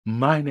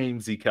My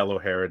name's Ekel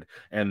O'Harrod,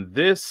 and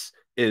this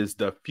is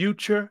the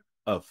Future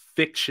of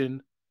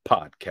Fiction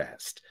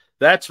podcast.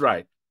 That's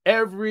right.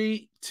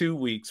 Every 2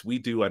 weeks, we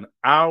do an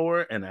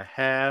hour and a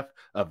half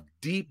of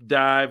deep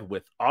dive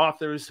with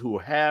authors who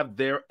have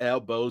their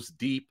elbows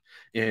deep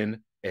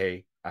in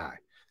AI.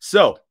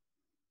 So,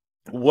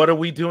 what are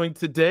we doing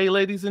today,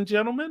 ladies and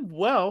gentlemen?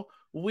 Well,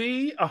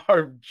 we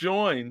are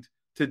joined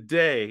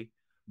today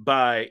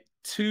by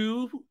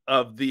two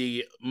of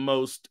the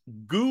most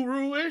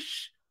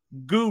guru-ish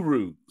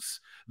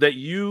gurus that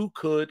you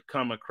could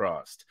come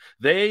across.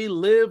 They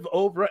live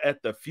over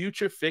at the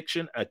Future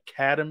Fiction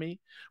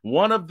Academy.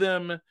 One of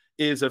them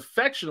is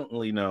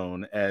affectionately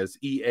known as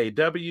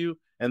EAW,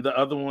 and the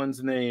other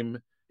one's name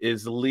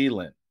is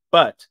Leland.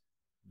 But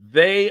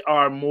they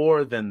are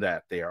more than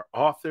that. They are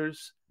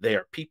authors. They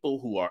are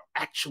people who are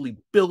actually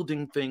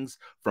building things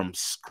from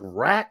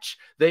scratch.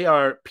 They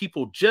are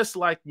people just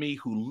like me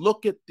who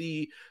look at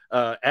the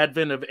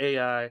advent of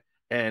AI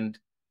and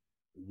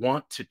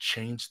want to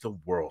change the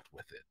world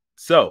with it.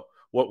 So,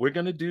 what we're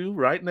going to do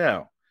right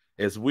now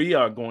is we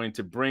are going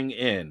to bring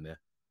in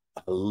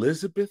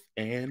Elizabeth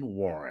Ann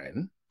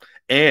Warren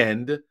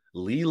and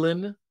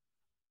Leeland.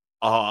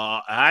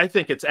 I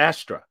think it's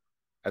Astra.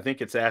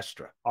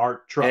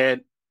 Artra.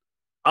 And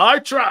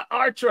Artra.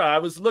 I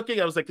was looking,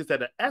 I was like, is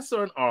that an S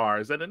or an R?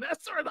 Is that an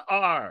S or an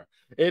R?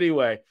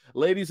 Anyway,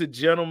 ladies and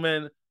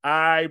gentlemen,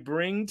 I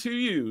bring to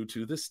you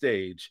to the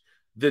stage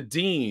the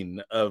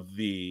Dean of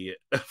the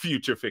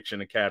Future Fiction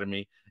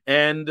Academy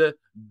and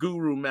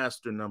Guru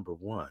Master number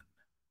 1.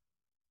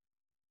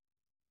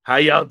 How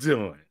y'all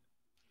doing?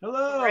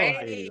 Hello. Great.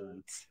 How you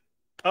doing?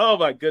 Oh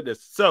my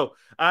goodness. So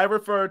I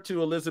refer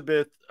to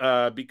Elizabeth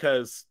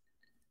because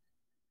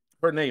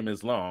her name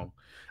is long.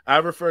 I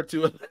refer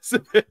to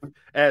Elizabeth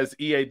as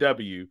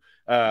EAW.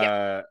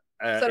 So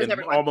does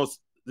everyone. Almost,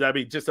 I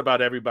mean, just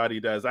about everybody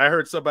does. I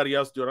heard somebody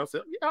else do it. I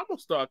said, yeah, I'm going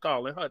to start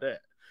calling her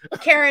that.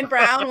 Karen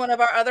Brown, one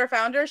of our other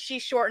founders, she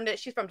shortened it.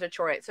 She's from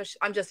Detroit, so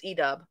I'm just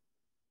EDub.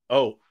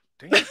 Oh,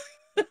 damn.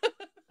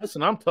 That's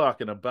what I'm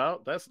talking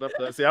about. That's not.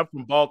 See, I'm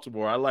from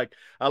Baltimore. I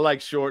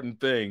like shortened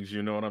things.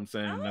 You know what I'm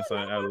saying? Oh,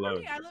 I love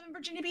it. I live in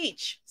Virginia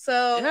Beach,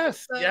 so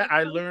yes, yeah.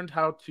 I learned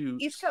how to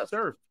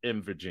surf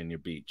in Virginia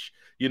Beach.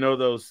 You know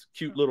those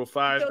cute little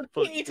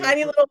 5-foot,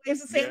 tiny little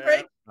waves of sand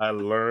break. I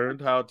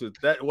learned how to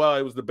that. Well,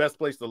 it was the best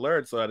place to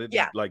learn, so I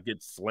didn't like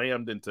get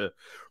slammed into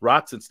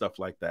rocks and stuff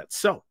like that.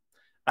 So,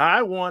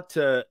 I want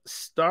to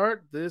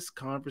start this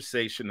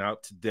conversation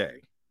out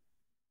today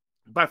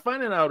by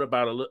finding out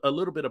about a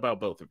little bit about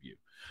both of you.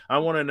 I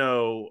want to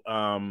know,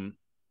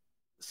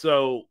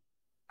 so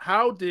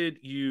how did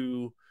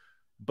you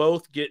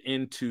both get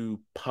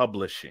into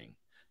publishing?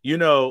 You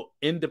know,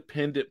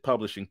 independent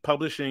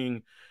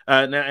publishing,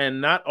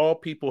 and not all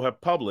people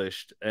have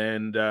published,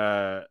 and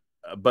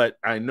but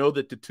I know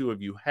that the two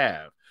of you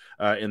have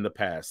in the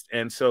past.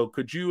 And so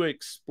could you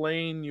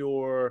explain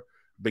your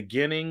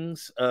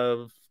beginnings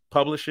of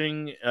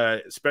publishing,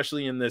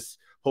 especially in this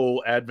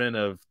whole advent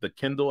of the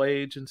Kindle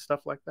age and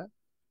stuff like that?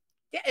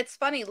 Yeah, it's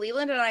funny.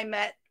 Leland and I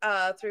met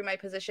through my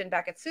position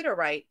back at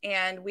Pseudowrite,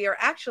 and we are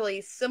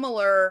actually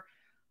similar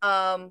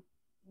publishing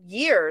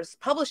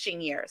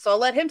years. So I'll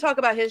let him talk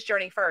about his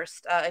journey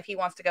first if he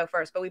wants to go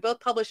first. But we both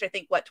published, I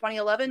think,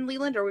 2011,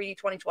 Leland, or were you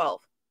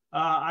 2012?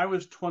 I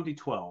was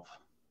 2012.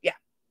 Yeah.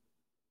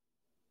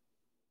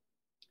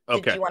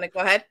 Okay. Did you want to go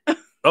ahead?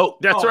 Oh,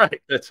 that's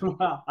right.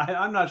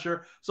 I'm not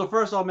sure. So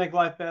first, I'll make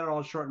life better.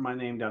 I'll shorten my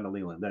name down to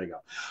Leland. There you go.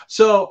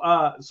 So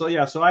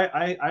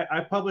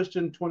I published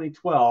in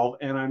 2012,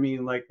 and I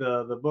mean, like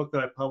the book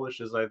that I published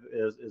is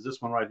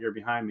this one right here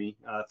behind me,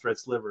 Thread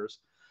Slivers.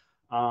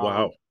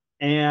 Wow.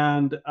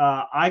 And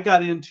I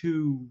got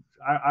into.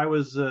 I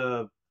was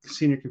a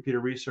senior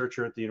computer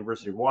researcher at the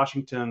University of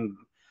Washington.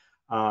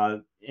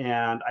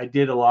 And I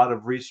did a lot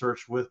of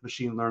research with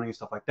machine learning and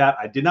stuff like that.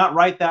 I did not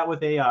write that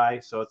with AI,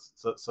 so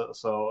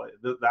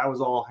that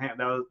was all.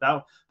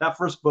 That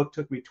first book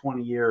took me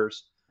 20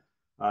 years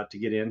to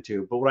get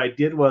into. But what I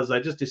did was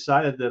I just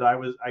decided that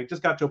I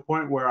just got to a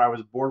point where I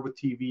was bored with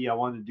TV. I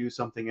wanted to do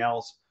something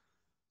else.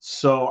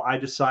 So I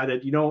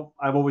decided,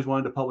 I've always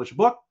wanted to publish a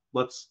book.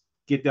 Let's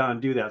get down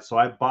and do that. So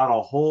I bought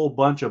a whole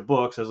bunch of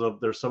books.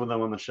 There's some of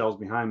them on the shelves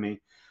behind me.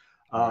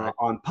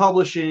 On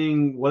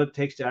publishing, what it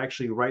takes to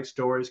actually write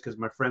stories, because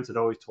my friends had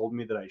always told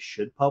me that I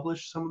should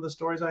publish some of the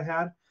stories I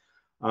had.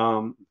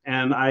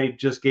 And I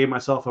just gave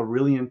myself a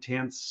really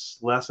intense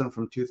lesson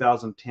from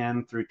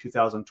 2010 through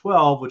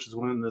 2012, which is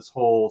when this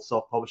whole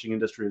self-publishing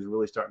industry is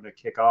really starting to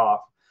kick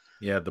off.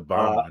 Yeah, the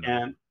bomb.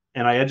 And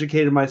I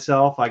educated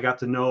myself. I got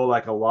to know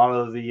like a lot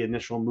of the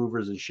initial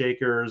movers and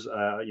shakers.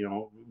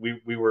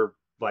 We were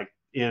like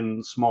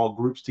in small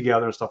groups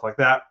together and stuff like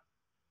that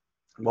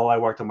while I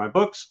worked on my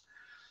books.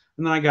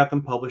 And then I got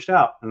them published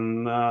out,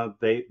 and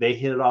they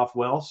hit it off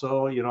well.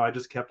 So, I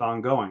just kept on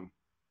going.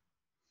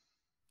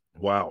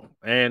 Wow.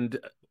 And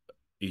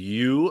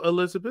you,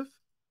 Elizabeth?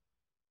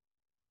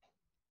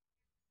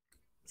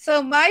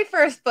 So my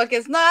first book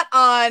is not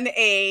on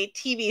a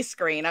TV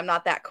screen. I'm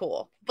not that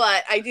cool,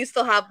 but I do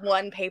still have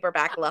one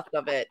paperback left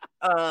of it.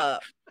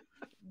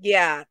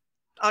 Yeah,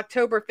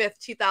 October 5th,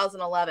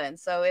 2011.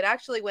 So it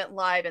actually went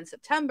live in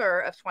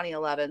September of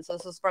 2011. So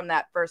this was from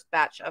that first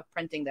batch of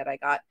printing that I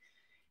got.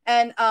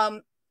 And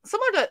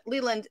similar to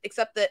Leland,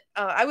 except that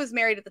I was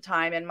married at the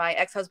time and my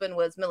ex-husband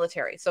was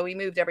military. So we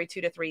moved every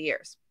 2 to 3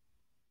 years.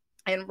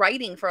 And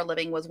writing for a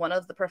living was one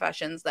of the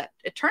professions that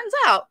it turns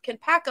out can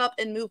pack up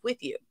and move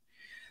with you.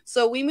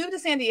 So we moved to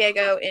San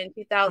Diego in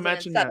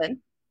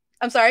 2007.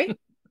 I'm sorry?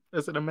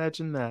 I said,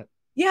 imagine that.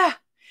 Yeah.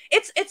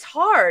 It's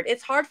hard.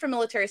 It's hard for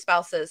military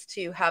spouses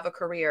to have a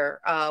career.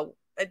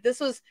 This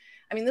was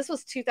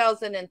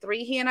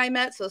 2003 he and I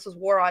met. So this was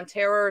War on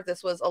Terror.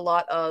 This was a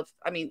lot of,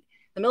 the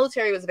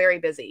military was very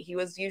busy. He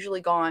was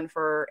usually gone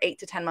for 8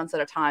 to 10 months at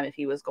a time if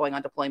he was going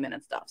on deployment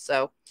and stuff.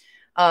 So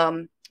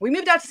we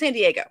moved out to San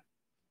Diego.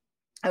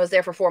 I was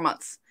there for 4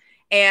 months.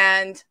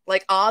 And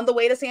like on the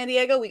way to San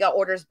Diego, we got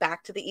orders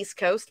back to the East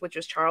Coast, which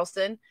was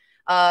Charleston.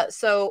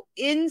 So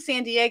in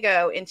San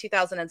Diego in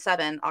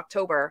 2007,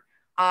 October,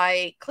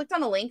 I clicked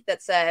on a link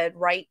that said,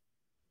 write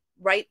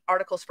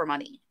articles for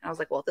money. And I was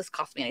like, well, if this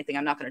costs me anything,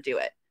 I'm not going to do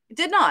it. It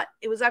did not.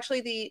 It was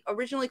actually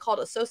originally called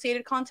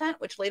Associated Content,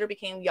 which later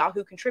became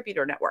Yahoo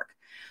Contributor Network.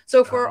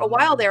 So for a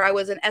while there, I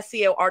was an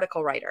SEO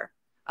article writer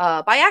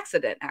by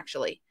accident,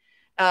 actually.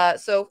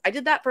 So I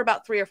did that for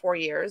about 3 or 4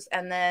 years.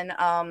 And then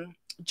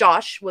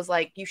Josh was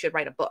like, you should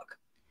write a book.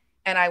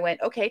 And I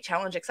went, okay,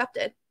 challenge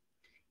accepted.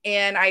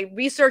 And I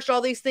researched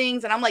all these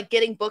things, and I'm like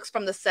getting books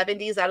from the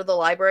 70s out of the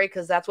library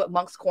because that's what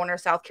Moncks Corner,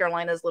 South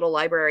Carolina's little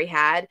library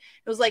had.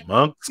 It was like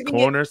Moncks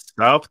Corner,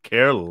 South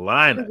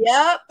Carolina.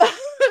 Yep.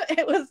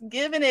 It was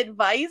giving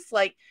advice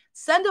like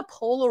send a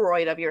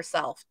Polaroid of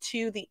yourself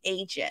to the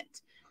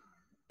agent,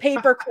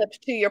 paper clips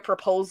to your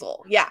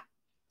proposal. Yeah.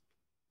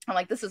 I'm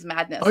like, this is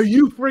madness. Are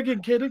you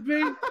freaking kidding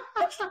me?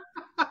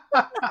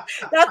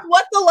 That's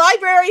what the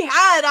library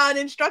had on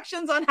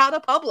instructions on how to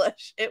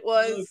publish. It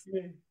was,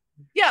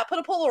 yeah, put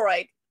a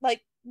Polaroid.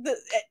 Like,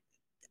 this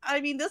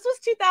was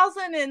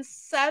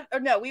 2007. Or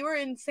no, we were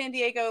in San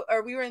Diego,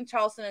 or we were in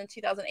Charleston in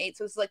 2008.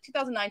 So it was like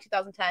 2009,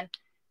 2010.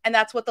 And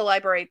that's what the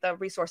library, the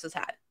resources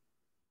had.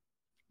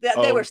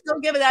 They were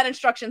still giving that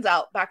instructions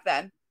out back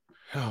then.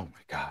 Oh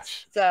my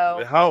gosh.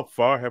 So how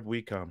far have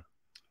we come?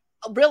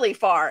 Really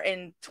far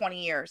in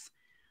 20 years.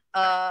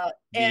 The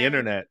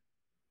internet.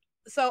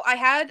 So I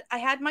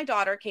had my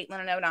daughter, Caitlin,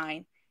 in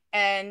 2009.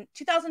 And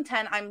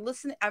 2010,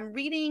 I'm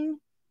reading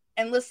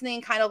and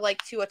listening kind of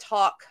like to a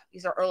talk.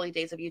 These are early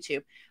days of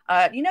YouTube.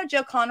 You know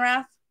Joe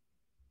Conrath?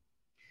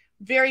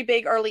 Very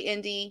big early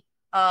indie.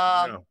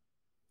 No.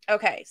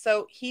 Okay,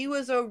 so he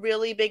was a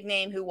really big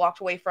name who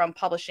walked away from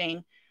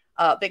publishing,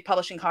 big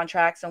publishing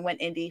contracts and went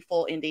indie,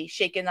 full indie.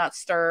 Shaken Not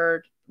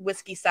Stirred,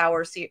 Whiskey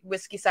Sour.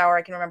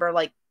 I can remember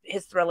like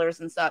his thrillers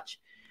and such.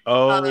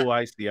 Oh,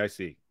 I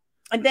see.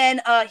 And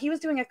then he was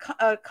doing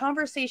a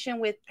conversation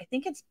with, I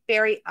think it's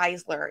Barry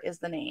Eisler is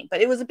the name, but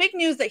it was a big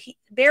news that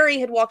Barry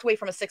had walked away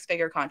from a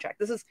 6-figure contract.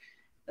 This is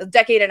a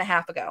decade and a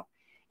half ago.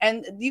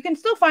 And you can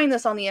still find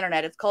this on the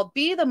internet. It's called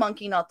Be the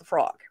Monkey, Not the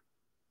Frog.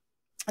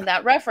 And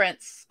that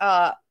reference,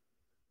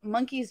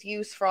 monkeys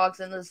use frogs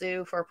in the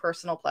zoo for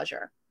personal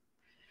pleasure.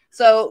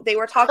 So they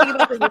were talking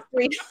about the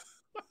history.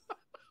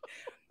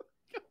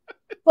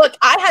 Look,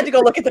 I had to go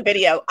look at the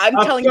video. I'm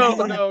telling you.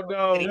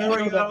 No.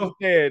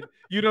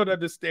 You don't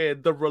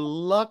understand. The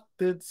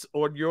reluctance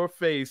on your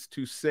face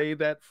to say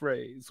that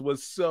phrase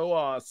was so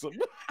awesome.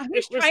 I'm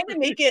just trying to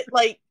make it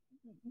like,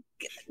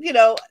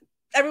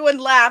 everyone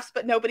laughs,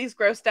 but nobody's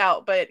grossed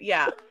out. But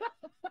yeah.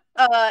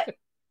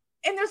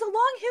 And there's a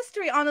long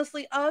history,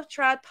 honestly, of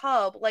trad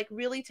pub, like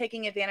really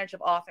taking advantage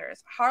of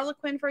authors.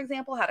 Harlequin, for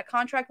example, had a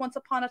contract once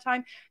upon a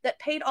time that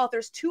paid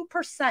authors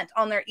 2%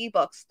 on their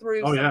ebooks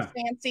through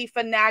fancy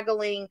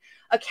finagling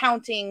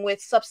accounting with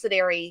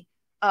subsidiary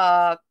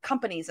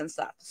companies and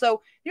stuff.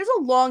 So there's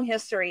a long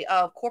history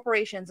of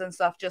corporations and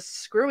stuff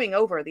just screwing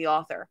over the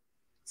author.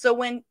 So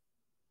when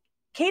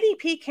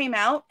KDP came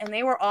out and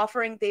they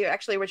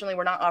actually originally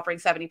were not offering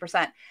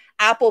 70%.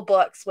 Apple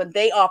Books, when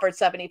they offered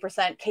 70%,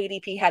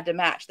 KDP had to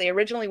match. They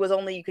originally was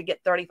only, you could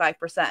get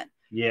 35%.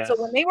 Yeah.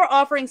 So when they were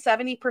offering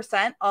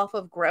 70% off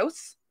of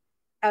gross,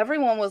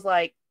 everyone was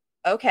like,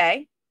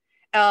 okay.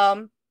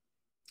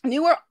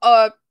 Newer,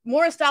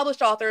 more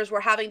established authors were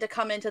having to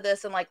come into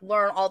this and like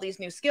learn all these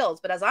new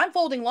skills. But as I'm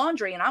folding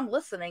laundry and I'm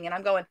listening and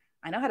I'm going,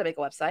 I know how to make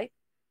a website.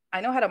 I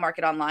know how to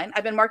market online.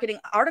 I've been marketing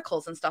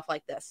articles and stuff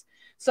like this.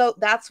 So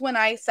that's when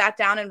I sat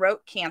down and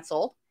wrote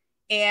Canceled.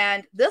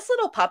 And this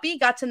little puppy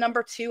got to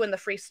number 2 in the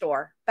free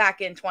store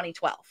back in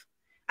 2012.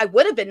 I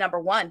would have been number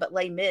 1, but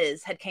Les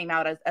Mis had came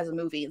out as a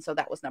movie. And so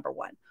that was number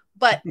 1.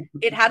 But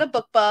it had a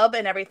book bub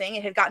and everything.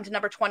 It had gotten to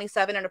number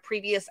 27 in a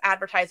previous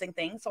advertising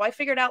thing. So I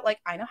figured out, like,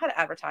 I know how to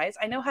advertise.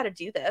 I know how to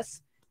do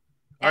this.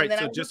 All right,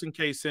 so just in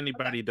case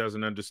anybody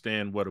doesn't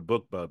understand what a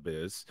book bub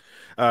is,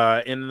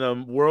 in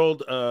the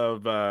world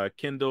of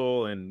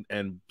Kindle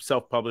and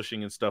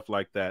self-publishing and stuff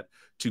like that,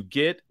 to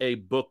get a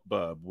book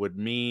bub would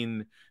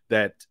mean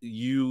that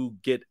you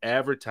get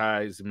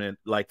advertisement,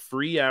 like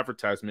free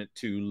advertisement,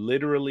 to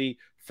literally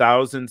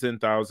thousands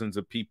and thousands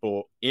of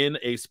people in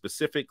a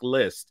specific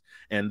list,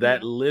 and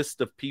that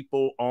list of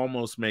people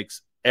almost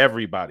makes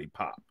everybody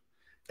pop.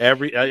 At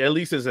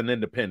least as an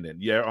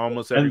independent,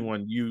 almost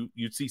everyone you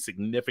see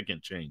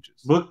significant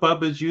changes.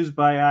 BookBub is used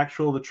by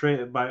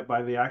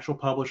by the actual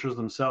publishers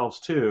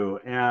themselves too,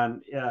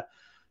 and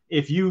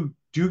if you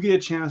do get a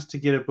chance to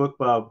get a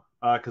BookBub,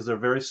 because they're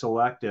very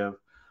selective,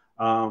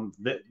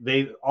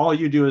 they all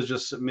you do is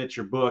just submit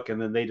your book, and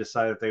then they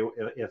decide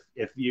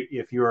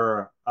if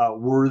you're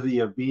worthy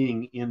of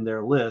being in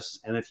their list,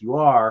 and if you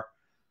are,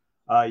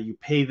 you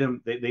pay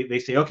them. They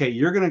say, okay,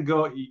 you're gonna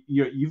go.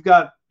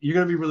 You're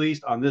gonna be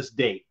released on this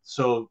date,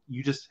 so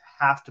you just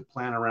have to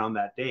plan around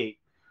that date.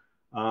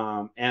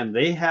 And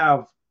they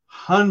have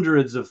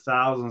hundreds of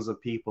thousands of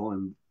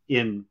people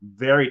in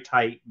very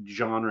tight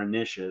genre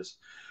niches.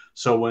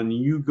 So when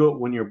your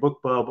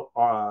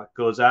BookBub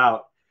goes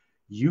out,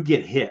 you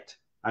get hit.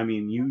 I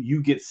mean,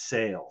 you get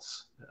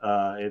sales.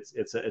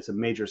 It's a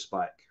major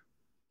spike.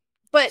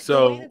 But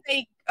so, the way that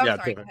they,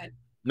 sorry, go ahead.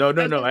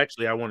 No.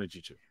 Actually, I wanted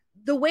you to.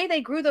 The way they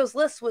grew those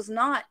lists was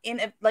not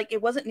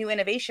it wasn't new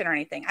innovation or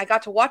anything. I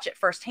got to watch it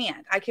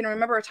firsthand. I can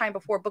remember a time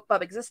before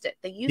BookBub existed.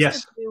 They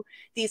used to do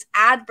these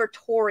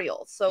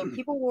advertorials. So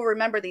people will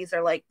remember these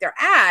are like they're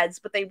ads,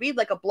 but they read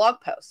like a blog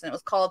post, and it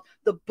was called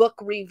the Book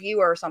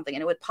Reviewer or something.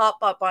 And it would pop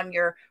up on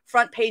your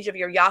front page of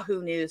your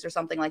Yahoo News or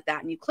something like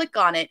that. And you click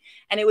on it,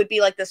 and it would be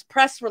like this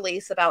press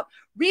release about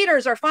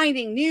readers are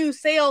finding new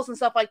sales and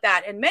stuff like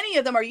that. And many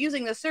of them are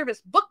using the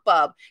service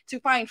BookBub to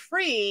find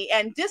free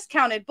and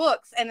discounted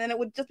books. And then it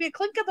would just be a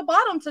click at the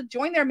bottom to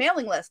join their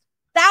mailing list.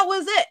 That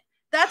was it.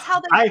 That's how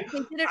they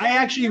did it. I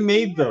actually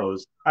made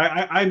those.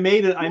 I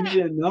made it. Yeah. I made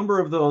a number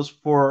of those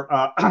for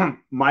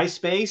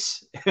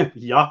MySpace,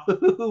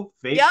 Yahoo,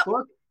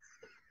 Facebook.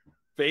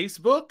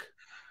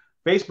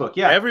 Facebook,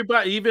 yeah.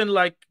 Everybody, even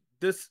like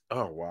this.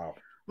 Oh, wow.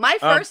 My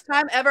first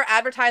time ever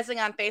advertising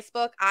on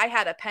Facebook, I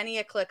had a penny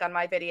a click on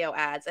my video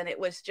ads, and it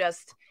was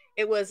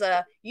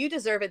you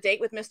deserve a date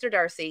with Mr.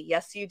 Darcy.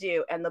 Yes, you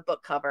do. And the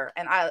book cover.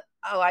 And I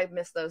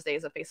miss those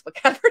days of Facebook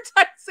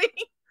advertising.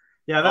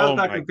 Yeah, that was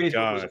back when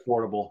Facebook was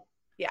affordable.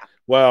 Yeah.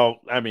 Well,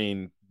 I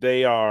mean,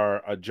 they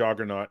are a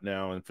juggernaut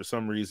now, and for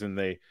some reason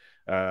they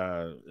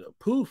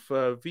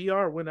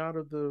VR went out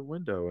of the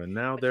window, and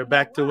now they're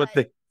back to what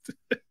they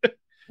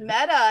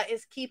Meta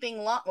is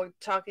keeping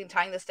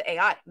tying this to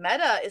AI.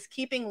 Meta is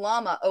keeping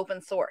Llama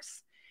open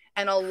source.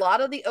 And a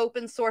lot of the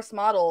open source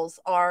models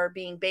are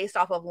being based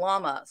off of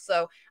Llama.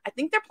 So I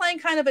think they're playing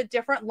kind of a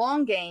different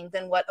long game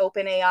than what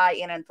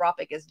OpenAI and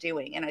Anthropic is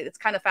doing. And it's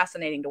kind of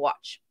fascinating to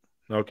watch.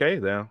 Okay,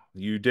 now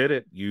you did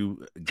it.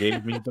 You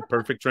gave me the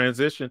perfect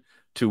transition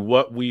to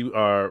what we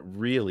are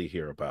really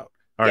here about.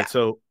 All right,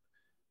 so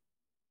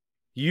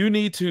we're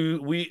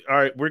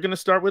going to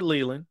start with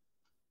Leland.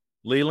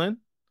 Leland,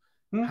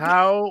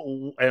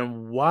 how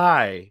and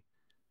why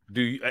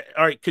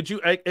could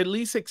you at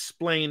least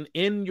explain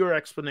in your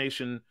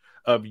explanation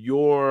of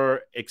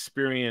your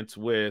experience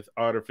with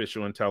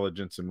artificial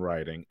intelligence and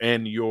writing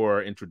and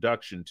your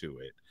introduction to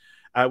it?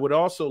 I would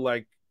also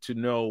like to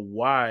know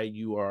why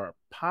you are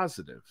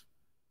positive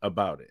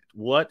about it.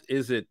 What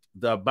is it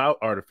about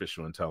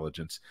artificial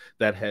intelligence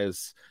that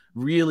has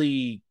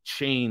really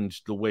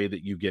changed the way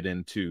that you get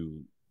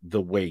into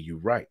the way you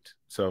write?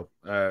 So,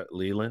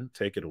 Leland,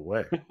 take it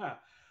away.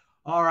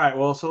 All right.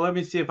 Well, so let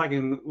me see if I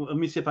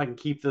can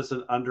keep this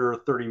in under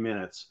 30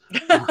 minutes.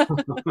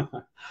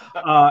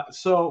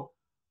 So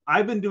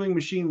I've been doing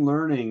machine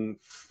learning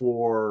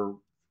for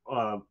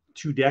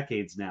 2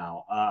 decades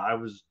now. I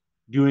was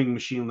doing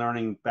machine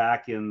learning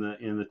back in the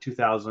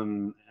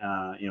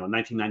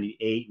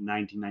 1998 and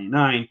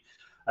 1999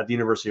 at the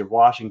University of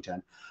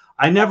Washington.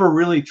 I never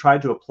really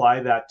tried to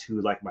apply that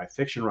to like my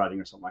fiction writing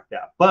or something like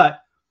that,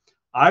 but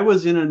I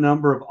was in a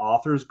number of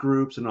authors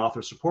groups and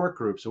author support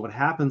groups. So what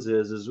happens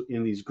is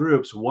in these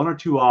groups, 1 or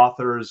 2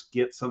 authors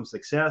get some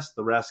success,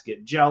 the rest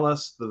get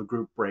jealous, the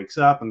group breaks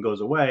up and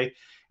goes away,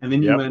 and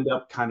then you end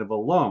up kind of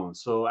alone.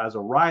 So as a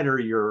writer,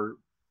 you're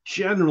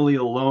generally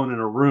alone in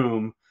a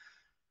room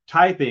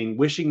typing,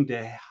 wishing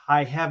to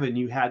high heaven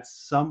you had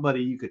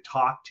somebody you could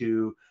talk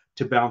to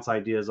bounce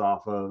ideas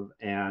off of,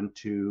 and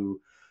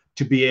to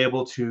be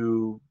able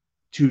to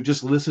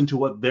just listen to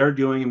what they're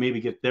doing and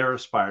maybe get their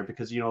inspired,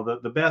 because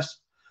the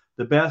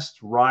best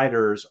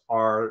writers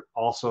are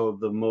also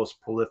the most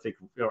prolific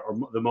or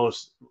the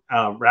most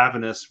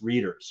ravenous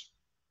readers.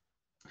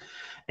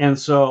 And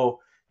so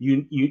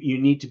you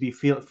need to be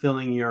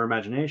filling your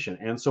imagination.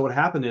 And so what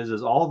happened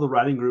is all the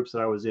writing groups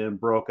that I was in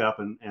broke up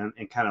and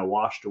kind of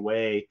washed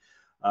away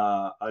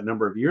a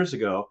number of years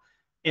ago.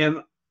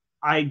 And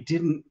I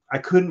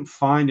couldn't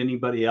find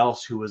anybody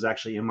else who was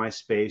actually in my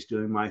space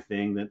doing my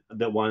thing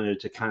that wanted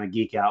to kind of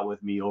geek out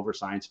with me over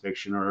science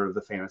fiction or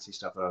the fantasy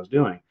stuff that I was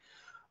doing.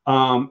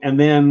 And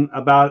then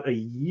about a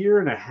year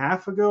and a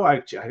half ago,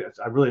 I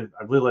really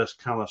lost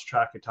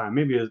track of time.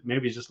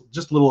 Maybe just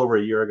a little over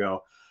a year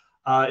ago,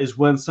 is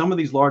when some of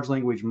these large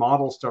language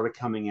models started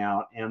coming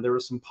out, and there were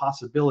some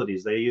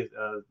possibilities. There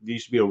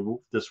used to be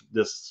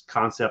this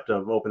concept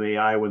of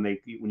OpenAI when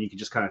you could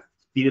just kind of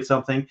feed it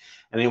something,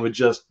 and it would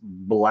just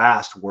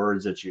blast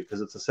words at you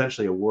because it's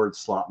essentially a word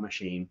slot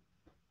machine.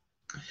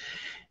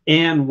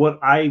 And what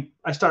I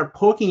started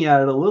poking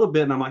at it a little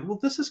bit, and I'm like, well,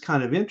 this is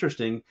kind of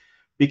interesting,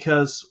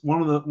 because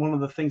one of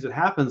the things that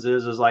happens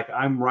is like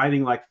I'm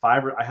writing like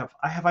I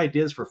have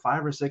ideas for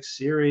 5 or 6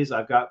 series.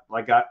 I got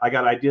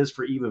ideas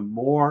for even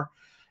more.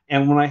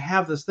 And when I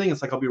have this thing,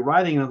 it's like I'll be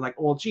writing and I'm like,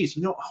 well, geez,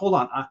 hold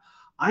on,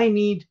 I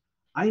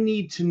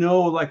need to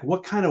know like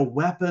what kind of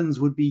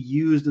weapons would be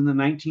used in the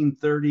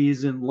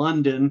 1930s in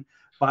London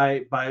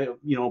by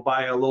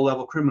a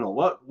low-level criminal.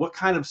 What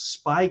kind of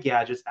spy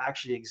gadgets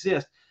actually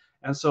exist?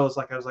 And so it's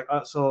like I was like,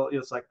 so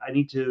it's like I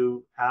need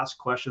to ask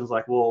questions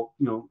like, well,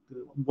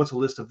 what's a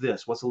list of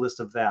this? What's a list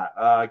of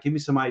that? Give me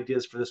some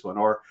ideas for this one,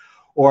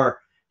 or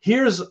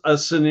here's a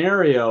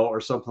scenario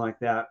or something like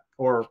that,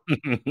 or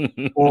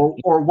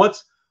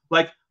what's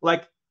like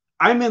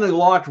I'm in a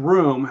locked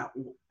room,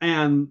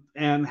 and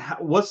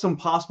what's some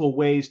possible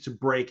ways to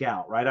break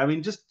out, right? I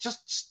mean,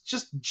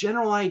 just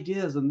general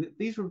ideas, and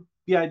these would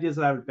be ideas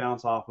that I would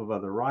bounce off of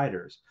other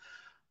writers.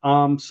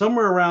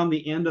 Somewhere around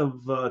the end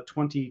of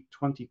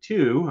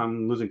 2022,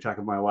 I'm losing track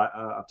of my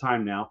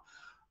time now,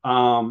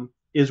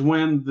 is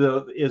when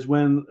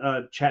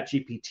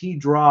ChatGPT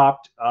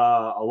dropped.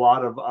 A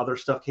lot of other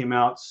stuff came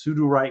out.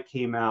 Sudowrite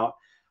came out,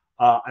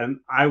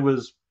 and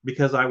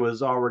because I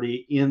was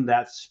already in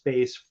that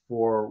space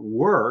for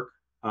work,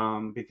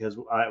 because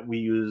we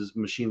use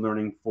machine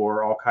learning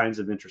for all kinds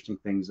of interesting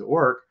things at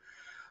work.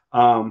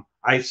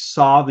 I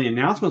saw the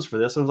announcements for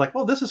this. I was like,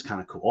 well, this is kind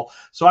of cool.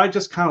 So I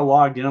just kind of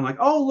logged in. I'm like,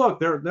 oh, look,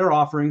 they're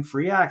offering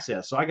free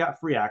access. So I got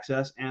free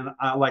access. And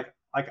I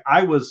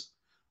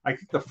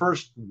think the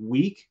first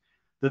week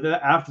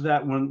after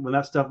that, when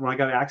I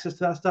got access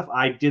to that stuff,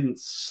 I didn't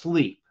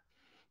sleep,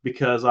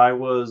 because I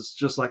was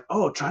just like,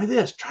 oh, try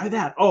this, try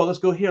that. Oh, let's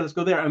go here, let's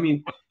go there. I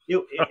mean,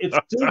 it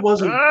still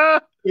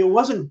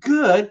wasn't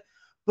good,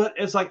 but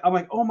it's like, I'm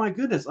like, oh my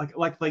goodness.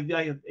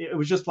 It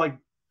was just like,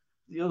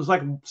 it was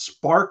like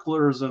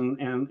sparklers and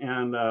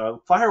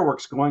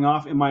fireworks going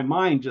off in my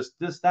mind. Just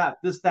this, that.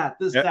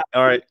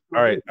 All right.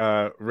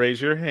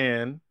 Raise your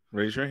hand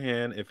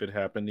if it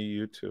happened to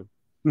you too.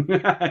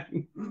 I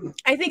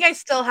think I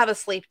still have a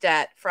sleep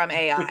debt from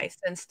AI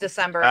since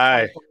December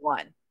of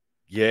 2021.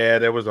 Yeah,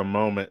 there was a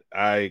moment.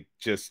 My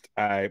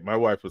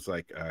wife was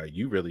like,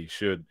 you really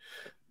should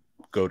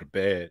go to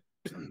bed.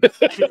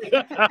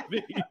 I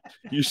mean,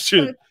 you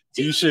should.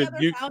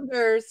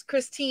 Founders,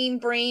 Christine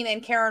Breen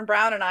and Karen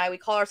Brown and I, we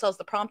call ourselves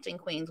the prompting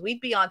queens.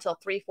 We'd be on till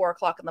 3-4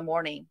 o'clock in the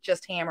morning,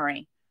 just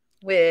hammering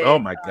with oh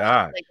my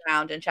god,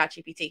 Playground and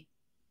ChatGPT.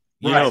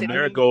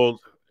 Marigold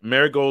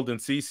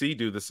and CC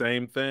do the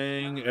same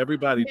thing.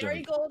 Everybody does.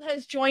 Marigold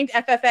has joined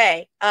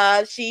FFA.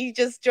 She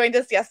just joined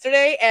us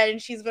yesterday,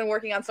 and she's been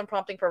working on some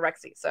prompting for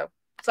Rexy. So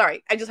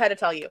sorry, I just had to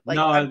tell you.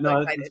 No,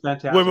 it's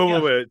fantastic.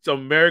 Wait. So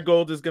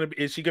Marigold is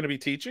she gonna be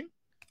teaching?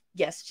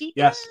 Yes, she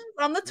is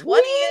on the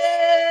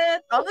 20th.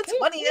 On the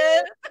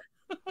 20th.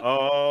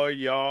 Oh,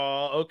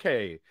 y'all.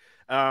 Okay.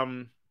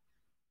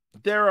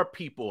 There are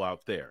people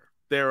out there.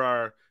 There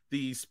are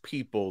these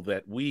people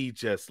that we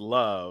just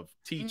love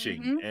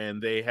teaching,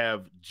 and they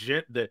have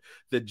the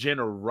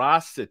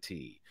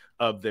generosity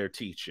of their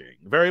teaching,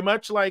 very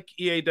much like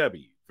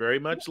EAW, very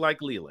much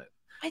like Leland.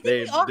 I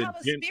think we all have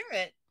a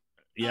spirit.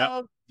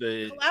 Yeah.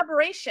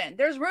 Collaboration.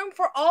 There's room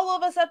for all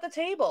of us at the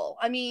table.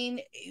 I mean,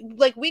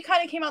 like, we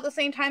kind of came out the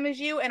same time as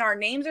you, and our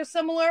names are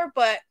similar,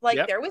 but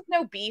like there was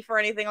no beef or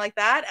anything like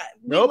that.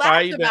 Nope.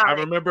 I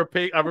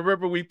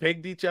remember we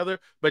pegged each other,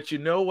 but you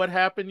know what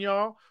happened,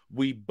 y'all?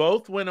 We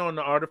both went on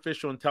the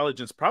artificial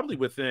intelligence probably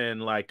within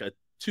like a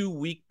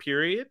 2-week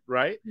period,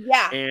 right?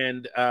 Yeah.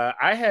 And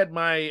I had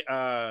my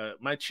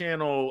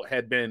channel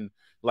had been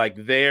like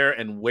there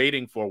and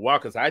waiting for a while,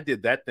 because I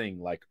did that thing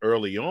like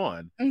early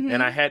on,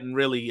 and I hadn't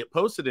really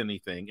posted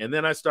anything. And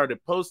then I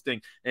started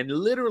posting, and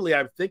literally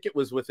I think it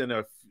was within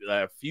a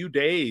few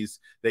days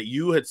that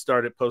you had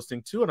started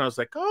posting too. And I was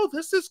like, oh,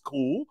 this is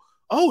cool.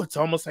 Oh, it's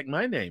almost like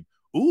my name.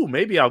 Ooh,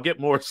 maybe I'll get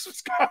more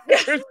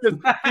subscribers, because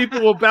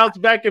people will bounce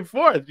back and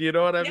forth. You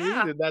know what I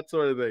mean? And that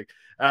sort of thing.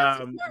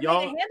 Y'all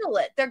handle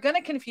it. They're going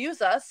to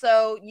confuse us.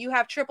 So you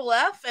have Triple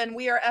F, and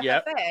we are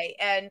FFA,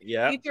 and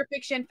Future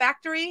Fiction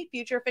Factory,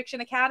 Future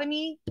Fiction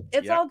Academy.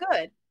 It's all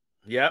good.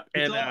 Yep.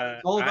 It's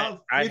all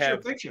about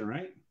future fiction,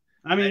 right?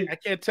 I mean, I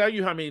can't tell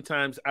you how many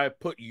times I've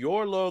put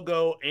your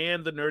logo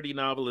and the Nerdy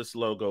Novelist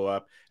logo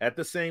up at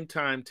the same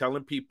time,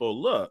 telling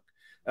people, look,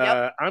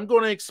 I'm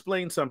going to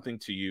explain something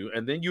to you,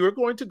 and then you are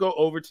going to go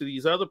over to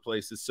these other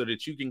places so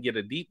that you can get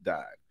a deep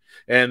dive.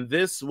 And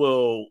this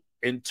will,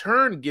 in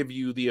turn, give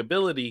you the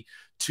ability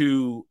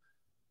to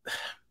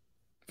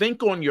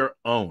think on your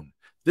own.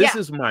 This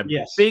is my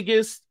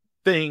biggest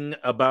thing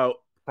about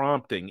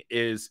prompting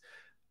is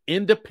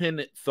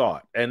independent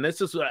thought. And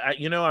this is,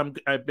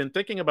 I've been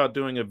thinking about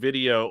doing a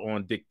video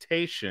on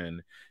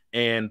dictation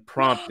and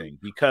prompting,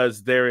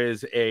 because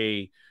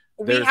we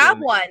have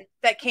one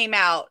that came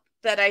out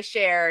that I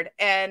shared,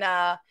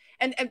 and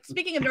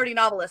speaking of Nerdy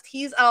Novelist,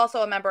 he's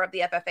also a member of the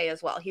FFA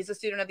as well. He's a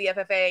student of the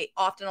FFA.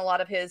 Often a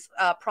lot of his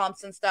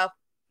prompts and stuff,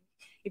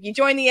 If you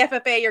join the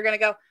FFA, you're going to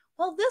go,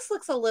 well, this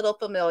looks a little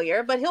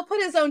familiar, but he'll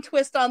put his own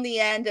twist on the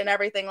end and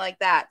everything like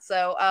that.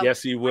 So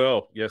yes, he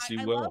will. Yes, he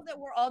I will. love that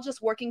we're all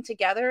just working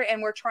together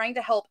and we're trying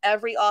to help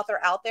every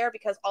author out there,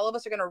 because all of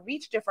us are going to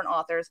reach different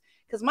authors.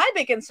 Because my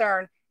big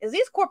concern is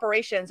these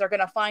corporations are going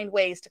to find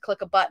ways to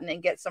click a button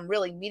and get some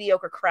really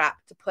mediocre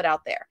crap to put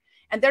out there.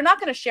 And they're not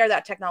going to share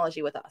that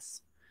technology with us.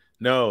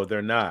 No,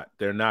 they're not.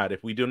 They're not.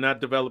 If we do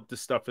not develop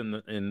this stuff in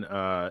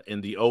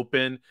the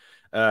open,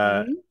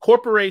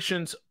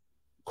 corporations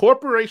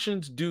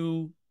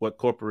do what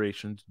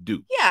corporations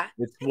do. Yeah.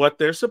 It's what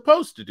they're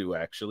supposed to do,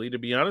 actually. To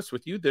be honest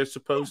with you, they're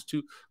supposed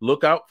to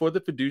look out for the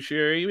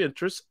fiduciary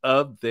interests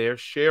of their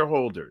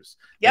shareholders.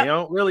 They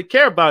don't really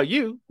care about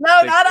you.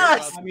 No, not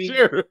us.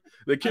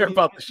 They care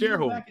about the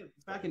shareholder.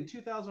 Back in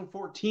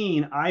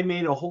 2014, I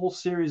made a whole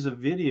series of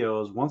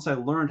videos once I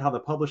learned how the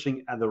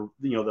publishing and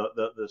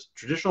the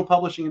traditional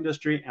publishing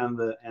industry and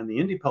the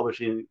indie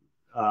publishing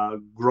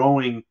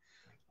growing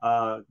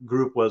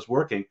group was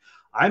working.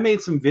 I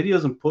made some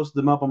videos and posted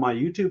them up on my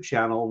YouTube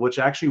channel, which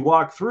actually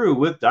walk through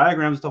with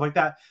diagrams and stuff like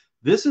that.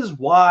 This is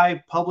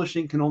why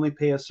publishing can only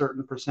pay a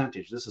certain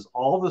percentage. This is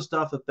all the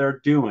stuff that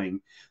they're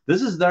doing.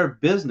 This is their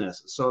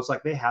business. So it's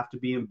like they have to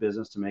be in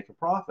business to make a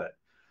profit.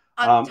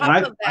 And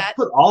I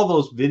put all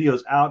those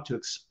videos out to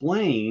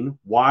explain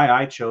why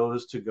I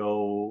chose to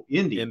go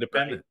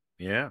independent.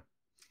 Right? Yeah.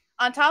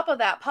 On top of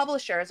that,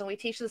 publishers, and we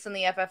teach this in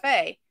the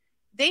FFA,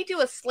 they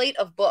do a slate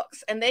of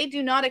books, and they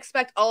do not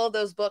expect all of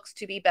those books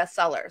to be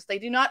bestsellers. They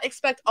do not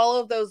expect all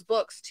of those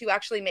books to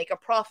actually make a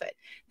profit.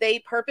 They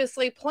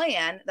purposely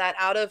plan that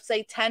out of,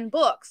 say, 10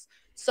 books,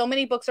 so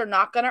many books are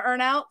not going to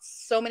earn out,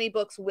 so many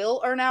books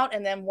will earn out,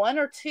 and then 1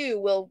 or 2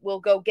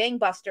 will go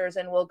gangbusters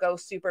and will go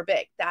super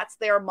big. That's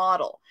their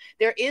model.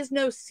 There is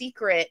no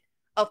secret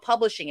of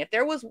publishing. If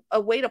there was a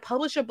way to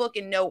publish a book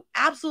and know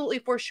absolutely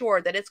for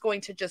sure that it's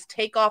going to just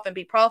take off and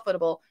be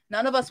profitable,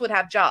 none of us would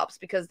have jobs,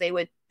 because they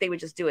would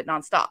just do it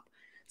nonstop.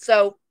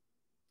 So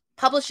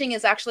publishing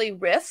is actually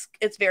risk.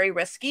 It's very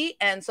risky.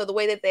 And so the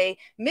way that they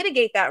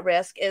mitigate that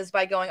risk is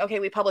by going, okay,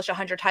 we publish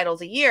 100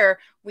 titles a year.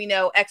 We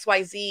know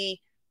XYZ,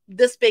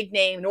 this big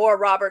name, Nora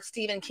Roberts,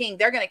 Stephen King,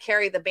 they're going to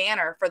carry the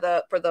banner for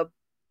the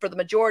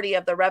majority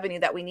of the revenue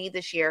that we need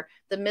this year.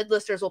 The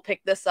mid-listers will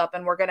pick this up,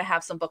 and we're going to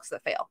have some books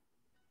that fail.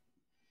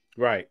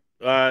 Right.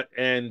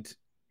 And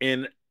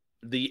in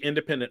the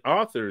independent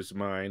author's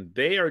mind,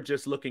 they are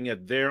just looking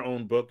at their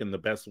own book and the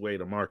best way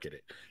to market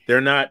it. They're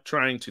not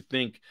trying to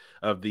think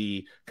of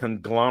the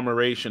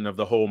conglomeration of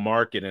the whole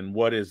market and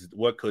what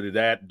could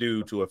that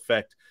do to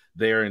affect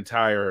their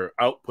entire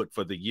output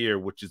for the year,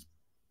 which is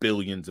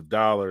billions of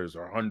dollars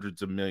or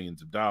hundreds of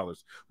millions of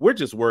dollars. We're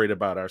just worried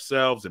about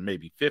ourselves and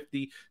maybe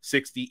 $50,000,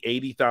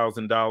 $60,000,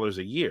 $80,000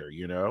 a year.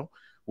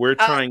 We're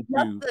trying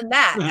less than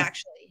that,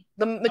 actually.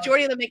 The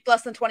majority of them make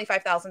less than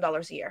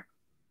 $25,000 a year.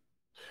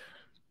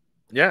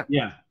 Yeah.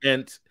 Yeah.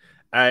 And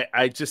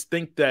I just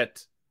think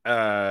that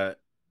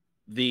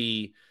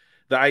the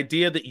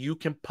idea that you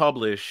can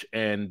publish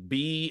and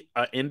be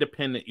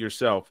independent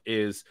yourself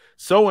is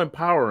so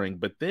empowering,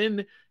 but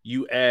then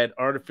you add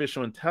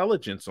artificial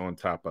intelligence on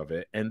top of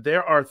it. And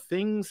there are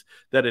things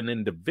that an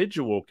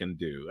individual can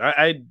do.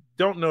 I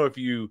don't know if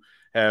you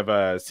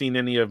have seen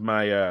any of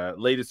my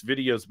latest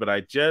videos, but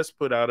I just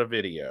put out a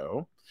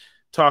video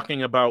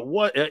talking about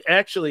what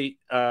actually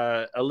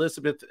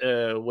Elizabeth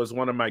was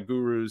one of my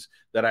gurus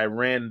that I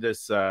ran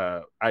this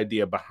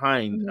idea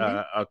behind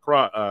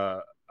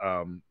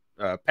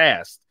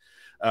past.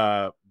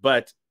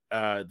 But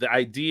the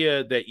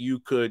idea that you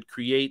could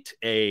create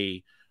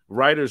a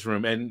writer's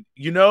room. And,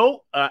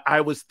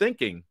 I was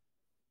thinking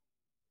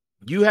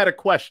you had a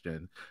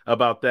question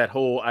about that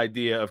whole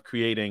idea of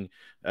creating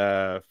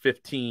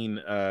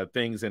 15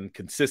 things and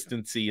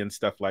consistency and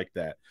stuff like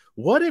that.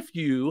 What if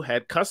you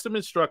had custom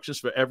instructions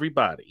for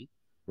everybody,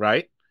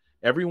 right?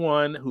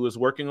 Everyone who is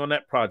working on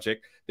that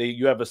project,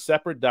 you have a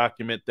separate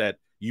document that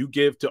you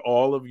give to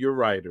all of your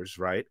writers,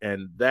 right?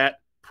 And that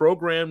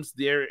programs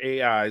their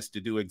AIs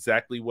to do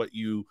exactly what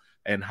you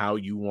and how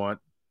you want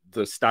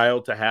the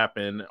style to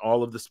happen,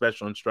 all of the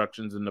special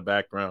instructions in the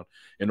background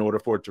in order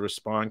for it to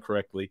respond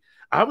correctly.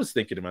 I was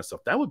thinking to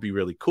myself, that would be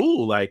really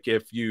cool. Like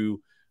if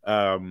you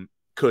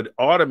could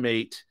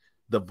automate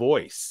the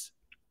voice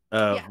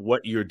of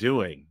what you're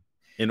doing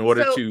in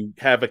order to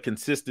have a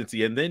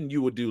consistency, and then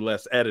you would do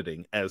less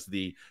editing as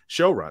the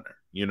showrunner.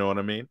 You know what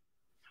I mean?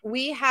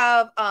 We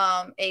have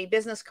a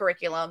business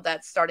curriculum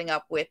that's starting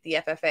up with the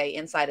FFA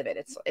inside of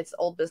it. It's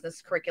old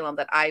business curriculum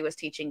that I was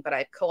teaching, but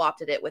I've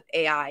co-opted it with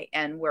AI,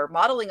 and we're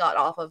modeling it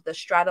off of the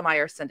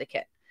Stratemeyer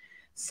Syndicate.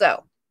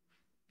 So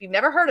if you've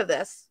never heard of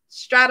this,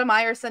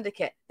 Stratemeyer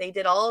Syndicate, they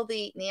did all of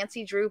the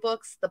Nancy Drew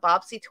books, the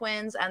Bobbsey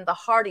Twins, and the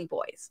Hardy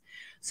Boys.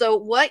 So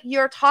what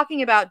you're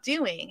talking about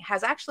doing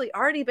has actually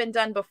already been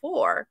done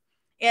before.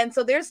 And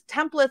so there's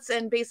templates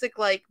and basic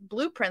like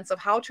blueprints of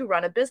how to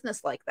run a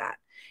business like that,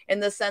 in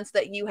the sense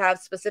that you have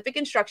specific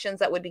instructions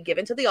that would be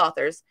given to the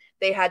authors.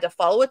 They had to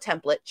follow a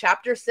template.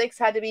 Chapter 6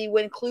 had to be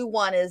when clue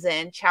 1 is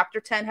in. Chapter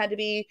 10 had to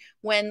be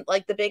when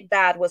like the big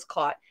bad was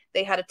caught.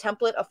 They had a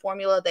template, a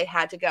formula, they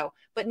had to go.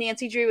 But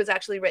Nancy Drew was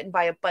actually written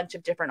by a bunch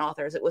of different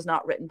authors. It was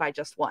not written by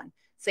just one.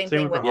 Same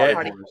thing with the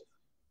Hardy Boys.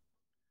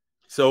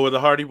 So with the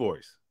Hardy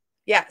Boys.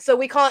 Yeah. So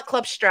we call it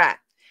Club Strat.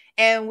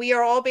 And we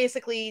are all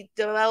basically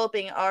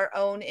developing our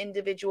own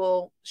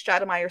individual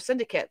Stratemeyer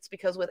syndicates,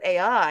 because with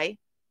AI,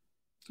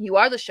 you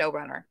are the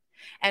showrunner.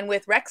 And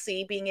with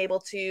Rexy being able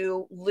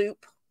to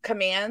loop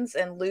commands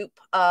and loop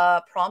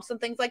prompts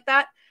and things like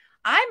that,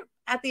 I'm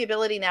at the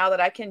ability now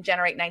that I can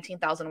generate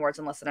 19,000 words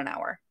in less than an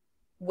hour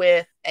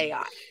with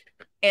AI.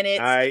 And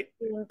it's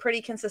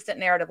pretty consistent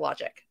narrative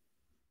logic.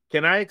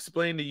 Can I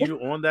explain to you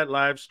on that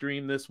live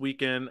stream this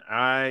weekend?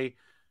 I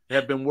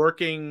have been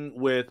working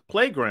with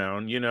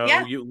Playground. You know,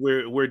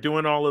 we're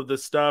doing all of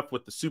this stuff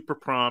with the super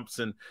prompts,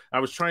 and I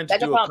was trying to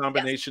do a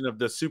combination of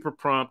the super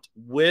prompt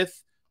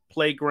with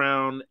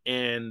Playground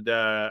and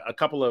a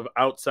couple of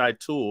outside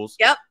tools.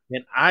 Yep.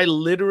 And I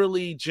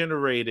literally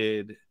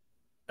generated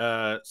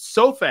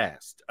so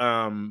fast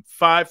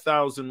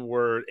 5,000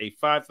 word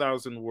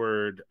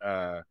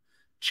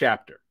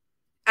chapter.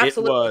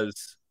 Absolutely. It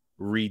was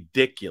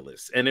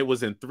ridiculous, and it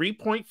was in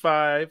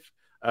 3.5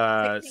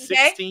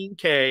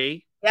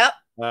 16K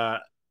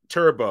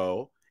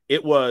turbo.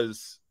 It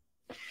was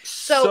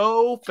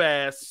so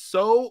fast,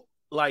 so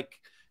like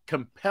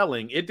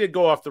compelling. It did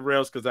go off the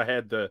rails because I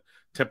had the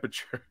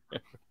temperature.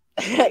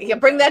 You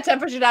bring that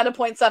temperature down to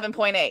 0.7,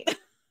 0.8.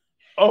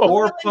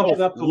 Or pump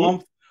it up to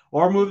 1,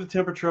 or move the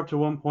temperature up to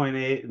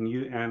 1.8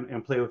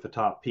 and play with the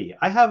top P.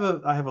 I have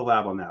a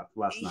lab on that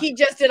last night. He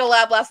just did a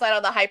lab last night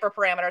on the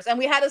hyperparameters, and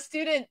we had a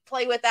student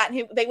play with that,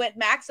 and they went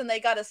max, and they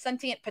got a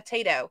sentient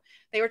potato.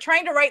 They were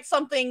trying to write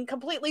something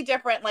completely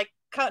different, like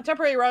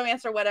contemporary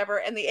romance or whatever,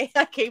 and the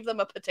AI gave them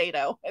a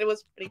potato. It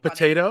was pretty funny.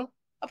 Potato?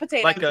 A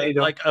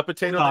potato. Like a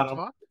potato that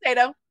talks?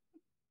 Potato.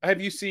 Have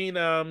you seen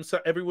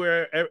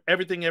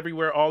Everything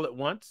Everywhere All at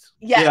Once?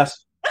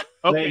 Yes.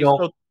 Okay,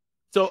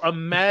 so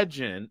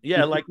imagine,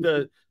 like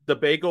the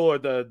bagel or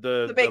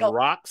the bagel.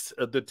 rocks,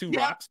 the two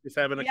rocks just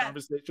having a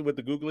conversation with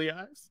the googly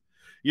eyes,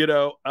 you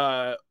know.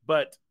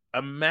 But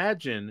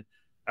imagine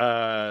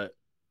coming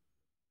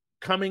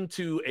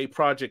to a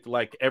project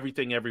like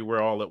Everything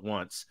Everywhere All at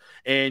Once,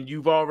 and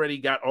you've already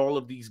got all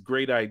of these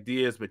great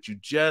ideas, but you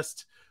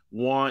just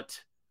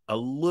want a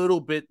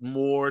little bit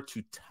more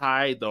to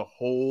tie the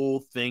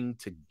whole thing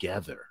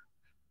together.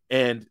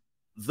 And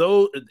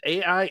though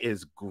AI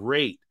is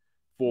great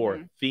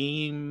for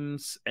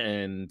themes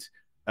and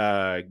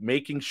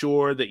making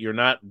sure that you're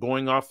not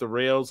going off the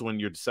rails when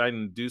you're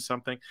deciding to do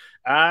something,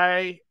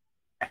 I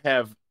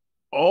have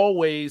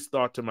always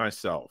thought to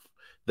myself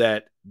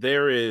that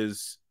there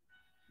is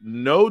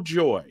no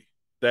joy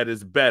that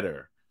is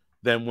better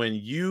than when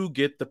you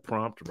get the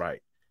prompt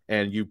right,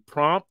 and you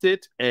prompt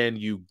it and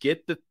you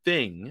get the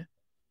thing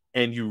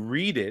and you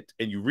read it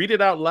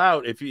out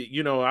loud. If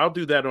you know, I'll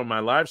do that on my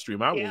live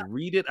stream. I will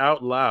read it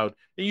out loud.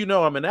 And you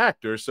know, I'm an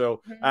actor,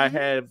 so I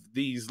have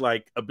these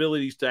like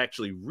abilities to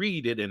actually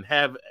read it and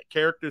have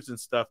characters and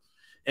stuff.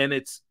 And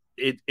it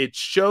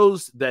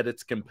shows that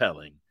it's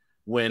compelling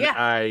when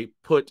I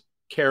put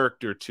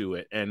character to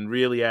it and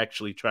really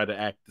actually try to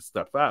act the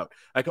stuff out.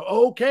 I go,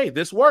 okay,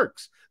 this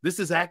works. This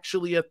is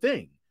actually a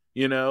thing.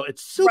 You know,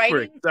 it's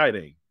super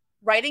exciting.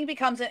 Writing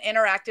becomes an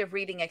interactive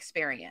reading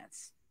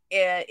experience.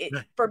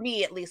 For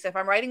me, at least, if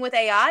I'm writing with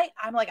AI,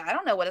 I'm like, I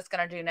don't know what it's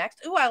going to do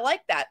next. Ooh, I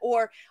like that.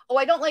 Or, oh,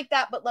 I don't like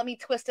that, but let me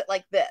twist it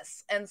like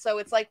this. And so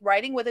it's like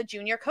writing with a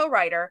junior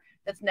co-writer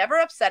that's never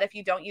upset if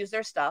you don't use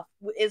their stuff,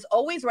 is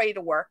always ready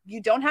to work.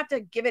 You don't have to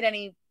give it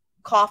any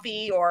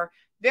coffee or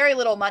very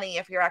little money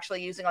if you're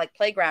actually using like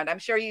Playground. I'm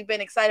sure you've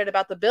been excited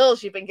about the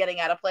bills you've been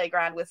getting out of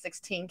Playground with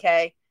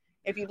 16K.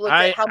 If you've looked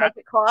at how much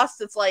it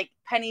costs, it's like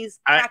pennies,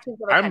 fractions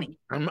of a penny.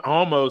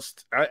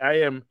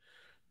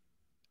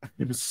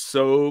 I'm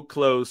so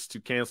close to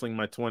canceling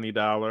my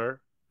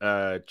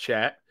 $20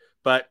 chat,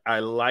 but I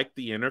like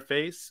the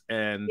interface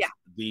and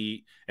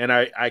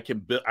I can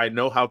build. I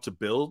know how to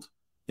build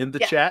in the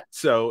chat,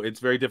 so it's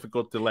very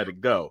difficult to let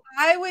it go.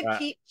 I would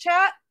keep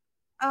chat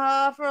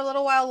for a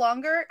little while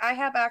longer. I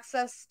have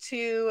access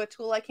to a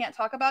tool I can't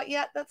talk about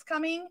yet that's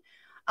coming.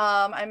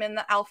 I'm in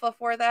the alpha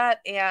for that,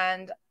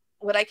 and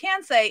what I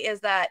can say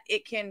is that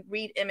it can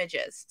read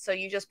images. So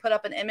you just put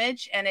up an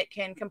image and it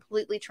can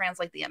completely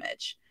translate the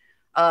image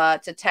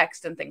to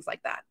text and things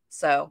like that.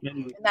 So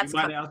and that's,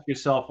 you might ask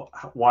yourself,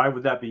 why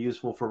would that be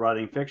useful for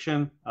writing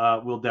fiction?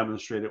 We'll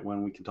demonstrate it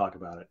when we can talk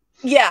about it.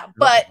 Yeah,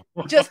 but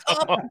just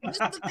the things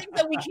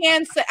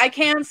that I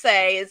can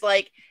say is,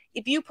 like,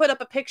 if you put up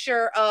a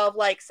picture of,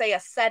 like, say, a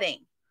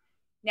setting,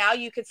 now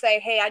you could say,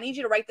 hey, I need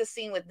you to write this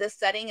scene with this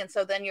setting. And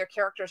so then your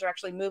characters are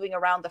actually moving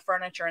around the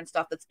furniture and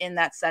stuff that's in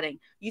that setting.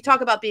 You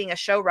talk about being a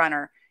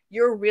showrunner.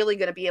 You're really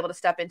going to be able to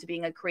step into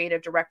being a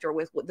creative director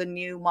with the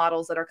new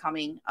models that are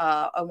coming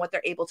and what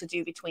they're able to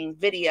do between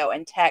video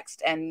and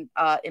text and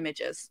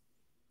images.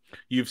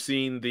 You've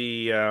seen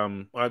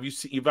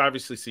you've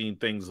obviously seen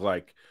things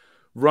like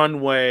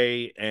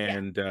Runway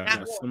and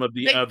some of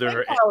the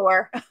other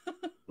follower.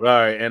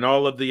 right, and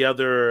all of the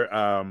other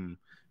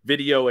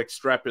video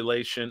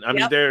extrapolation. I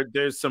mean, Yep.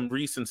 there's some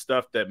recent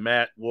stuff that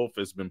Matt Wolf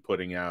has been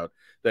putting out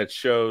that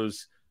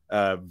shows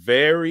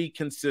very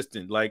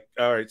consistent. Like,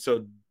 all right,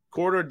 so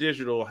Corridor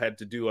Digital had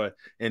to do an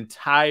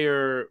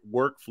entire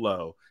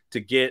workflow to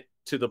get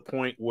to the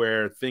point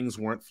where things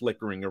weren't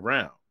flickering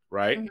around,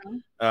 right?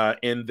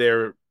 In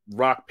their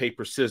rock,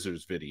 paper,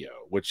 scissors video,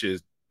 which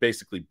is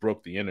basically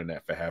broke the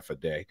internet for half a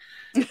day.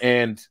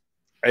 And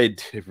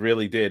it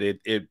really did.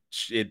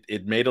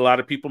 It made a lot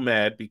of people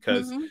mad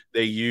because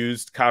they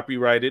used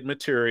copyrighted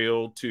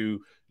material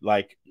to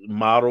like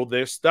model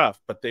their stuff,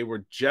 but they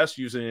were just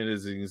using it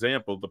as an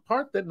example. The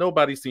part that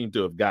nobody seemed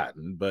to have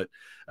gotten, but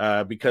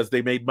because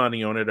they made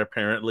money on it,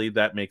 apparently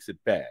that makes it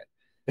bad.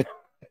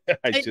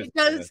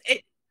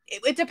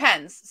 It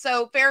depends.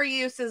 So fair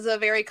use is a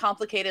very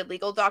complicated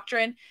legal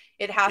doctrine.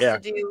 It has to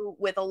do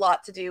with a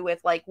lot to do with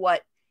like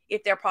what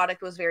if their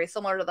product was very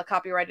similar to the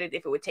copyrighted,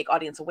 if it would take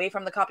audience away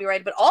from the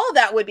copyright, but all of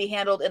that would be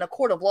handled in a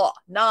court of law.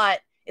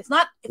 It's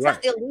not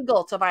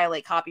illegal to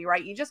violate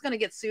copyright. You're just going to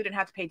get sued and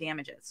have to pay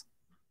damages.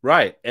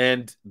 Right.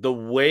 And the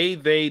way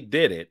they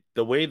did it,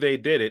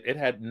 it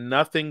had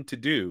nothing to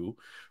do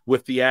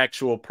with the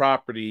actual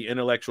property,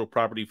 intellectual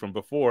property from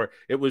before.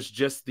 It was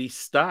just the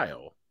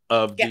style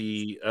of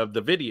the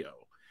video.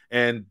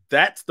 And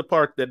that's the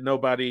part that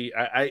nobody,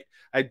 I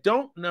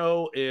don't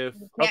know if,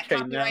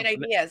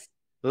 ideas.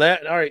 All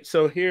right,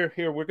 so here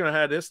we're gonna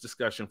have this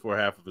discussion for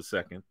half of a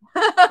second.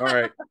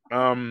 All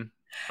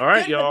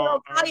right,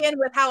 y'all. Tie in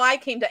with how I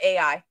came to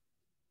AI.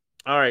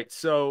 All right,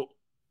 so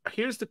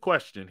here's the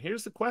question.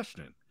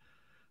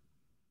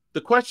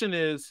 The question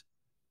is,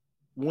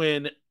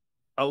 when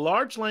a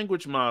large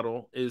language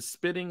model is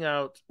spitting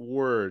out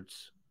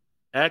words,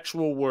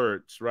 actual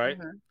words, right?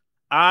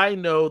 I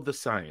know the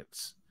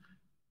science.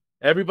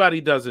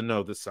 Everybody doesn't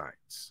know the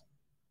science.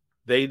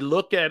 They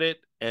look at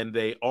it and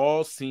they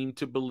all seem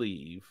to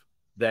believe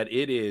that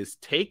it is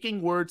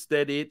taking words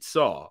that it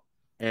saw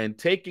and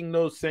taking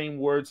those same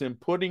words and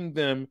putting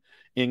them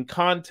in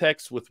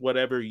context with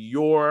whatever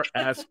you're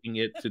asking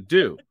it to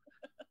do.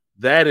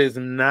 That is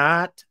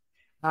not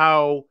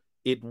how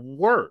it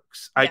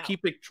works. Yeah. I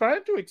keep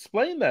trying to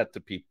explain that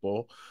to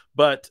people,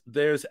 but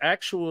there's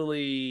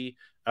actually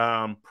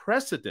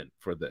precedent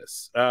for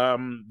this.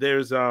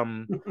 There's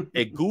a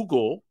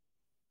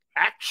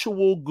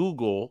actual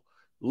Google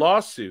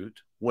lawsuit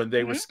when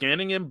they were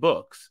scanning in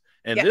books,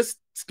 and this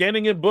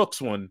scanning in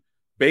books one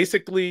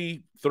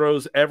basically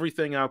throws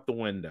everything out the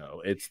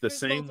window. It's the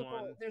same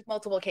one. There's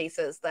multiple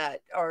cases that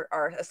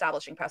are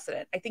establishing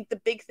precedent. I think the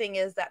big thing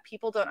is that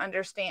people don't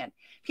understand.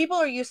 People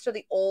are used to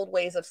the old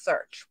ways of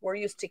search. We're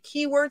used to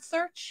keyword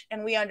search,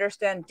 and we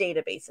understand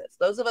databases.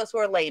 Those of us who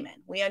are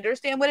laymen, we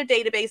understand what a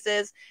database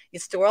is. You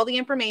store all the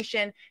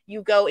information.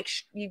 You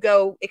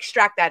go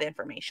extract that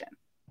information.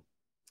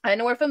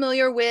 And we're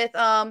familiar with,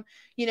 what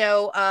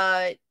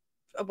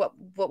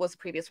was the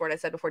previous word I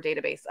said before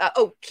database?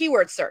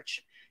 Keyword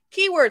search.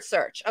 Keyword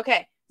search.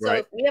 Okay. So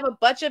if we have a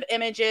bunch of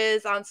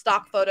images on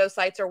stock photo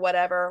sites or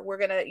whatever, we're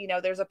going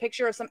to, there's a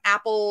picture of some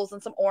apples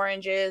and some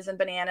oranges and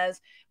bananas.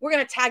 We're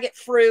going to tag it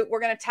fruit. We're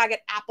going to tag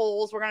it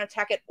apples. We're going to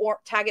tag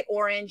it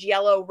orange,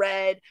 yellow,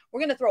 red. We're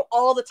going to throw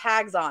all the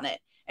tags on it.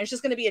 And it's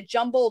just going to be a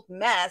jumbled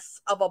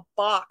mess of a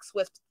box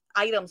with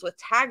items with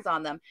tags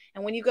on them.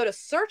 And when you go to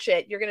search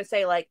it, you're going to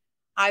say like,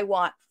 I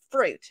want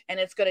fruit, and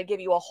it's going to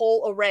give you a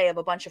whole array of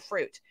a bunch of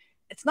fruit.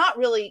 It's not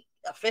really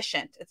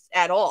efficient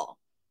at all.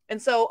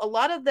 And so a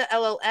lot of the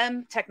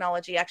LLM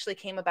technology actually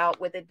came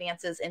about with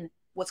advances in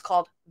what's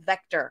called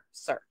vector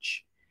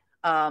search.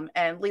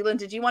 And Leland,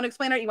 did you want to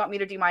explain it? Or you want me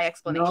to do my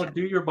explanation? No,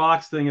 do your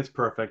box thing. It's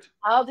perfect.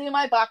 I'll do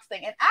my box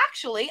thing. And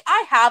actually,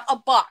 I have a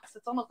box.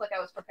 It's almost like I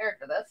was prepared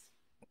for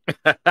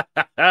this.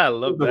 I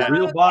love that. A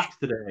real box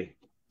today.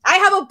 I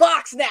have a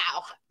box now.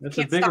 That's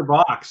a bigger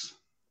box.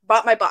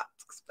 Bought my box.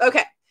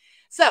 Okay.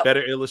 So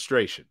better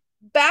illustration.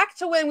 Back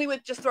to when we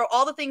would just throw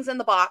all the things in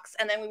the box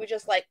and then we would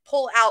just like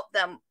pull out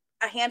them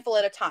a handful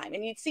at a time.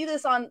 And you'd see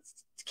this on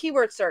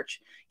keyword search.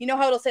 You know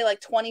how it'll say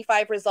like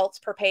 25 results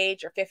per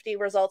page or 50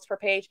 results per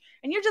page.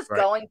 And you're just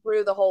going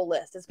through the whole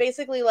list. It's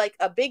basically like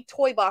a big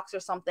toy box or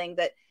something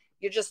that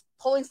you're just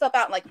pulling stuff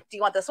out and like, do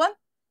you want this one?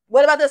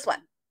 What about this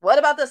one? What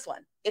about this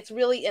one? It's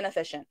really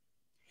inefficient.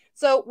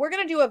 So we're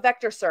going to do a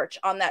vector search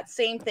on that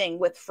same thing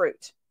with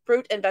fruit.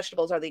 Fruit and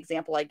vegetables are the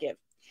example I give.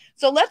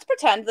 So let's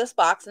pretend this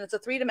box, and it's a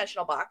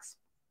 3-dimensional box.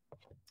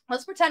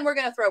 Let's pretend we're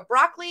going to throw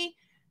broccoli,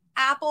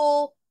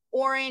 apple,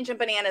 orange, and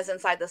bananas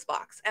inside this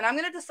box. And I'm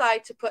going to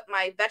decide to put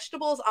my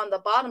vegetables on the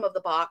bottom of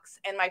the box,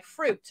 and my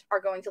fruit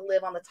are going to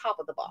live on the top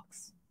of the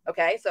box.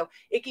 Okay, so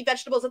icky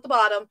vegetables at the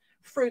bottom,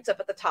 fruits up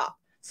at the top.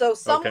 So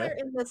somewhere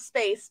in this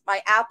space,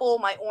 my apple,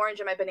 my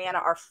orange, and my banana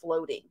are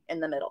floating in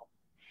the middle.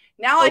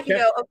 Now I can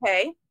go,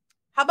 okay,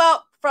 how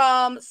about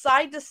from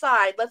side to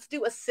side, let's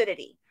do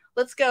acidity.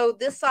 Let's go,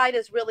 this side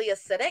is really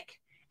acidic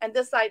and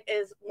this side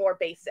is more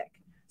basic.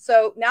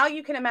 So now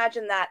you can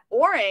imagine that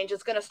orange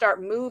is going to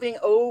start moving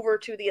over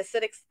to the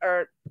acidic,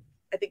 or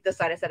I think this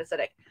side I said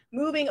acidic,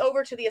 moving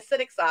over to the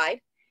acidic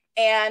side.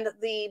 and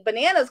the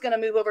banana is going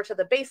to move over to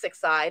the basic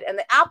side, and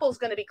the apple is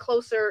going to be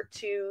closer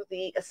to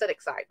the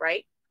acidic side,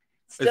 right?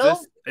 Still, is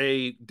this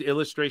a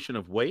illustration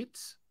of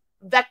weights?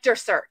 Vector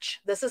search.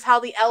 This is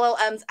how the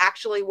LLMs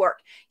actually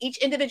work. Each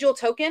individual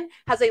token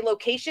has a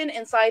location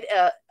inside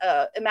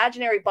a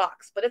imaginary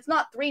box, but it's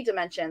not 3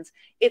 dimensions.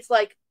 It's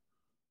like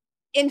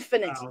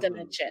infinite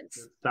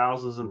dimensions.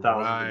 Thousands and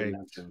thousands of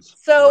dimensions.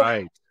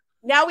 So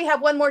now we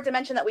have one more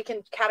dimension that we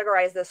can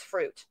categorize this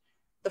fruit.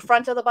 The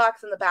front of the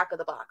box and the back of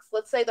the box.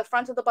 Let's say the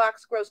front of the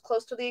box grows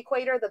close to the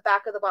equator, the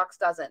back of the box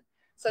doesn't.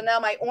 So now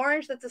my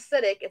orange that's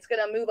acidic, it's going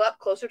to move up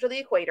closer to the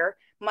equator.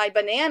 My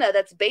banana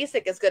that's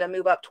basic is going to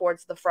move up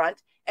towards the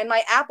front. And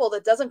my apple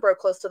that doesn't grow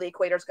close to the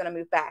equator is going to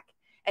move back.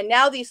 And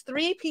now these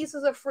 3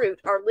 pieces of fruit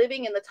are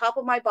living in the top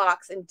of my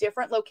box in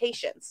different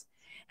locations.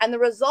 And the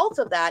result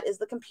of that is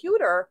the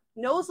computer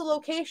knows the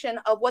location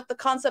of what the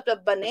concept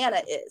of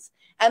banana is.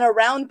 And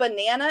around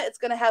banana, it's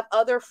going to have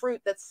other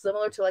fruit that's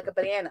similar to like a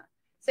banana.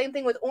 Same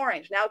thing with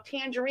orange. Now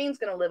tangerine's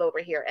going to live over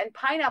here, and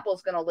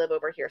pineapple's going to live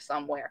over here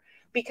somewhere,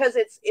 because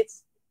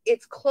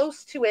it's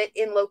close to it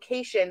in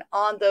location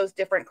on those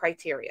different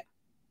criteria.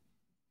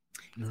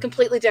 It's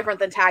completely different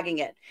than tagging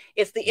it.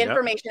 It's the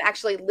information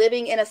actually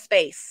living in a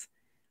space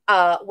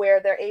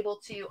where they're able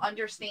to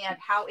understand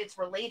how it's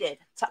related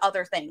to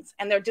other things.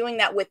 And they're doing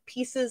that with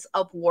pieces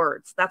of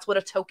words. That's what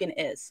a token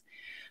is.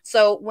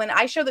 So when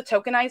I show the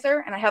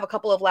tokenizer, and I have a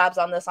couple of labs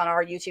on this on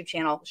our YouTube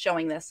channel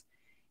showing this,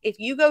 if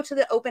you go to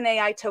the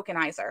OpenAI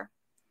tokenizer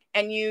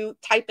and you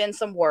type in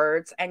some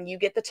words and you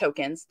get the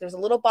tokens, there's a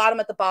little bottom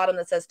at the bottom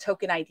that says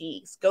token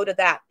IDs. Go to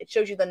that. It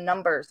shows you the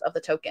numbers of the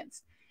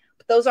tokens.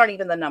 But those aren't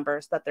even the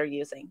numbers that they're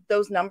using.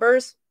 Those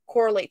numbers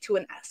correlate to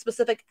a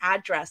specific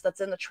address that's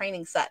in the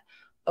training set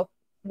of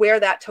where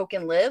that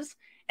token lives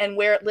and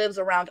where it lives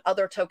around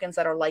other tokens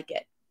that are like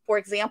it. For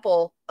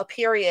example, a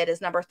period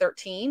is number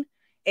 13,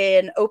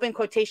 an open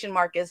quotation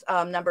mark is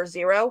number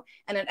 0,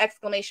 and an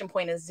exclamation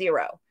point is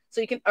 0. So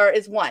you can, or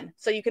is 1.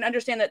 So you can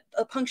understand that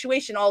a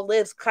punctuation all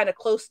lives kind of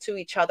close to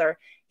each other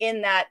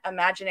in that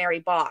imaginary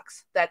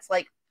box. That's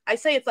like, I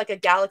say it's like a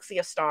galaxy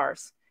of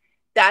stars.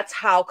 That's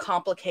how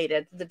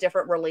complicated the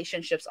different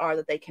relationships are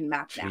that they can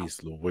map now.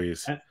 Jeez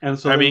Louise. And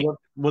so I mean,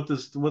 what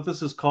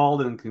this is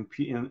called in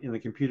the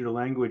computer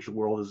language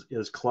world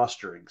is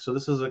clustering. So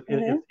this is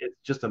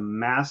it's just a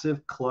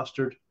massive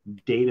clustered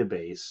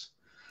database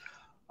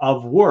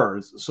of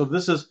words. So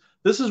this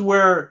is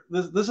where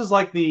this is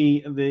like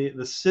the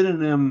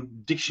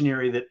synonym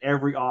dictionary that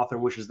every author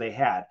wishes they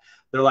had.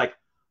 They're like,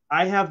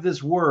 I have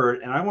this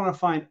word and I want to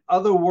find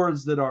other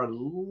words that are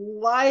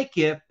like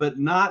it, but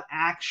not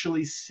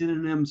actually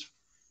synonyms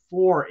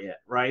for it,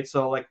 right?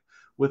 So like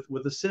with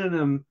the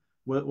synonym,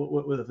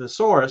 with a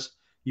thesaurus,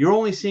 you're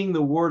only seeing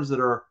the words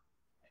that are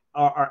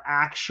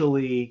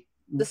actually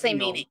the same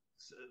meaning.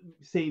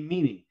 Same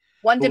meaning.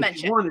 One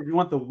dimension. You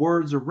want the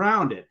words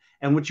around it.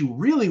 And what you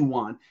really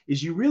want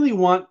is you really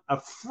want a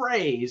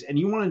phrase, and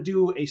you want to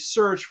do a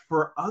search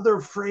for other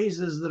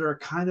phrases that are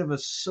kind of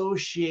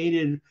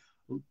associated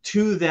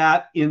to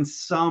that in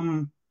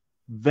some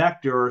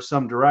vector or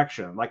some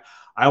direction. Like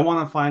I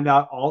want to find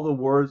out all the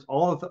words,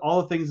 all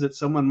the things that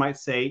someone might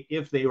say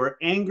if they were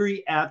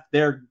angry at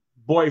their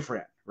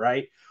boyfriend,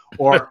 right?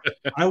 Or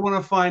I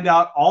want to find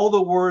out all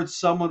the words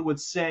someone would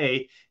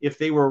say if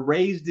they were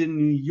raised in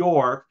New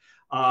York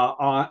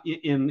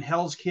in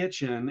Hell's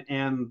Kitchen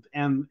and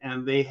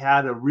they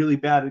had a really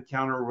bad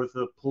encounter with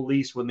the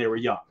police when they were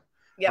young,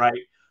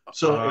 right?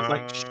 So it's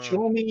like,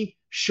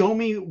 show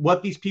me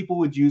what these people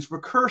would use for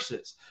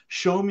curses.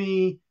 Show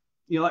me,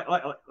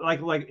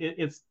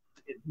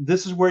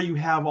 this is where you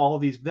have all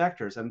of these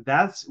vectors, and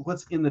that's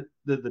what's in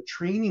the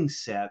training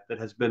set that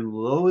has been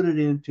loaded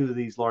into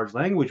these large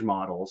language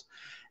models,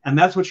 and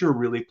that's what you're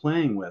really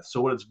playing with.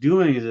 So what it's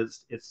doing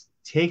is it's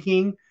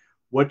taking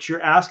what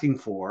you're asking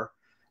for,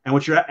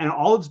 and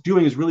all it's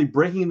doing is really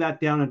breaking that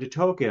down into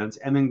tokens,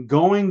 and then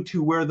going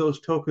to where those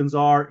tokens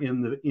are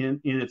in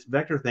its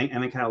vector thing,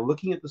 and then kind of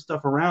looking at the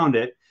stuff around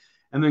it,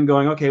 and then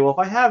going, okay, well, if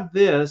I have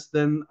this,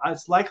 then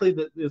it's likely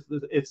that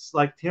it's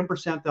like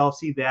 10% I'll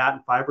see that,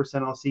 and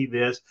 5% I'll see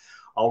this.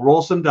 I'll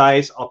roll some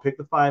dice. I'll pick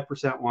the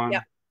 5% one.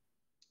 Yeah.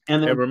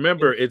 And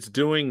remember, it's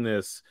doing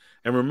this.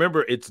 And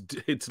remember,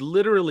 it's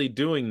literally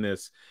doing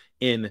this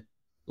in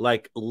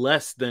like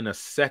less than a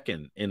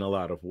second in a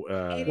lot of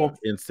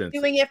instances.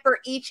 Doing it for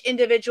each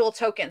individual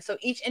token. So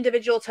each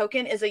individual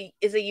token is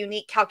a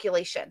unique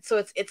calculation.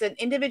 So it's an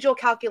individual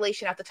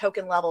calculation at the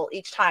token level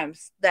each time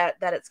that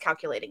it's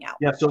calculating out.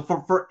 Yeah. So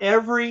for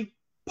every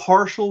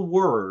partial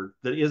word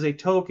that is a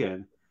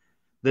token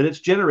that it's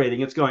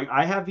generating, it's going,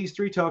 I have these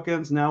 3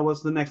 tokens. Now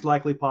what's the next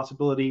likely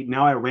possibility?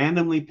 Now I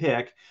randomly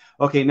pick.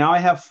 Okay, now I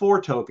have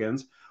 4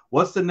 tokens.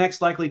 What's the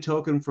next likely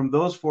token from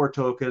those 4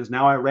 tokens?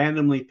 Now I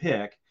randomly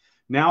pick.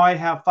 Now I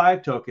have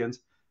 5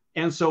 tokens.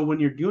 And so when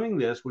you're doing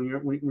this, when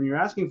you're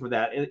asking for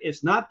that,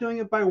 it's not doing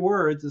it by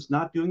words. It's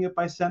not doing it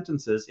by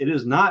sentences. It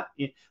is not.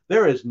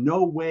 There is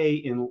no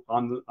way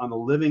on the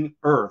living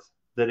earth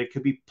that it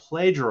could be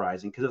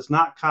plagiarizing, because it's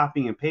not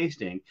copying and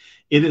pasting.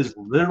 It is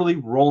literally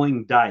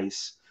rolling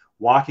dice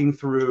walking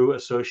through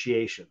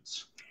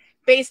associations.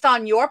 Based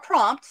on your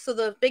prompt. So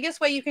the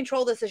biggest way you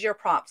control this is your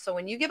prompt. So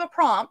when you give a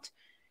prompt,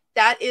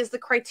 that is the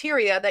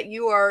criteria that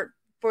you are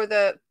for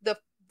the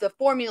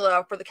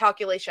formula for the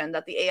calculation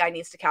that the AI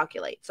needs to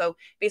calculate. So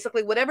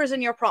basically whatever's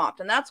in your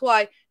prompt. And that's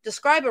why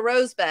describe a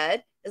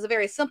rosebud is a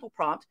very simple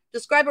prompt.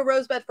 Describe a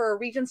rosebud for a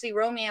Regency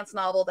romance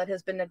novel that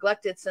has been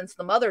neglected since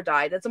the mother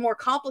died. It's a more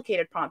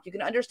complicated prompt. You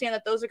can understand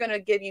that those are going to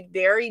give you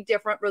very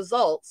different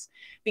results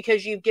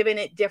because you've given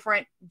it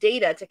different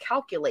data to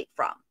calculate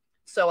from.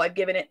 So I've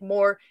given it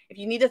more. If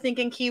you need to think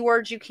in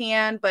keywords, you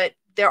can, but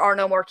there are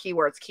no more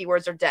keywords.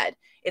 Keywords are dead.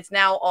 It's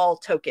now all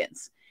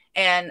tokens.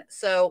 And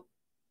so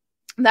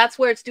that's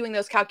where it's doing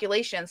those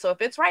calculations. So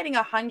if it's writing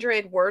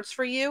 100 words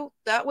for you,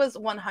 that was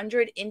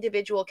 100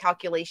 individual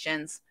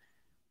calculations,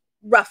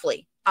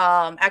 roughly.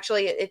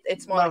 Actually,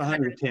 it's more like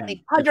 110,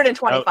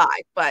 125,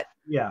 but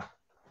yeah.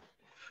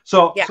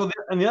 So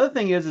and the other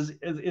thing is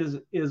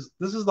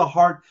this is the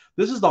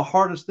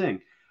hardest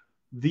thing.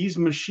 These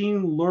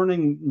machine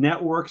learning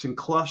networks and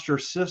cluster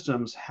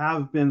systems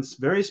have been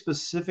very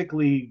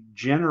specifically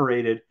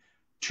generated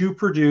to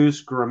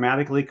produce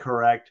grammatically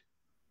correct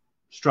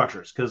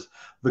structures, because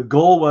the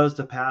goal was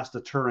to pass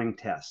the Turing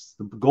tests.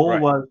 The goal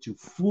was to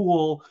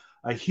fool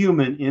a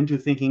human into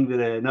thinking that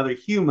another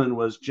human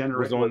was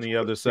generated on the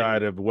other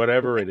side of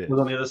whatever it is. Was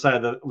on the other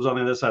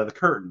side of the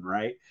curtain,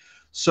 right?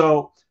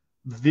 So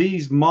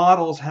these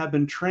models have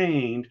been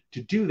trained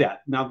to do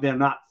that. Now they're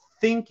not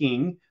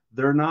thinking,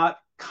 they're not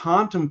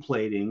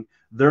contemplating,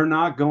 they're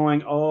not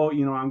going, oh,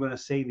 I'm going to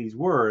say these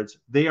words.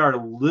 They are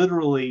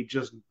literally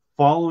just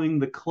following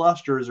the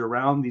clusters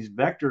around these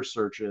vector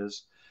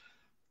searches,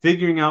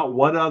 figuring out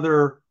what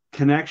other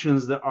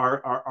connections that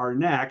are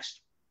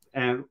next,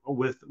 and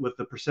with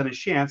the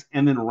percentage chance,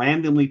 and then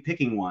randomly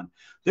picking one.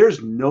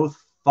 There's no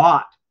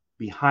thought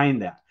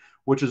behind that,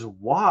 which is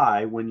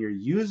why when you're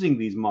using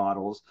these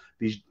models,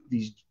 these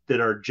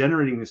that are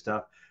generating this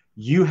stuff,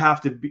 you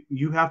have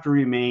to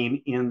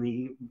remain in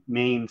the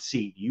main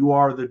seat. You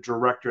are the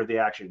director of the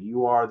action.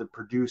 You are the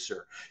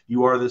producer.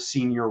 You are the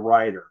senior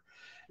writer,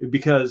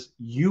 because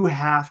you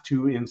have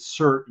to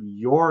insert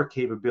your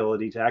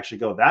capability to actually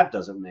go, that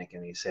doesn't make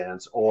any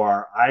sense,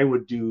 or I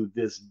would do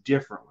this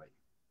differently.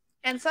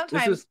 And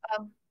sometimes,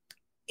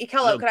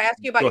 Ikello, could I ask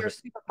you about your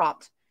super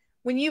prompt?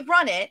 When you've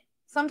run it,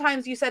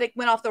 sometimes you said it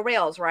went off the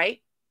rails, right?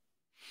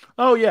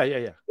 Oh, yeah.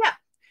 Yeah.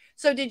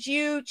 So did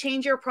you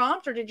change your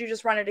prompt, or did you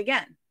just run it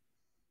again?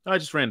 I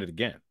just ran it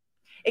again.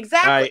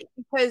 Exactly,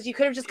 because you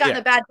could have just gotten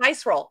a bad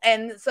dice roll.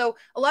 And so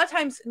a lot of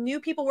times new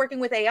people working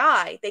with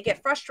AI, they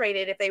get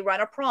frustrated if they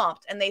run a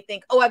prompt and they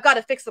think, oh, I've got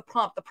to fix the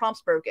prompt. The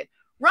prompt's broken.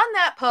 Run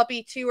that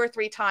puppy 2 or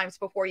 3 times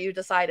before you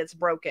decide it's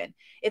broken.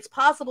 It's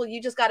possible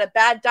you just got a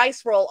bad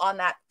dice roll on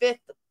that 5th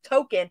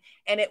token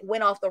and it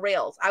went off the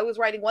rails. I was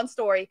writing one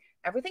story.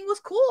 Everything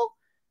was cool.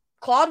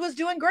 Claude was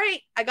doing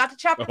great. I got to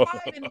chapter 5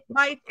 and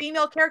my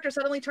female character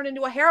suddenly turned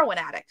into a heroin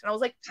addict. And I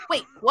was like,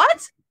 wait,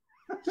 what?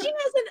 She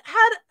hasn't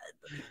had,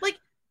 like,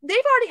 they've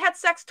already had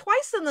sex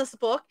twice in this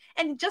book,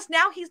 and just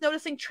now he's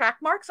noticing track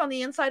marks on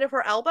the inside of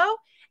her elbow,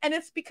 and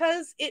it's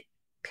because it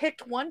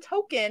picked one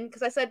token,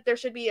 because I said there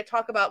should be a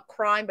talk about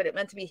crime, but it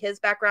meant to be his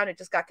background. It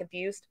just got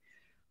confused.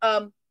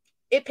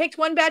 It picked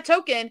one bad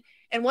token,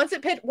 and once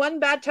it picked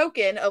one bad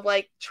token of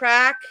like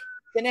track,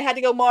 then it had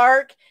to go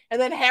mark, and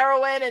then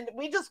heroin, and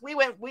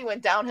we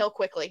went downhill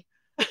quickly.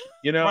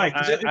 Mike,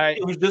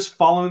 it was just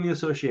following the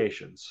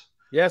associations.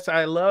 Yes,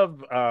 I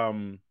love.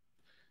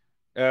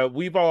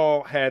 We've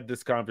all had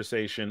this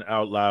conversation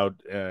out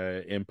loud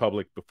in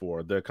public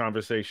before. The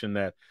conversation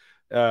that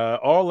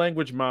all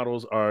language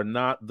models are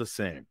not the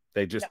same.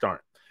 They just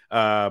aren't.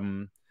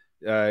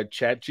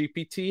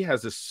 ChatGPT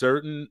has a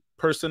certain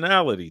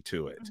personality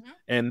to it.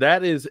 And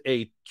that is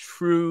a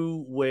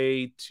true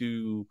way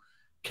to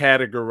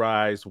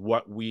categorize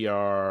what we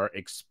are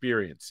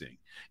experiencing,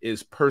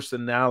 is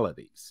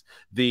personalities.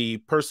 The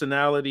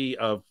personality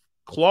of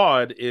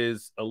Claude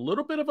is a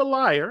little bit of a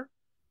liar,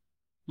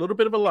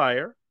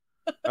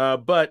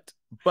 but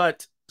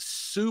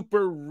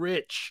super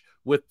rich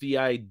with the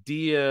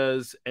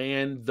ideas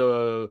and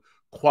the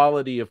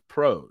quality of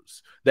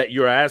prose that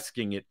you're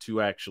asking it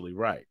to actually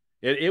write.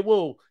 It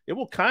will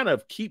kind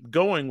of keep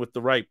going with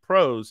the right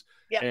prose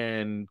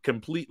and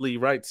completely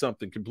write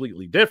something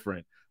completely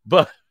different,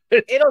 but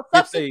it'll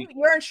substitute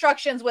your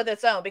instructions with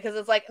its own, because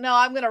it's like, no,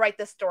 I'm going to write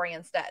this story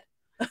instead.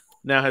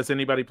 Now, has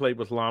anybody played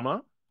with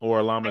Llama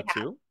or Llama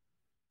 2?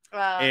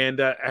 And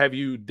have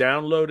you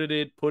downloaded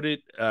it,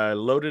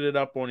 loaded it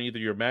up on either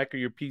your Mac or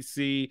your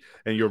PC,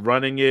 and you're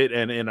running it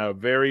and in a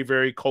very,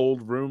 very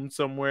cold room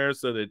somewhere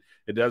so that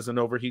it doesn't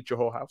overheat your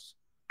whole house?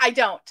 I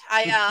don't.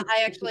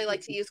 I actually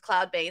like to use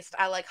cloud-based.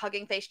 I like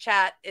Hugging Face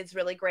Chat. It's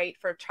really great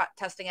for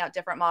testing out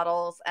different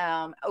models.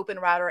 Open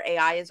Router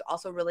AI is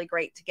also really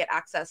great to get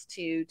access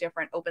to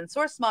different open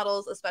source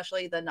models,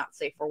 especially the not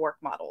safe for work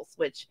models,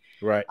 which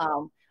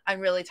I'm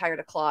really tired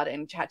of Claude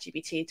and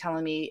ChatGPT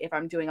telling me if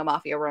I'm doing a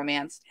mafia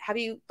romance. Have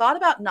you thought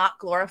about not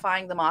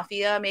glorifying the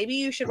mafia? Maybe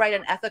you should write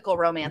an ethical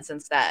romance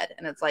instead.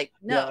 And it's like,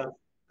 no.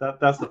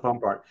 That's the fun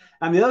part.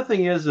 And the other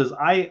thing is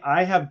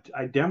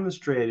I've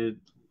demonstrated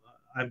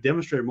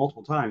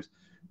multiple times.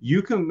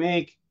 You can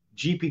make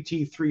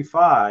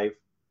GPT-3.5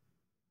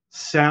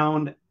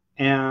 sound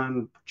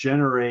and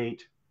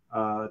generate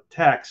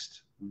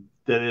text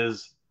that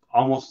is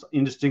almost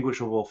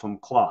indistinguishable from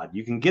Claude.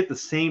 You can get the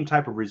same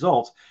type of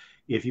results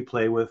if you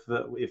play with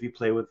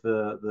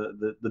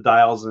the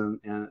dials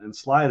and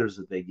sliders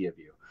that they give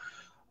you.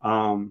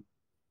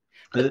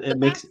 It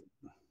makes.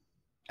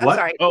 I'm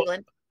sorry, oh,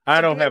 Leland.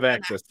 I don't have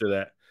access to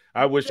that.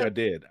 I wish I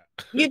did.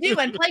 You do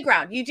in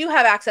Playground. You do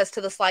have access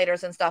to the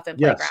sliders and stuff in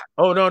Playground.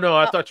 Oh no,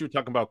 I thought you were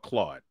talking about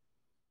Claude.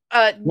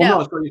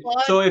 No.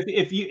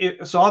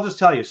 So I'll just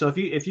tell you. So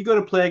if you go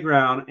to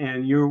Playground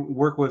and you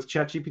work with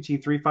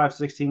ChatGPT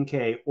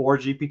 3.5/16K or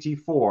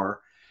GPT-4,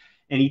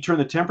 and you turn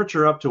the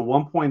temperature up to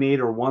 1.8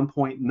 or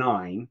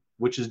 1.9,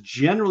 which is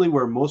generally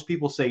where most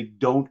people say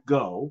don't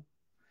go,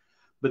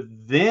 but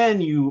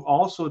then you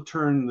also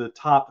turn the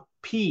top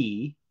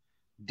P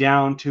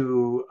down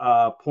to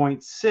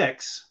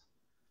 0.6,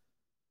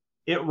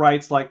 it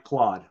writes like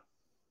Claude.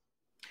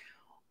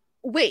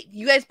 Wait,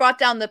 you guys brought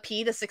down the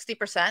P to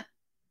 60%?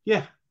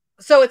 Yeah.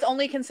 So it's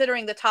only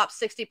considering the top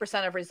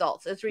 60% of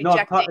results. It's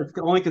rejecting. No, it's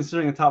only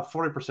considering the top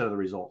 40% of the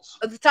results.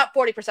 The top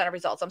 40% of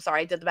results. I'm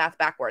sorry, I did the math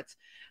backwards.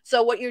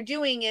 So what you're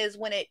doing is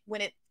when it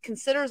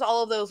considers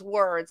all of those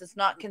words, it's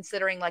not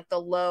considering like the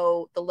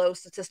low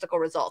statistical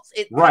results.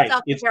 It cuts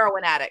out the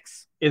heroin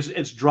addicts.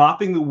 It's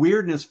dropping the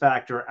weirdness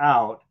factor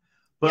out,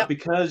 but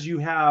because you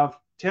have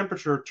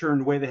temperature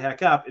turned way the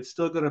heck up, it's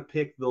still going to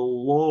pick the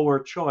lower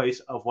choice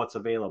of what's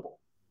available.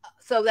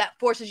 So that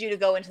forces you to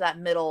go into that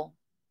middle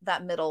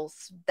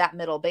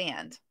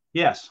band.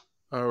 Yes.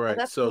 All right.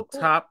 Oh, so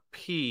cool. Top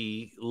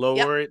P,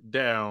 lower it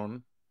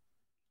down.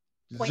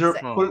 Put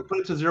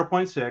it to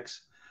 0.6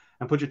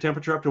 and put your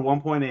temperature up to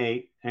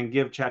 1.8 and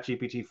give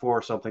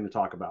ChatGPT-4 something to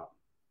talk about.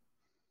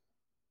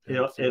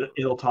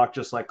 It'll talk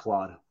just like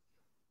Claude.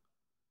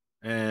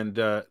 And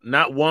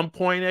not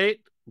 1.8,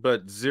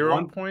 but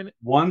 0.8?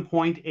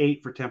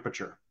 1.8 for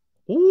temperature.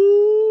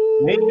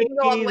 Ooh. Maybe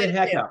the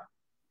heck up.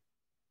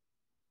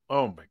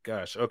 Oh my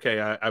gosh.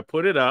 Okay, I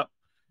put it up.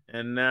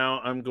 And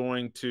now I'm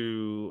going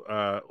to,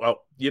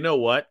 well, you know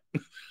what?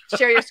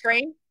 Share your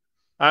screen?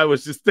 I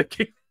was just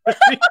thinking.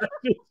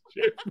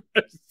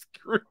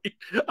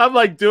 I'm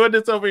like doing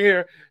this over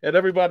here, and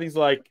everybody's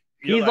like,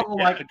 he's all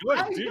like,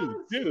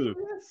 dude.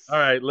 All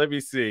right, let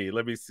me see.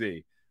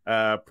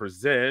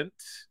 Present.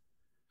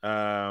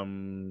 By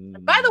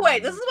the way,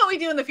 this is what we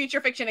do in the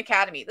Future Fiction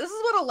Academy. This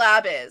is what a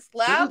lab is.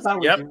 Labs.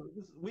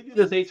 We do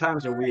this 8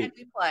 times a week. And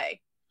we play.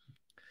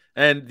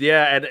 And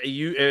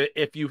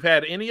if you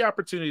had any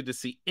opportunity to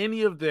see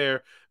any of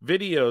their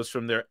videos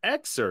from their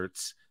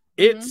excerpts,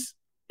 it's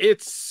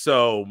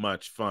so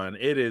much fun.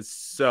 It is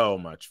so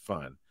much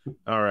fun.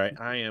 All right,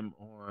 I am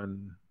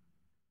on.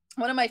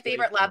 One of my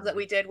favorite labs that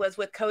we did was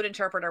with Code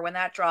Interpreter when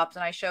that dropped,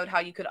 and I showed how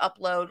you could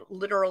upload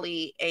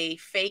literally a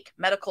fake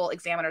medical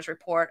examiner's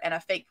report and a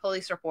fake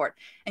police report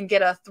and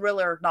get a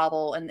thriller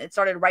novel. And it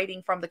started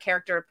writing from the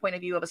character point of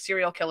view of a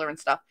serial killer and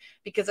stuff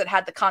because it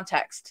had the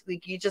context.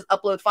 Like you just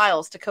upload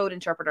files to Code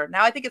Interpreter.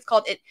 Now I think it's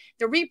called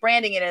they're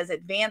rebranding it as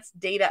Advanced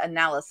Data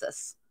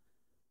Analysis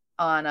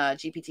on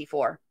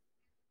GPT-4.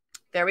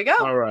 There we go.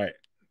 All right.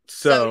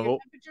 So your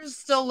temperature's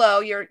still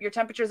low. Your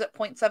temperature's at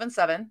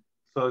 0.77.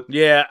 So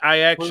yeah,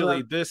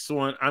 this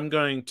one I'm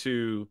going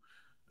to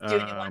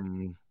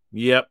I'm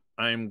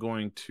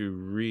going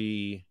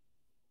to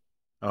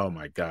oh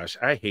my gosh,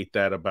 I hate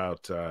that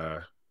about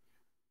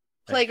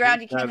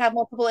Playground. You can't have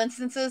multiple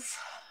instances.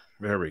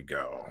 There we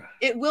go.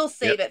 It will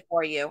save it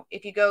for you.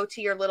 If you go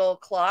to your little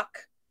clock,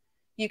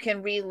 you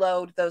can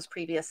reload those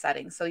previous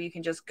settings, so you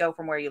can just go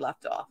from where you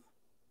left off.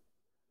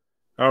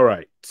 All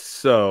right,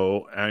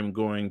 so I'm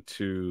going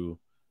to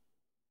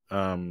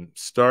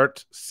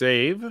start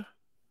save.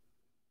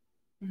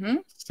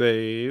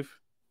 Save,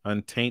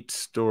 untaint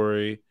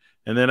story,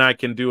 and then I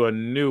can do a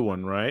new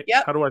one, right?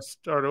 Yep. How do I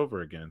start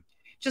over again?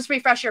 Just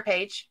refresh your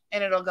page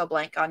and it'll go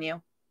blank on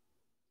you.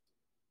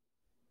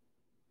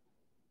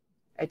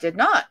 I did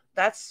not.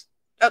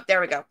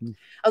 There we go.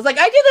 I was like,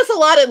 I do this a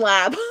lot in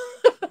lab.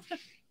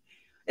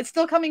 It's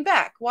still coming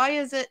back. Why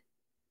is it?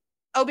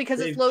 Oh, because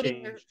it's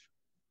loading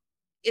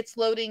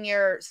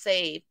your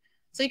save.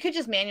 So you could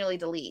just manually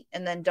delete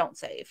and then don't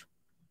save.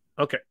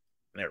 Okay.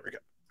 There we go.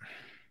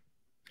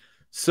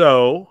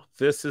 So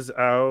this is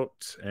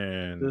out,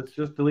 and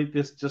just delete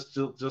this. Just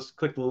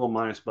click the little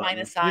minus button.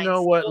 Minus signs. You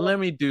know what? Let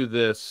me do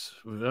this.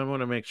 I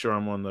want to make sure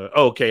I'm on the.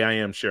 Oh, okay, I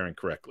am sharing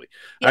correctly.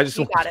 Yes, I just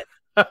got it.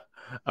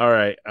 All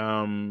right.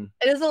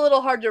 It is a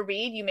little hard to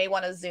read. You may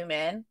want to zoom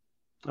in.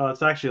 Oh, it's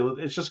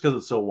just because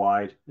it's so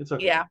wide. It's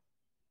okay. Yeah.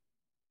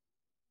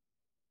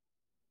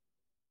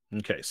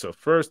 Okay, so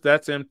first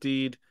that's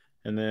emptied,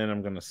 and then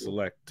I'm going to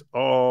select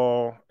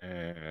all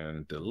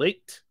and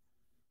delete.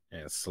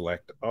 And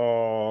select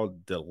all,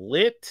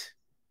 delete,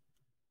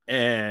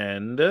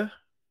 and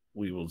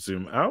we will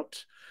zoom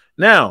out.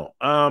 Now,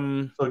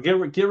 so get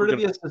rid of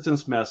the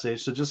assistance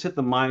message. So just hit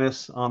the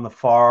minus on the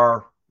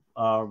far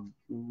right.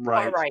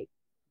 Far right.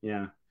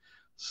 Yeah.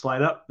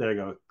 Slide up. There you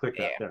go. Click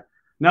that Yeah. there.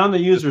 Now in the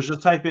users,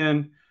 just type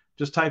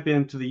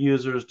into the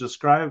users,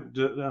 describe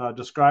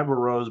a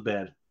rose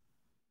bed.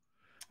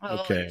 Oh,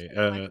 Okay.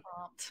 my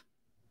prompt.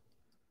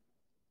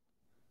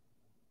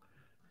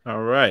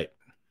 All right.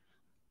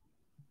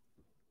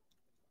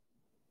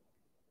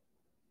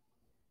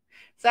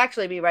 It's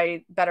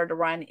actually better to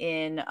run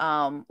in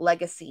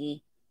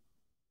legacy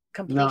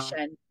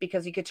completion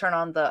because you could turn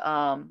on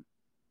the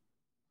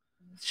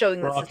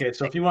showing the okay,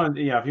 so if you want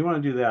to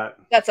do that,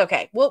 that's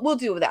okay. We'll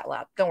do that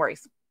lab. Don't worry.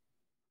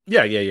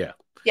 Yeah.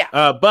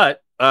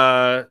 But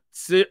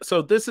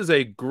so this is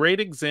a great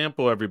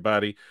example,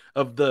 everybody,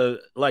 of the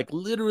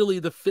literally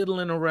the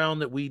fiddling around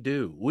that we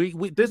do.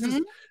 This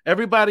is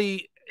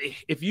everybody.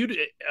 If you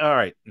all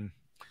right,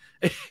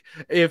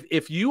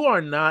 if you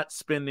are not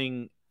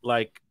spending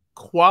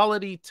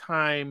quality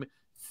time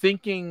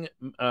thinking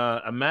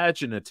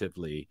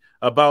imaginatively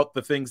about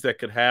the things that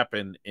could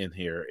happen in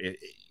here,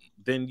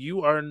 then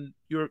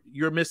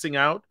you're missing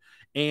out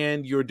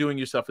and you're doing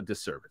yourself a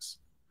disservice.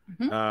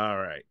 All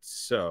right,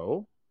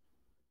 so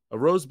a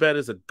rose bed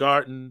is a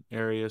garden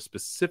area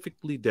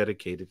specifically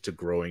dedicated to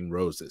growing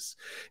roses.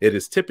 It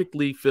is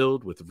typically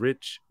filled with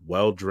rich,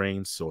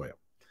 well-drained soil,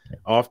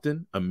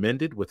 often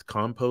amended with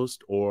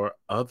compost or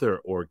other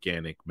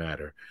organic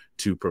matter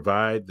to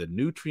provide the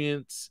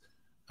nutrients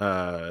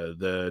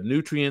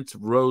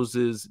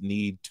roses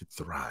need to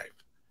thrive.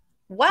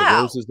 Wow.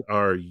 The roses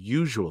are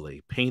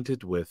usually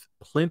painted with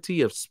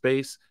plenty of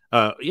space.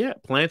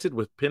 Planted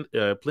with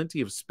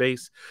plenty of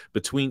space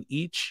between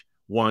each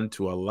one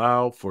to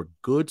allow for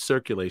good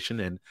circulation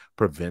and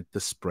prevent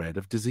the spread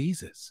of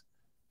diseases.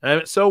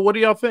 So what do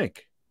y'all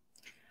think?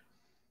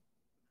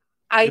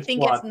 I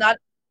think it's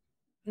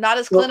not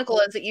as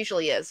clinical as it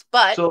usually is,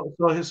 but so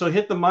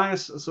hit the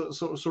minus.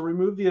 So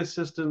remove the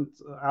assistant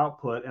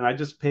output, and I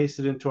just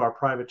pasted into our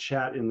private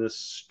chat in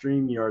this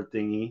StreamYard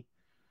thingy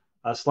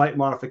a slight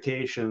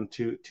modification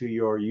to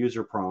your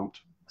user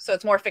prompt. So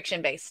it's more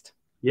fiction based.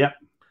 Yep.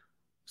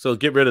 So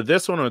get rid of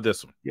this one or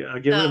this one? Yeah,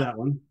 get rid of that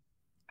one.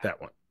 That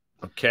one.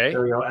 Okay.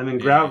 There we go. And then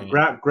grab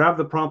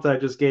the prompt that I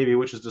just gave you,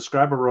 which is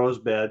describe a rose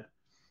bed.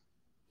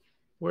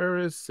 Where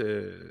is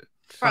it?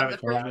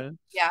 Private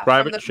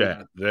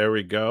chat. There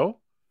we go.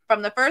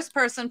 From the first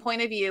person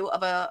point of view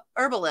of a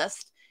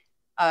herbalist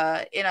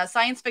in a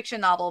science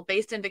fiction novel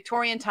based in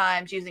Victorian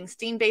times using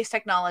steam-based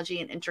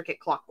technology and intricate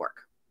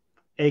clockwork.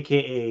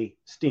 AKA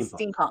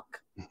steampunk.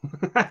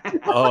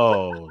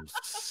 Oh,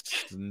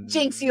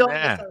 Jinx, you owe me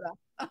a soda.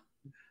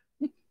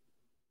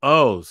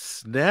 Oh,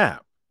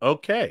 snap.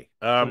 Okay.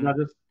 So now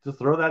just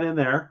throw that in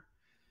there.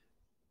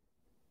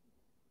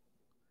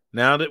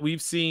 Now that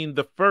we've seen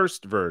the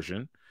first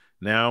version,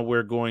 now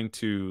we're going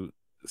to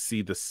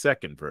see the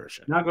second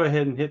version. Now go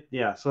ahead and hit,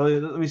 so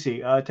let me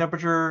see.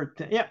 Temperature,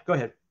 go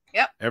ahead.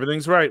 Yep.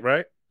 Everything's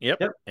right?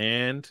 Yep.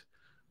 And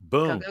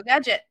boom. Go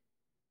gadget.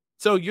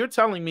 So you're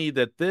telling me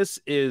that this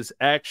is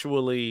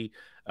actually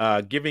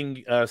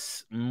giving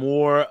us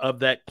more of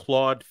that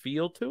Claude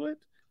feel to it?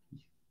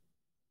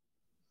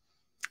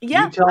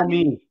 Yeah. You tell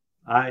me.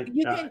 All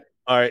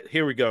right,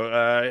 here we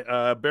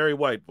go. Barry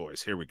White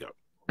voice. Here we go.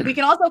 We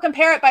can also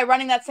compare it by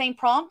running that same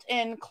prompt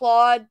in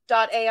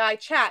Claude.ai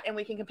chat, and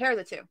we can compare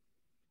the two.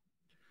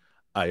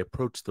 I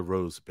approached the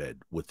rose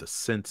bed with a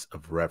sense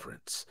of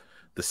reverence,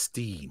 the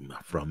steam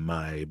from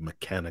my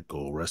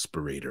mechanical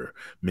respirator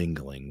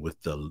mingling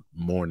with the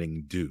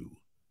morning dew.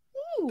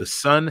 Ooh. The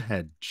sun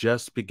had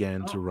just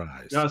began to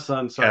rise. No,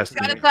 son, sorry.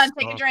 Got it, son.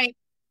 Take a drink.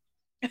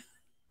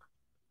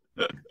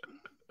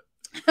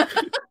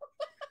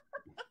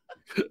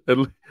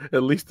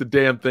 At least the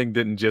damn thing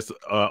didn't just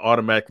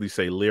automatically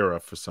say Lyra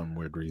for some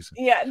weird reason.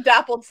 Yeah,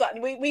 dappled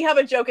sun. We have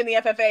a joke in the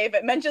FFA. If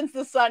it mentions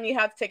the sun, you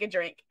have to take a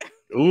drink.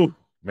 Ooh,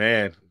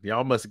 man.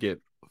 Y'all must get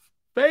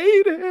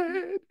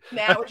faded.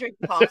 Nah, we're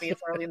drinking coffee.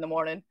 It's early in the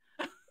morning.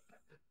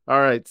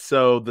 All right,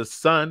 so the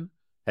sun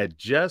had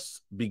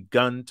just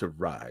begun to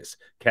rise,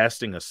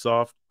 casting a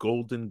soft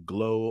golden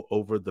glow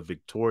over the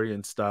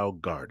Victorian-style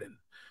garden.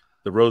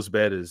 The rose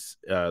bed,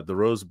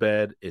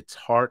 its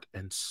heart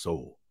and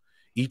soul.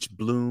 Each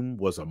bloom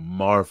was a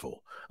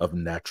marvel of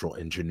natural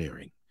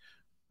engineering,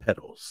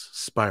 petals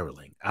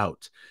spiraling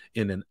out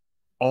in an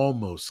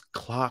almost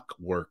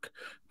clockwork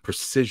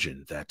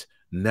precision that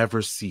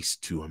never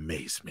ceased to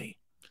amaze me.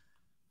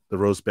 The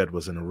rosebed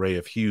was an array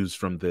of hues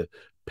from the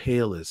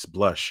palest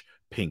blush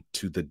pink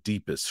to the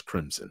deepest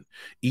crimson.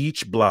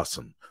 Each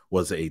blossom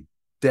was a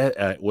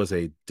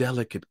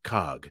delicate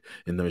cog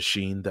in the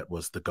machine that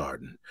was the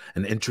garden,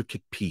 an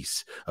intricate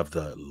piece of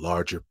the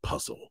larger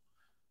puzzle.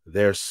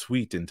 Their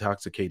sweet,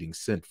 intoxicating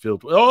scent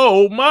filled.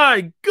 Oh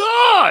my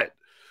God!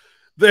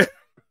 The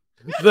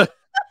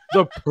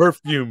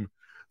perfume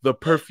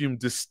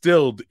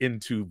distilled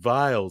into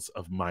vials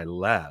of my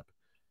lab,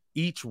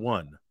 each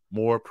one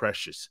more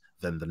precious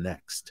than the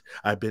next.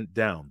 I bent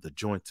down the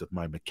joints of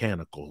my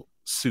mechanical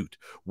suit,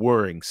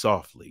 whirring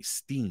softly,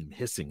 steam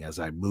hissing as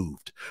I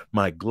moved.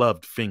 My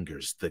gloved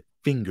fingers, the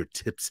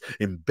fingertips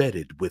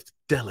embedded with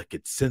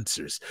delicate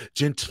sensors,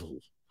 gentle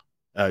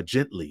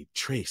gently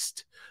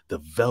traced the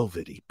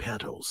velvety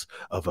petals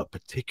of a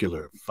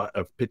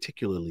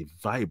particularly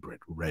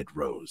vibrant red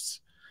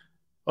rose.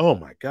 Oh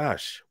my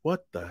gosh,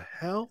 what the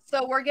hell?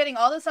 So we're getting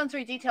all the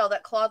sensory detail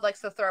that Claude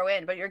likes to throw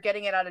in, but you're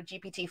getting it out of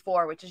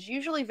GPT-4, which is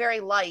usually very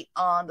light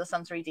on the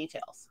sensory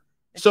details.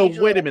 So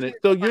wait a minute.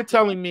 So you're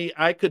telling me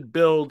I could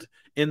build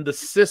in the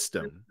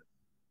system,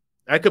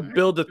 I could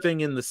build a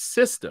thing in the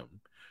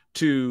system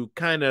to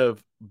kind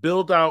of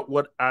build out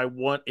what I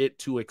want it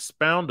to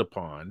expound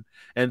upon,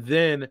 and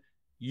then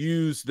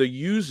use the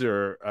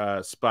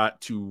user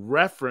spot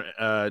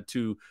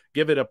to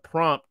give it a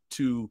prompt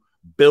to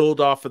build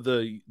off of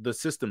the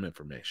system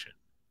information.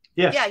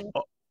 Yes. Yeah.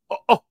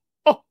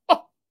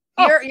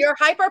 Your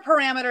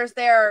hyperparameters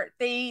there,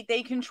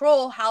 they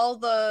control how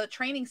the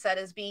training set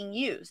is being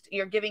used.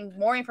 You're giving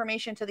more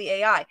information to the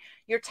AI.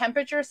 Your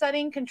temperature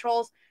setting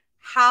controls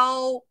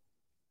how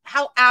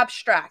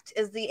abstract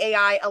is the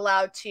AI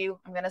allowed to,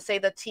 I'm going to say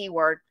the T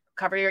word,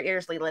 cover your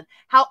ears, Leland,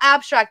 how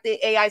abstract the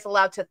AI is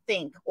allowed to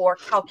think or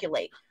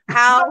calculate.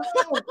 How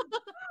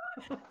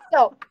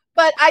so,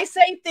 but I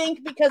say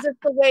think because it's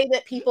the way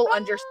that people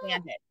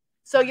understand it.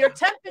 So your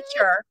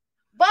temperature,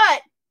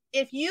 but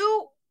if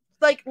you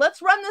like,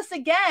 let's run this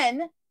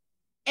again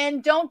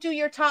and don't do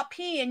your top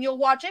P and you'll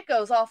watch it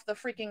goes off the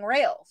freaking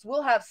rails.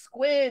 We'll have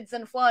squids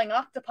and flying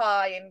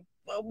octopi and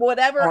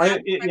whatever. Oh,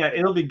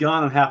 it'll be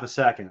gone in half a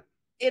second.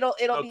 It'll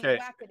be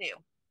wackadoo.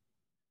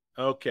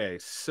 Okay,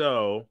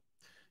 so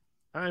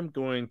I'm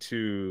going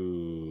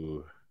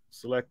to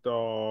select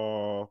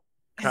all,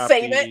 copy.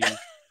 Save it.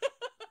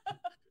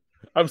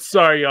 I'm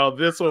sorry, y'all.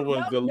 This one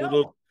was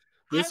little.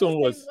 This one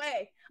was.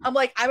 I'm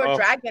like, I'm a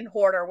dragon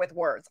hoarder with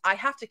words. I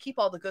have to keep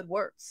all the good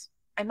words.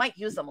 I might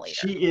use them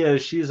later.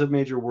 She's a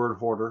major word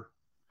hoarder.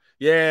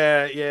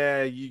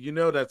 Yeah. You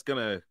know that's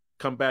gonna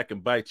come back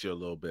and bite you a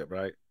little bit,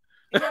 right?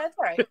 Yeah, that's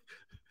right.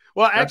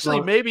 Well,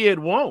 actually, maybe it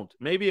won't.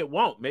 Maybe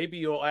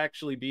you'll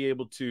actually be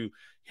able to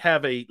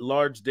have a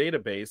large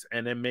database,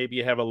 and then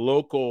maybe have a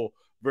local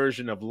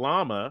version of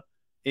Llama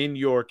in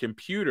your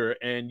computer,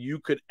 and you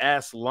could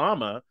ask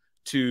Llama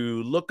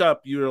to look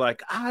up. You're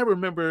like, I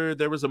remember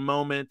there was a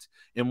moment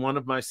in one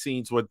of my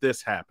scenes where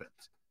this happened.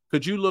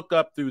 Could you look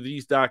up through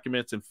these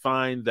documents and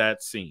find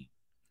that scene?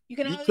 You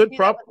can do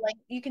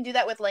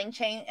that with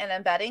LangChain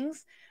and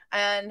embeddings.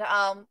 And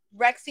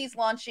Rexy's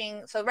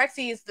launching. So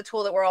Rexy is the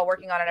tool that we're all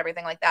working on and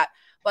everything like that.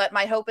 But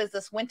my hope is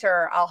this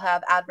winter I'll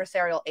have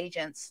adversarial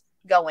agents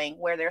going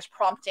where there's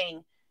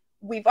prompting.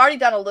 We've already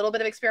done a little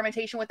bit of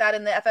experimentation with that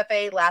in the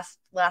FFA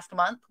last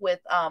month with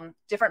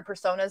different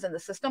personas in the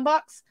system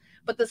box.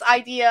 But this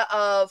idea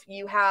of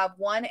you have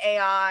one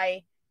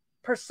AI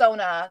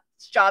persona's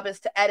job is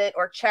to edit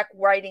or check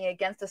writing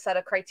against a set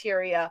of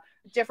criteria,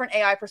 different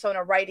AI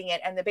persona writing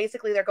it, and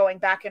basically they're going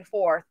back and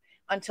forth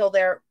until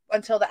the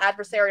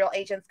adversarial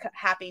agent's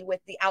happy with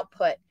the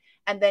output.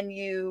 And then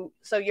you're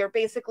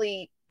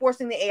basically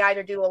forcing the AI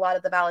to do a lot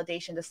of the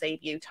validation to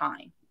save you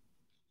time.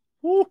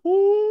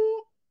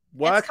 Woohoo!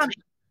 What? It's coming.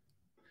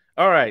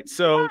 All right,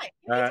 so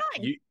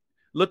you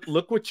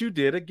look what you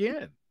did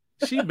again.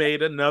 She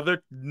made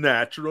another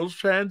natural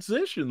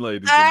transition,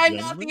 ladies and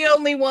gentlemen. I'm not the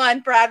only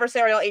one for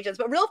adversarial agents,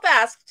 but real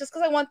fast, just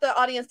because I want the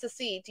audience to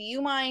see, do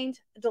you mind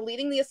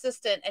deleting the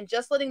assistant and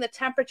just letting the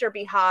temperature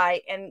be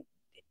high and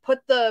put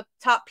the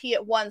top P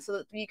at 1 so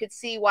that you could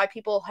see why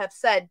people have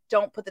said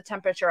don't put the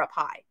temperature up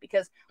high?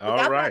 Because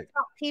without that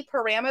top P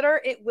parameter,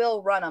 it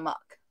will run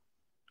amok.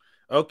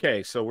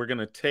 Okay, so we're going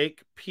to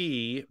take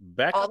P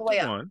back all up the way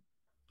to up. 1.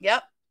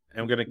 Yep.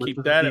 And we're going to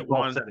keep that at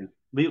 1.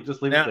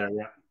 Just leave it there,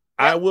 yeah.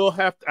 I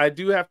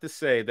do have to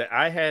say that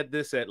I had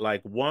this at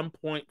like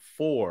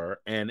 1.4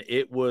 and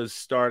it was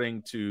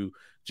starting to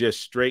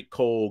just straight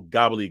cold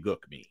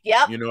gobbledygook me.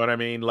 Yep. You know what I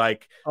mean?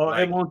 Like,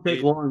 it won't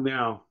take long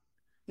now.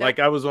 Like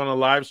I was on a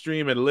live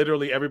stream and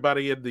literally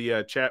everybody in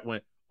the chat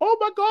went, "Oh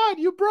my God,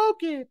 you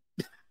broke it."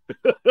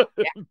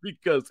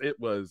 Because it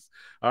was.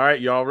 All right,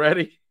 y'all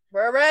ready?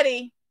 We're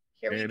ready.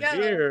 Here we go.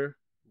 Here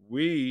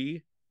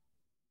we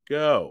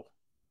go.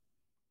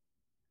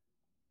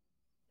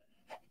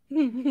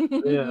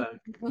 Yeah.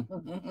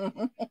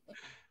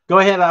 Go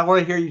ahead. I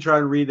want to hear you try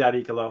and read that,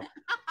 Icalo.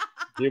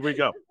 Here we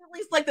go. At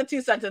least like the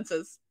 2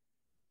 sentences.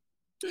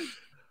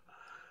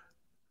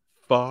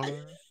 Far.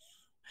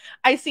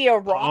 I see a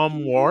rock.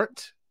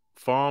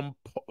 Far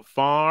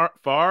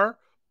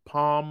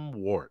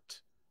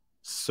palmwort.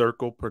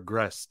 Circle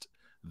progressed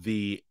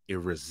the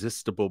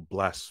irresistible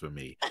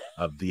blasphemy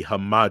of the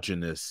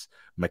homogeneous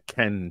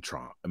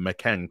mechancron.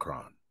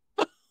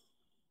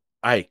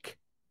 Ike,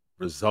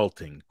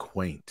 resulting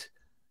quaint.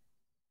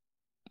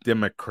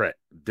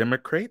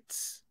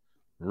 Democrates,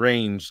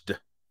 ranged,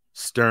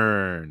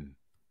 stern,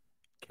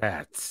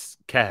 casts,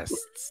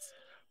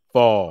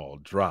 fall,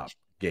 drop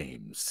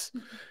games,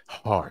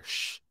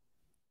 harsh,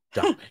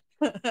 domic,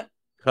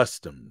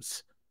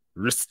 customs,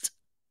 wrist,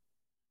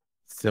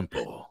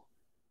 simple.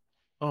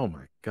 Oh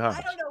my God!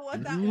 I don't know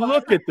what that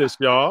Look was. at this,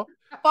 y'all.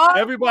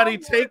 Everybody,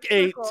 take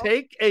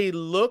a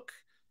look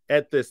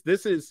at this.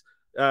 This is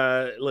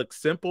look,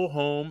 simple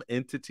home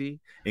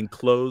entity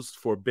enclosed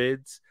for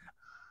bids.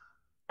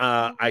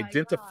 Oh my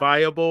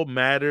identifiable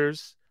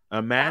matters.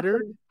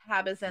 Mattered.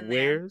 tab is in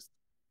there. Where's?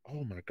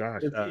 Oh my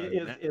gosh.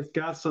 It's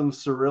got some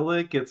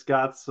Cyrillic. It's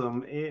got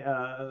some. It's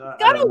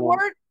got a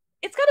word.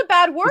 It's got a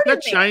bad word Is that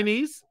in there.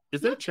 Chinese?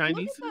 Is that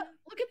Chinese?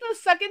 Look at the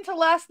second to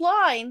last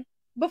line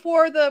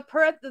before the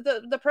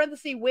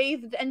parenthesis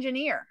waved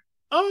engineer.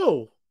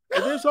 Oh,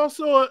 there's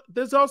also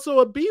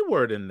a B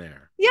word in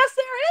there. Yes,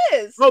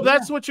 there is. Oh,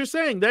 that's what you're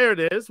saying. There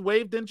it is.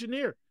 Waved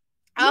engineer.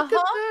 Look at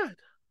Uh-huh. that.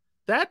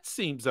 That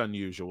seems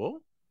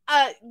unusual.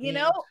 You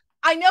know,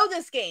 I know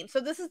this game. So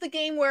this is the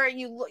game where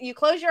you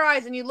close your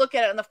eyes and you look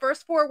at it, and the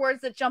first 4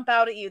 words that jump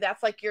out at you,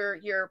 that's like your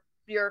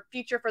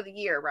feature for the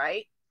year,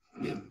 right?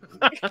 Y'all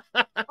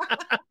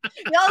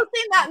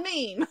seen that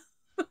meme?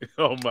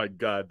 Oh my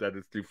God, that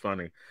is too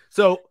funny.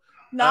 So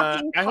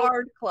Knocking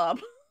Card Club.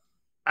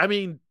 I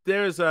mean,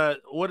 there's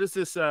what is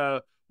this?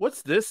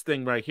 What's this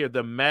thing right here?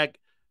 The Max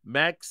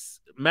is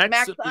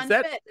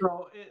that?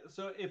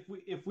 So if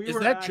we is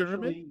were that actually,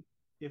 German?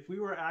 If we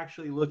were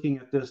actually looking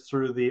at this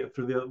through the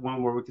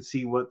one where we could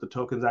see what the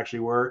tokens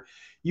actually were,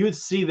 you would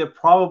see that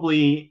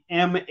probably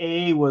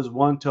MA was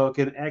one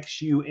token,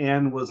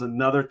 XUN was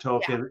another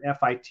token,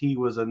 FIT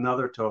was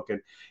another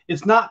token.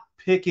 It's not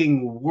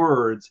picking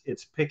words,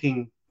 it's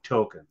picking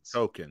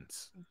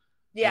tokens.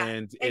 Yeah.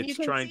 And it's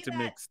trying to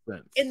make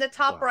sense. In the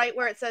top right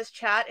where it says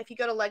chat, if you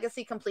go to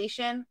legacy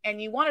completion, and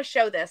you want to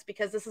show this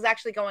because this is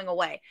actually going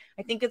away.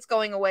 I think it's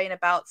going away in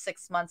about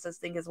 6 months, I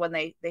think is when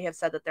they have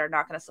said that they're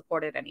not going to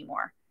support it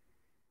anymore.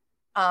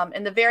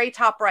 In the very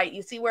top right,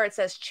 you see where it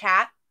says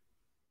chat.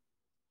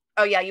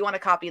 Oh yeah, you want to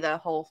copy the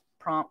whole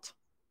prompt.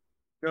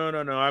 No.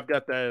 I've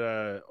got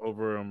that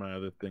over on my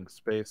other thing,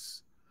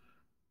 space.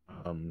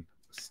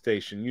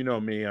 Station. You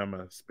know me, I'm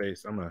a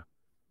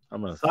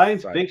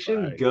science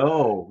fiction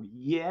go.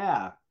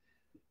 Yeah.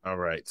 All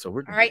right. So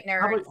we're all right,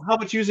 nerds. How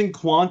about using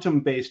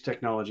quantum-based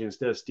technology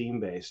instead of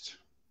steam-based?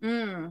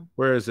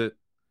 Where is it?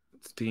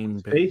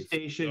 Steam-based. Space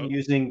station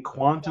using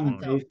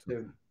quantum-based.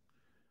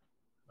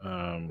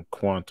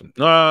 Quantum.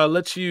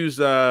 Let's use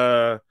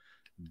dark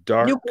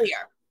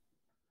nuclear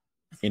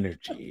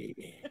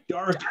energy.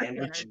 Dark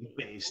energy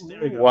based.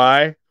 There we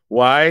go.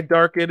 Why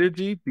dark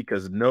energy?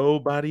 Because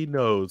nobody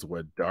knows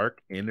what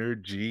dark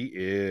energy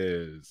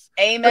is.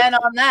 Amen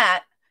on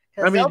that.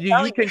 I mean,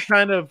 you can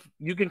kind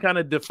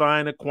of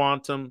define a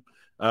quantum.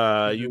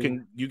 You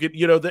can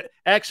that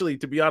actually,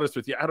 to be honest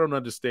with you, I don't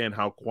understand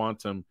how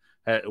quantum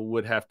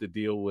would have to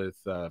deal with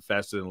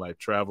faster than light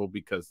travel,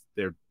 because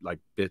they're like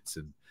bits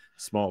and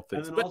small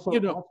things. And but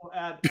also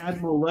add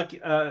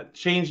molecular,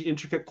 change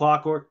intricate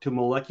clockwork to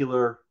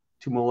molecular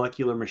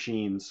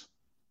machines.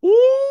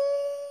 Ooh.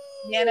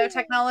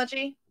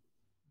 Nanotechnology.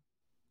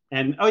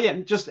 And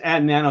just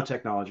add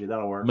nanotechnology.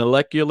 That'll work.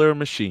 Molecular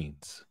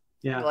machines.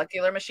 Yeah.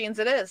 Molecular machines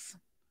it is.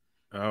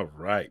 All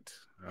right.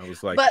 I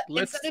was like, but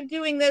instead of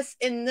doing this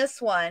in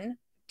this one,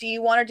 do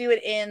you want to do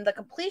it in the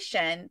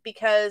completion?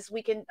 Because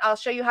I'll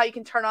show you how you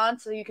can turn on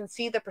so you can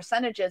see the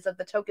percentages of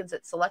the tokens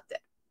it selected.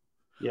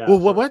 Yeah.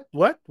 Well, what?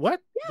 Yeah.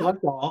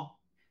 Select all.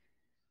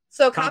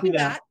 So copy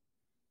that.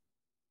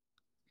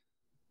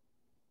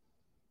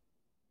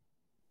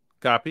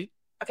 Copy.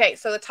 Okay,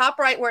 so the top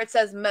right where it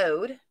says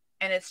mode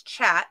and it's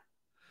chat.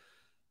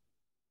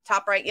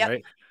 Top right, yep.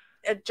 Right.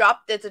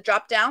 It's a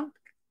drop down.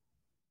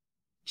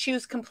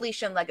 Choose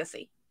completion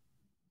legacy.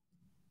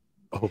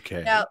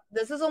 Okay. Now,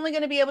 this is only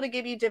going to be able to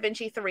give you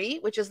DaVinci 3,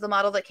 which is the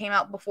model that came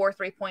out before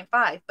 3.5,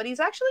 but he's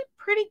actually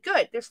pretty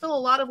good. There's still a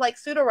lot of like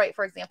pseudo-write,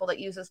 for example, that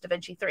uses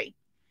DaVinci 3.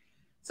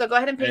 So go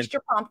ahead and paste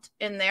your prompt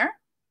in there.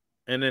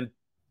 And then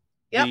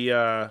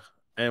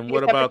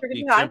what about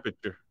the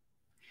temperature?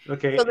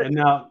 Okay, so and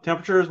now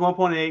temperature is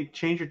 1.8.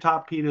 Change your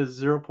top P to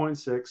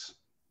 0.6.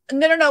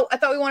 No. I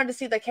thought we wanted to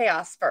see the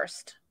chaos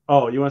first.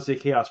 Oh, you want to see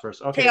chaos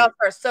first? Okay. Chaos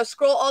first. So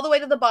scroll all the way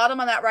to the bottom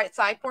on that right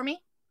side for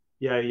me.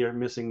 Yeah, you're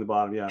missing the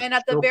bottom. Yeah. And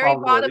at the very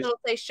bottom, it'll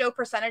say show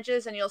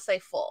percentages, and you'll say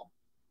full,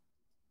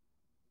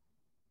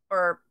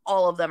 or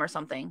all of them, or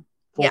something.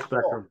 Full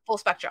spectrum. Full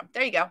spectrum.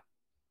 There you go.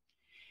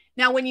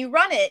 Now, when you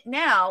run it,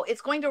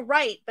 it's going to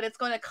write, but it's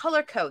going to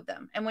color code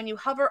them. And when you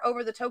hover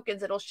over the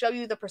tokens, it'll show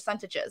you the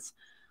percentages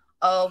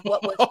of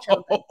what was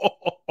chosen.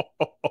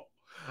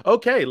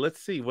 Okay,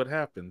 let's see what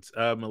happens.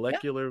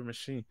 Molecular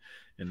machine.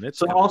 And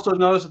so also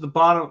notice at the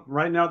bottom,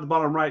 right now at the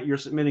bottom right, you're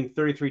submitting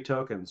 33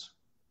 tokens.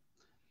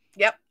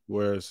 Yep.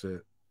 Where is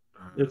it?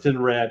 It's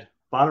in red.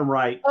 Bottom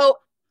right. Oh,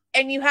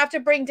 and you have to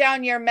bring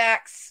down your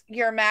max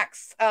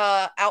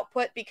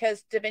output,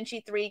 because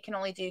DaVinci 3 can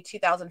only do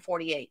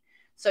 2048.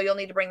 So you'll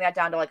need to bring that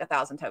down to like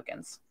 1,000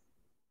 tokens.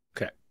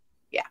 Okay.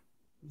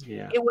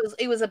 Yeah.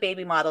 It was a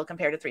baby model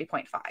compared to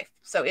 3.5.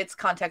 So its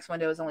context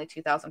window is only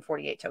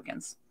 2048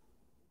 tokens.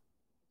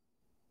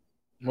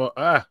 Well,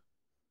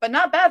 but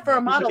not bad for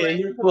a model. Okay,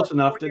 you're close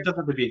enough. It doesn't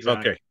have to be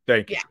exact. Okay,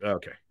 thank you. Yeah.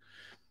 Okay.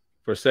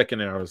 For a second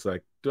there, I was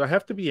like, do I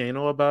have to be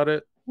anal about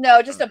it?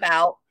 No, just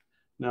about.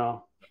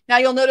 No. Now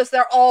you'll notice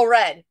they're all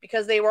red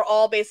because they were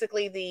all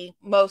basically the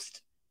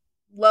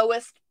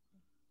lowest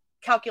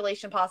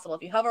calculation possible.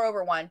 If you hover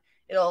over one,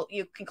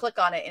 you can click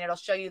on it and it'll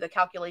show you the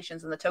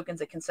calculations and the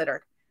tokens it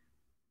considered.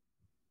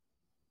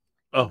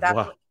 Oh, That's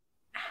wow. what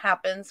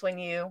happens when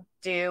you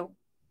do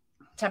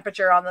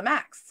temperature on the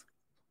max.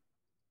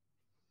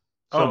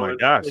 Oh So my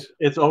gosh.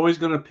 it's always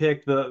going to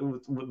pick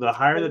the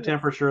higher the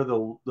temperature,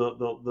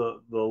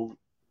 the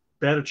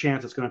better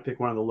chance it's going to pick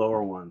one of the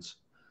lower ones.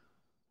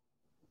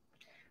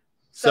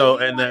 So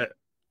and that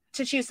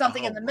to choose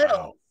something in the middle.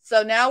 Wow.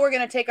 So now we're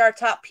going to take our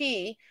top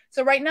P.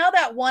 So right now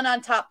that 1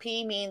 on top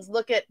P means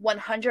look at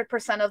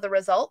 100% of the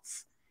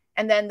results.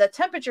 And then the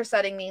temperature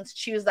setting means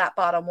choose that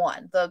bottom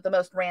one, the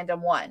most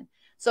random one.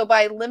 So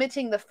by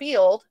limiting the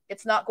field,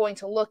 it's not going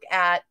to look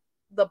at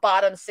the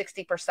bottom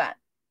 60%.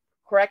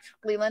 Correct,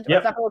 Leland? Yep. Or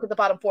it's not going to look at the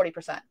bottom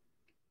 40%.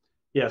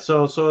 Yeah,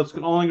 so it's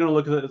only going to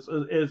look at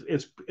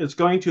it's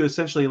going to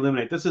essentially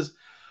eliminate. This is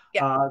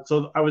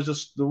so I was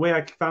just, the way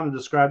I found to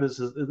describe this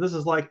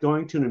is like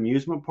going to an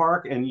amusement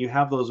park, and you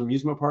have those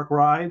amusement park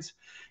rides,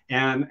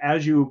 and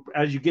as you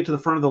get to the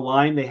front of the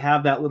line, they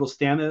have that little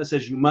stand that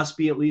says you must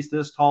be at least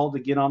this tall to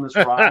get on this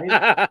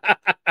ride.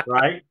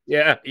 Right?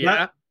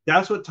 Yeah.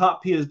 That's what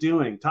top P is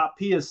doing. Top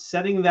P is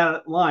setting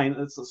that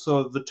line.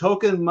 So the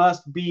token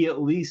must be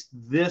at least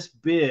this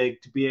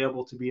big to be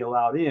able to be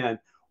allowed in,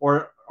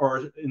 or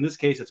in this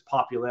case, it's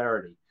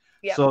popularity.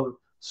 Yep.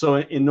 So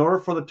in order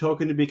for the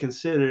token to be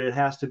considered, it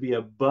has to be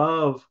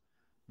above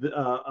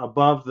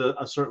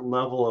a certain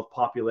level of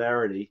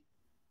popularity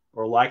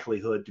or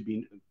likelihood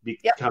to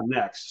become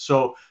next.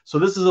 So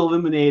this is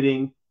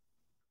eliminating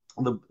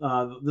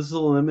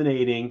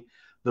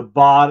the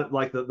bot,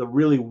 like the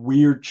really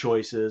weird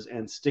choices,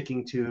 and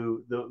sticking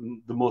to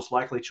the most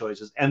likely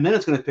choices, and then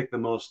it's going to pick the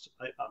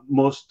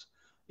most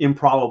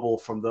improbable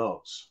from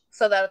those.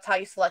 So that's how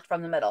you select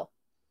from the middle.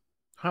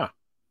 Huh.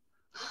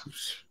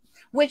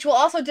 Which will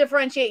also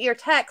differentiate your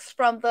text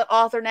from the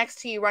author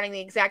next to you running the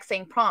exact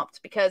same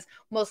prompt, because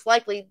most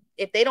likely,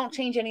 if they don't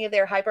change any of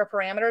their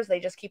hyperparameters, they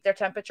just keep their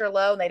temperature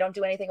low and they don't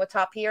do anything with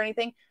top P or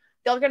anything,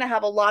 they're going to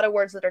have a lot of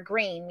words that are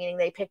green, meaning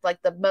they picked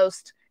like the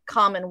most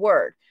common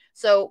word.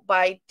 So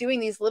by doing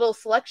these little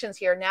selections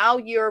here, now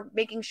you're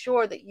making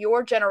sure that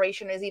your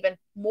generation is even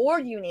more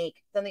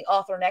unique than the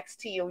author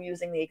next to you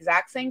using the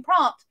exact same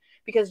prompt,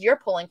 because you're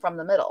pulling from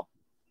the middle.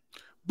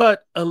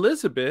 But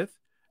Elizabeth,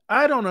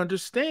 I don't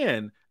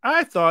understand.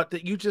 I thought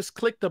that you just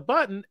clicked the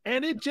button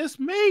and it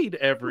just made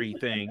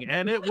everything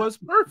and it was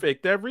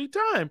perfect every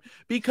time,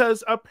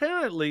 because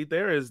apparently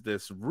there is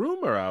this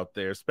rumor out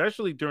there,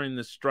 especially during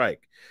the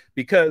strike,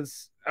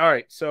 because, all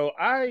right, so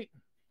I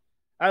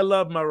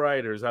love my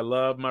writers. I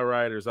love my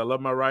writers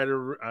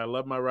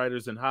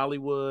in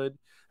Hollywood.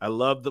 I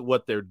love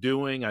what they're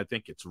doing. I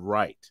think it's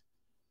right.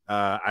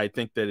 I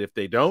think that if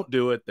they don't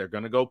do it, they're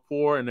going to go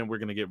poor, and then we're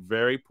going to get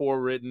very poor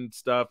written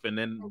stuff, and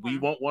then we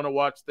won't want to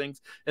watch things.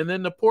 And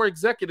then the poor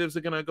executives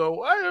are going to go,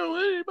 why don't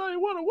anybody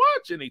want to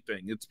watch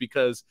anything? It's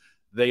because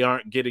they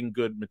aren't getting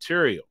good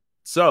material.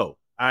 So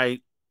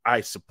I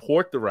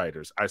support the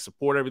writers. I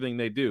support everything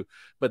they do,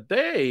 but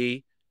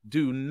they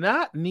do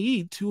not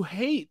need to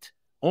hate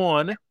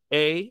on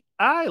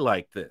AI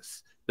like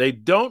this. They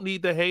don't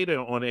need to hate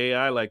on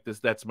AI like this.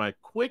 That's my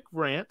quick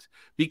rant,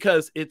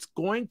 because it's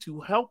going to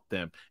help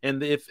them.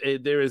 And if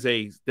there is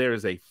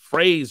a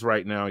phrase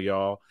right now,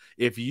 y'all,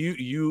 if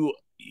you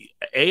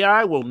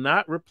AI will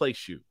not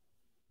replace you,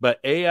 but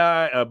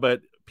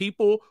but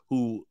people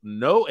who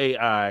know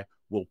AI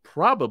will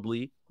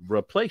probably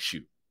replace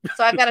you.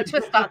 So I've got a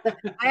twist on that.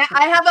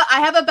 I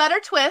have a better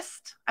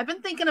twist. I've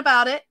been thinking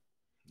about it.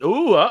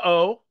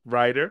 Ooh,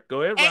 writer,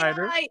 go ahead,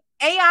 writer.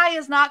 AI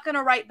is not going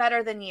to write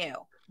better than you,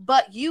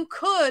 but you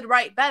could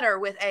write better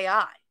with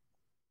AI.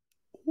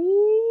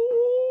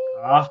 Ooh.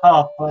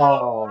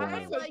 Oh,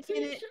 I'm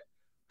liking it.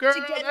 Girl,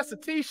 that's a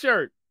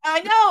t-shirt.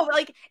 I know,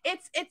 like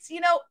it's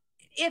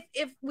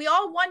if we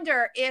all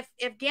wonder if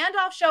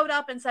Gandalf showed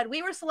up and said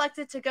we were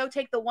selected to go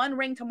take the one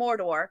ring to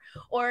Mordor,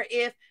 or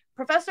if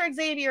Professor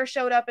Xavier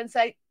showed up and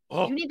said,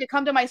 you need to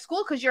come to my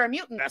school because you're a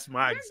mutant. That's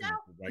my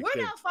example.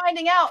 We're now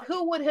finding out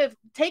who would have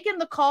taken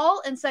the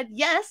call and said,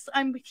 yes,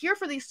 I'm here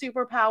for these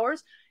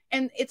superpowers.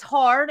 And it's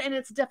hard and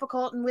it's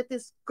difficult. And with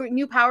this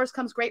new powers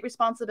comes great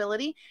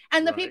responsibility.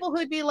 And the people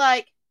who'd be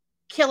like,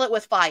 kill it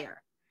with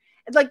fire.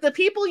 It's like the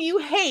people you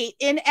hate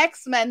in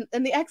X-Men,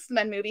 in the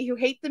X-Men movie, who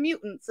hate the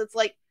mutants. It's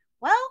like,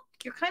 well,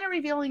 you're kind of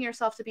revealing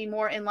yourself to be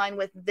more in line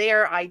with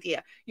their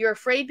idea. You're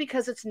afraid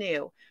because it's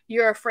new.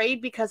 You're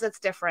afraid because it's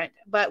different.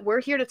 But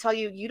we're here to tell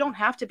you, you don't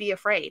have to be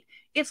afraid.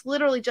 It's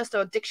literally just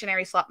a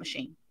dictionary slot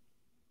machine.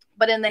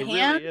 But in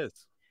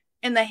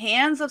the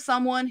hands of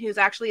someone who's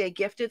actually a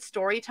gifted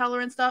storyteller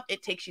and stuff,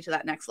 it takes you to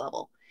that next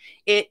level.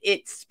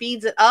 It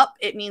speeds it up.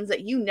 It means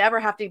that you never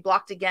have to be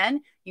blocked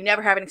again. You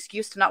never have an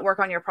excuse to not work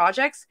on your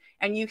projects,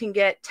 and you can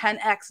get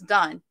 10x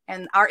done.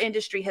 And our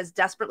industry has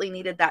desperately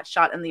needed that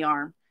shot in the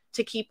arm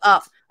to keep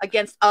up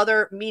against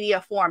other media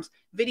forms,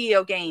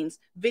 video games,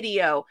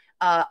 video.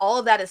 All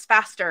of that is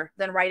faster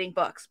than writing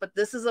books, but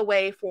this is a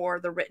way for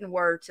the written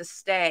word to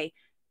stay.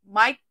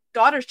 My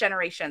daughter's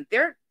generation,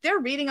 they're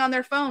reading on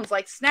their phones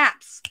like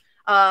snaps,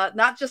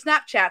 not just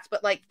Snapchats,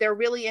 but like they're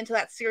really into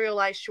that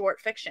serialized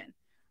short fiction.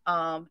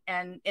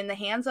 And in the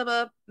hands of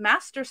a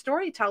master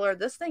storyteller,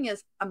 this thing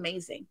is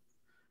amazing.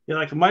 Yeah,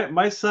 like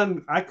my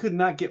son, I could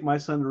not get my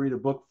son to read a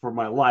book for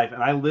my life,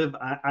 and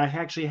I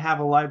actually have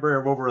a library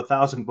of over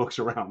 1,000 books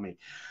around me,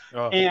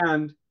 Oh,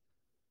 and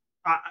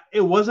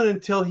it wasn't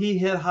until he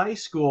hit high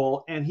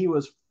school and he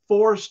was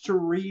forced to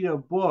read a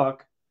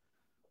book,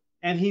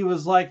 and he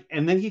was like,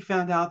 and then he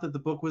found out that the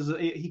book was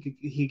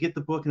he get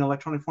the book in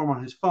electronic form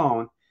on his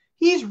phone.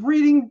 He's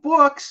reading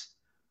books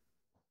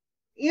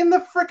in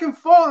the freaking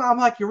phone. I'm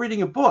like, you're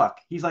reading a book?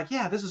 He's like,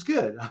 yeah, this is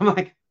good. I'm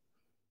like,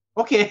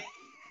 okay.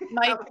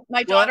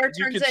 My daughter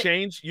turns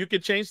it. You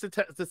could change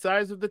the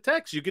size of the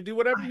text. You could do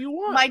whatever you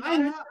want.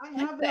 I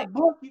have that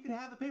book. You can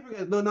have the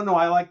paper. No.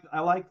 I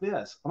like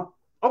this.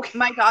 Okay.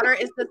 My daughter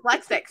is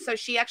dyslexic, so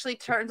she actually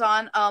turns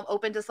on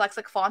open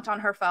dyslexic font on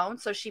her phone.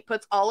 So she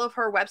puts all of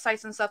her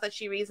websites and stuff that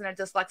she reads in a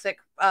dyslexic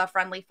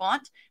friendly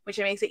font, which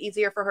makes it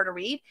easier for her to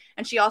read.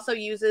 And she also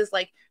uses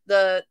like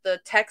the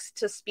text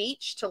to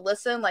speech to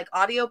listen, like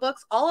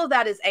audiobooks. All of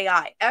that is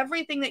AI.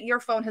 Everything that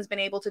your phone has been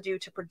able to do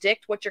to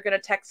predict what you're going to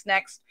text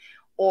next,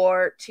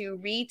 or to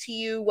read to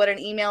you what an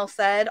email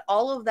said,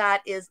 all of that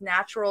is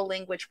natural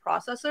language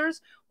processors,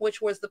 which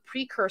was the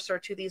precursor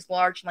to these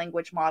large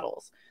language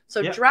models. So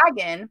yep.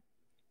 Dragon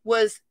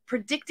was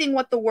predicting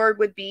what the word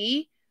would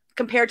be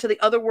compared to the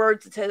other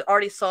words it had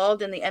already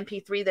solved in the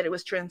MP3 that it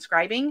was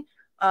transcribing,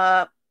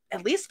 at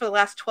least for the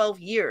last 12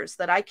 years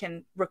that I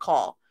can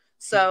recall.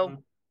 So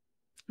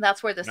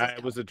that's where this is. I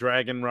was a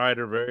Dragon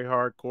rider, very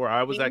hardcore.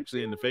 I was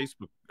actually in the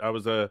Facebook. I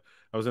was in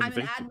I'm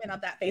an admin of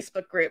that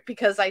Facebook group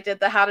because I did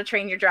the How to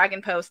Train Your Dragon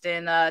post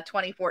in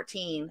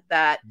 2014.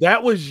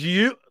 That was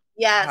you.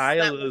 Yes. Hi,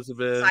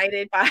 Elizabeth.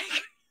 Excited by.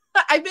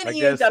 I've been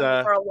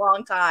EAW for a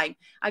long time.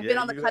 I've been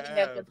on the cutting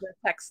edge of the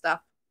tech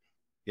stuff.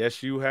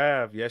 Yes, you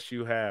have. Yes,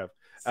 you have.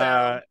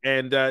 So.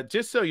 And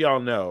just so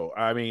y'all know,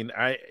 I mean,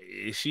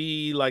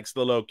 she likes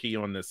the low key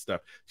on this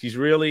stuff. She's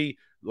really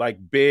like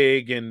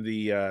big in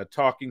the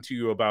talking to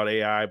you about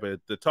AI,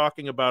 but the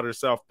talking about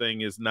herself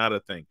thing is not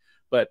a thing.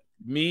 But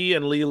me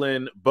and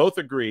Leland both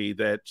agree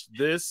that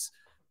this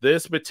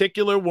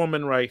particular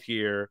woman right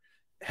here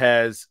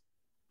has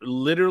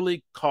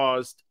literally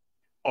caused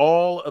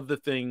all of the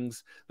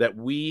things that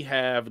we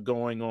have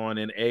going on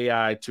in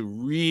AI to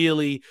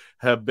really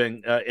have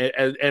been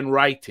and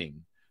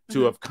writing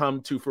to have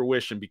come to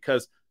fruition,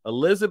 because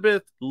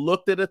Elizabeth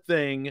looked at a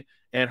thing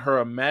and her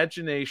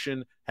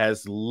imagination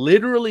has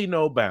literally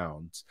no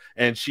bounds,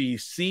 and she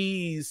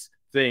sees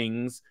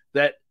things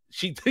that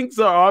she thinks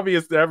are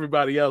obvious to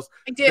everybody else.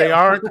 They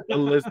aren't,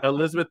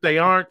 Elizabeth, they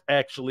aren't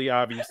actually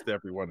obvious to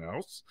everyone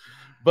else,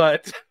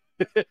 but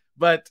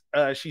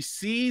she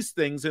sees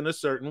things in a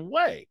certain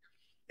way.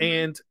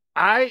 And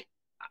I'm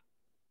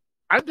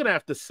gonna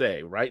have to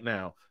say right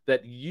now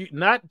that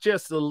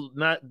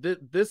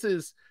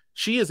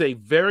she is a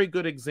very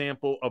good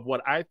example of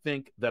what I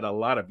think that a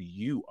lot of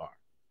you are.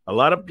 A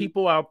lot of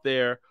people out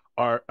there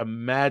are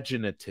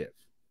imaginative,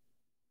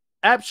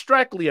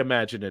 abstractly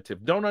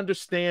imaginative, don't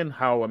understand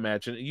how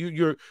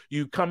imaginative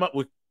you come up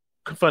with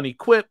funny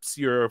quips.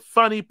 You're a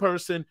funny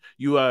person.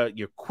 You're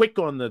quick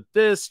on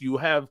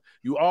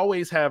you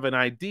always have an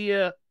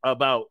idea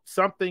about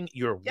something.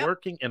 You're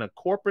working in a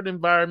corporate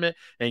environment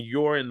and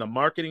you're in the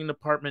marketing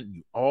department.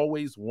 You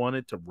always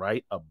wanted to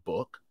write a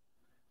book.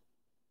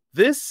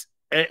 This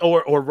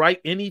or write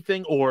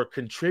anything or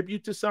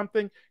contribute to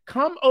something.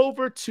 Come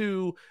over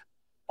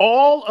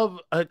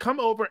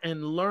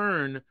and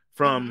learn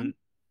from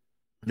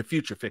the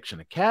Future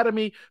Fiction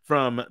Academy,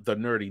 from the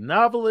Nerdy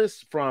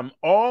Novelists, from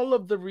all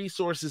of the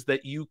resources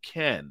that you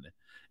can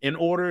in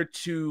order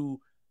to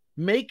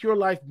make your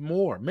life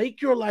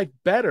make your life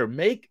better,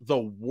 make the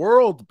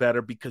world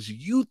better, because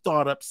you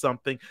thought up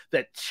something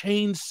that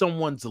changed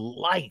someone's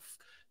life.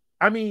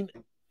 I mean,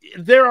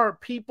 there are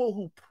people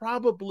who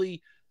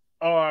probably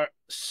are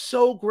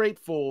so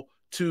grateful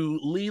to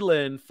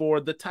Leland for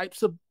the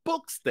types of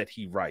books that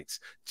he writes.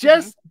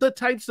 Just the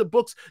types of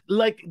books.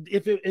 Like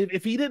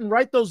if he didn't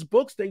write those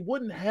books, they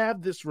wouldn't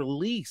have this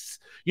release.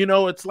 You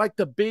know, it's like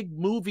the big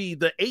movie,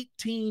 the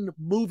 18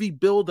 movie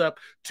buildup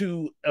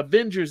to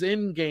Avengers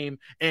Endgame,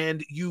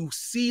 and you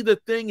see the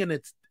thing and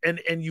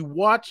and you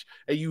watch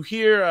and you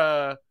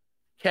hear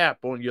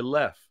Cap on your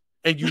left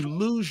and you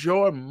lose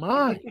your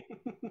mind.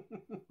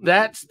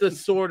 That's the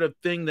sort of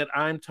thing that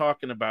I'm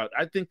talking about.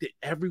 I think that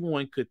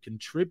everyone could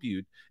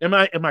contribute. Am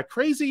I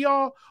crazy,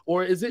 y'all?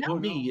 Or is it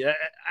me? No.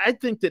 I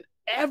think that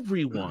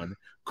everyone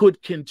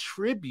could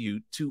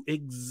contribute to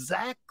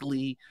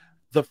exactly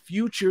the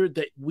future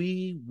that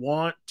we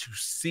want to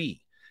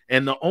see.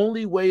 And the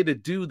only way to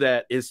do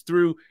that is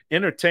through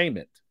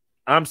entertainment.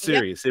 I'm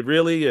serious. It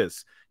really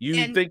is.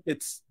 You think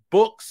it's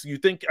books. You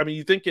think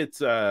it's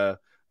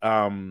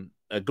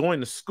going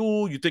to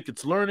school. You think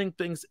it's learning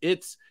things.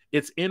 It's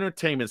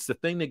entertainment. It's the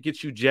thing that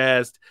gets you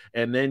jazzed,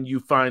 and then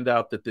you find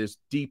out that there's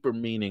deeper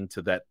meaning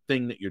to that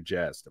thing that you're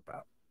jazzed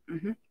about.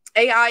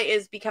 AI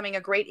is becoming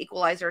a great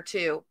equalizer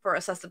too for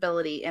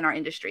accessibility in our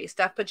industry.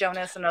 Steph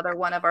Pajonas, another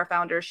one of our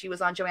founders, she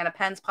was on Joanna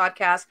Penn's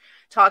podcast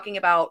talking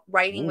about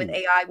writing with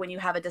AI when you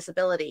have a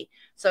disability.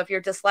 So if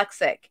you're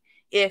dyslexic,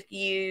 if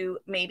you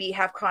maybe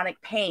have chronic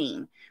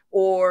pain,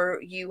 or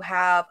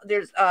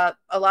there's a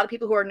lot of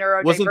people who are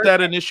neurodivergent. Wasn't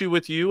that an issue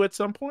with you at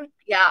some point?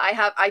 Yeah,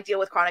 I deal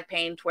with chronic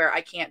pain to where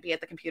I can't be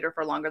at the computer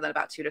for longer than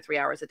about 2 to 3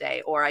 hours a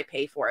day, or I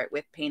pay for it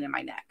with pain in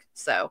my neck.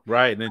 So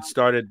right, and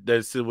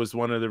it was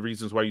one of the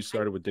reasons why you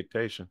started with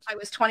dictations. I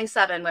was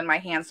 27 when my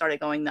hands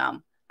started going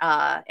numb,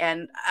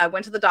 and I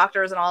went to the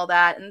doctors and all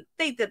that, and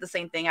they did the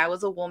same thing. I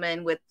was a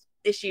woman with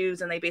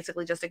issues, and they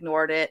basically just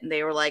ignored it, and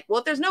they were like, well,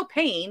 if there's no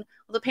pain,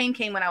 well, the pain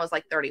came when I was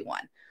like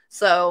 31.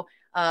 So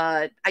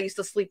I used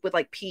to sleep with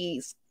like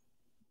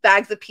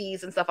bags of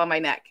peas and stuff on my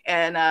neck.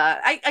 And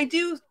I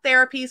do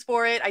therapies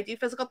for it. I do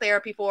physical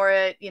therapy for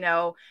it, you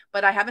know,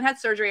 but I haven't had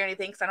surgery or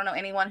anything, because I don't know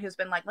anyone who's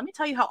been like, let me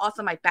tell you how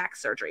awesome my back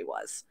surgery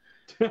was.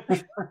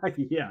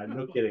 Yeah,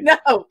 no kidding.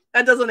 No,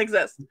 that doesn't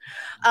exist.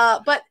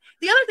 But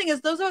the other thing is,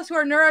 those of us who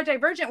are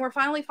neurodivergent, we're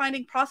finally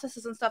finding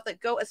processes and stuff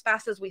that go as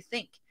fast as we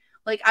think.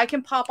 Like, I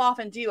can pop off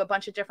and do a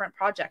bunch of different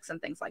projects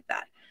and things like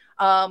that.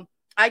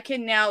 I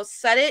can now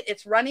set it,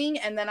 it's running,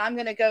 and then I'm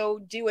going to go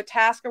do a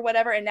task or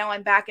whatever. And now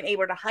I'm back and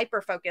able to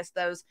hyper focus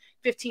those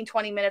 15,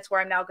 20 minutes where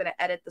I'm now going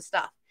to edit the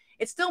stuff.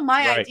 It's still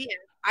my idea.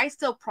 I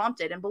still prompt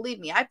it. And believe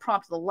me, I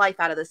prompt the life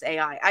out of this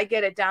AI. I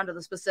get it down to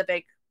the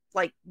specific,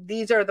 like,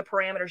 these are the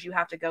parameters you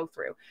have to go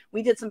through.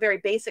 We did some very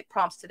basic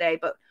prompts today,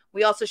 but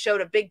we also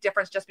showed a big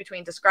difference just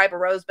between describe a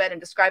rosebed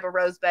and describe a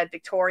rosebed,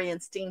 Victorian,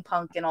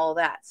 steampunk, and all of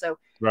that. So,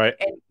 right.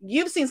 And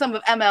you've seen some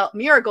of ML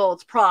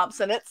Miragold's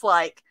prompts, and it's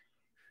like,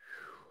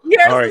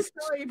 here's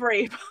the story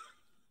brief.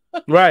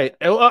 Right.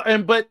 But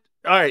all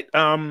right.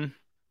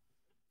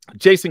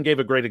 Jason gave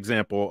a great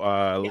example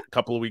a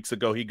couple of weeks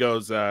ago. He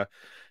goes,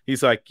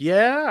 he's like,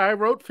 yeah, I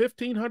wrote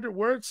 1,500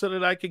 words so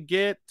that I could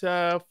get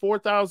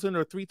 4,000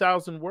 or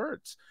 3,000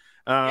 words.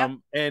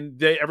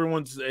 And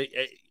everyone's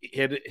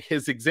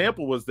his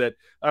example was that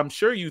I'm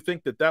sure you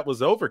think that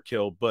was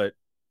overkill, but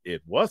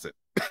it wasn't.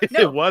 No.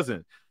 It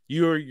wasn't.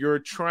 You're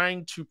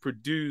trying to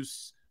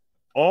produce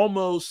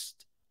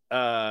almost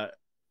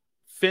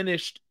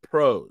finished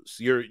prose.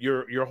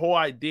 Your whole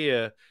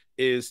idea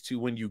is to,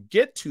 when you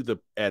get to the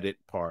edit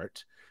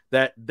part,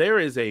 that there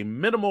is a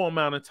minimal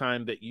amount of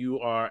time that you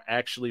are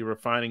actually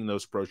refining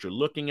those prose. You're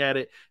looking at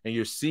it and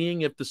you're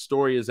seeing if the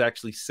story is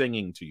actually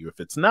singing to you.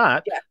 If it's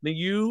not, then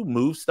you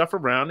move stuff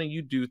around and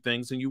you do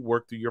things and you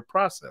work through your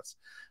process.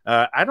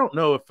 I don't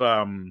know if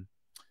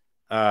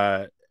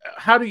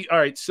how do you, all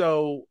right,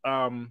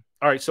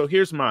 so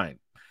here's mine.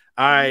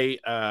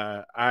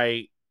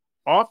 I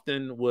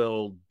often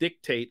will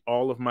dictate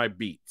all of my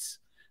beats,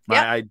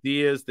 my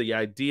ideas, the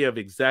idea of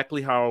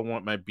exactly how I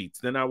want my beats.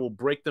 Then I will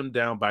break them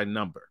down by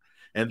number.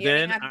 And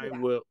then I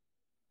will,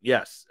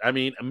 I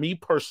mean, me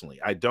personally,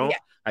 I don't,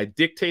 I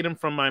dictate them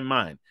from my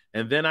mind.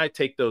 And then I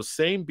take those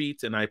same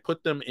beats and I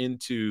put them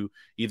into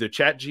either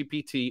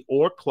ChatGPT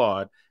or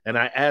Claude. And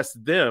I ask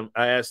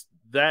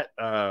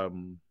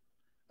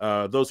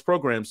those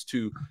programs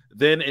to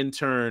then in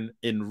turn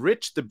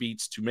enrich the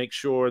beats to make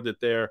sure that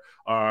there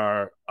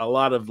are a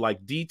lot of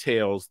like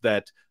details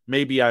that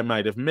maybe I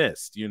might have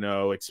missed, you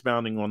know,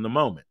 expounding on the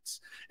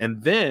moments.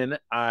 And then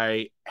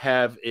I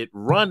have it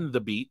run the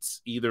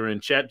beats either in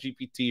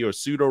ChatGPT or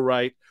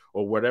pseudo-write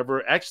or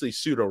whatever. Actually,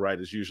 pseudo-write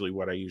is usually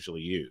what I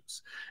usually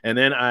use. And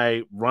then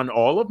I run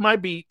all of my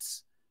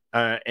beats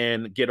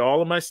and get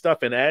all of my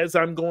stuff. And as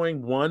I'm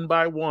going one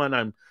by one,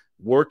 I'm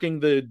working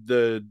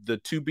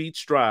the 2 beat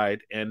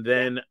stride, and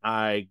then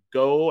I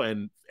go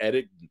and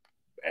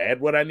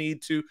add what I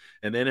need to,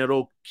 and then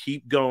it'll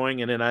keep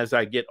going. And then as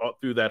I get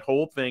through that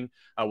whole thing,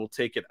 I will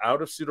take it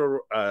out of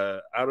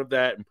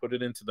that and put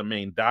it into the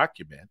main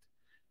document.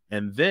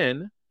 And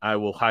then I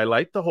will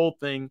highlight the whole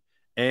thing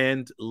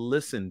and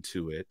listen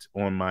to it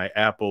on my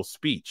Apple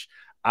Speech.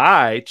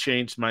 I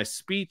changed my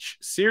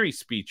Siri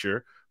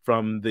speecher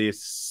from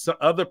this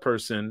other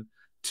person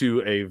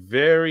to a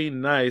very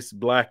nice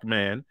black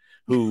man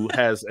who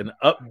has an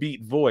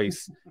upbeat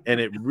voice. And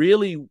it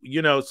really,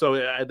 you know,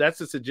 so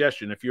that's a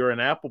suggestion. If you're an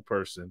Apple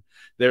person,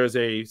 there's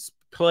a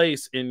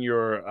place in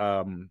your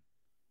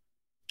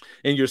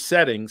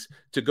settings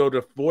to go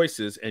to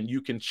voices, and you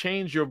can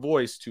change your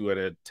voice to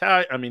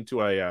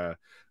a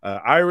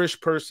Irish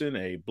person,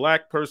 a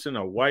black person,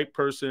 a white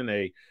person,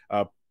 a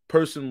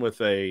person with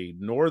a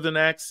northern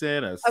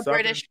accent, a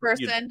British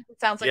person. It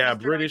sounds like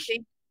British.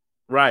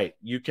 Right.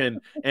 You can,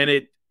 and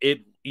it,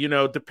 you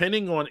know,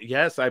 depending on,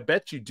 yes, I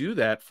bet you do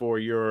that for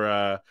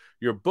your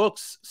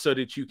books so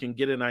that you can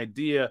get an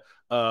idea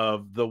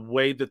of the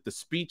way that the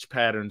speech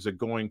patterns are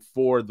going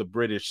for the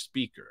British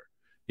speaker.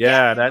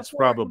 Yeah, that's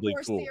probably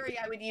cool. Siri,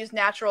 I would use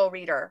Natural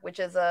Reader, which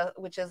is a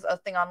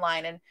thing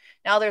online, and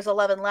now there's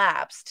 11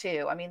 Labs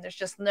too. I mean, there's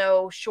just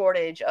no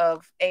shortage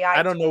of AI.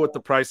 I don't know what the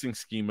pricing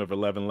scheme of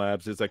 11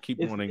 Labs is. I keep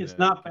wanting. It's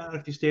not bad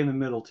if you stay in the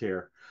middle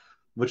tier,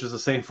 which is the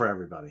same for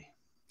everybody.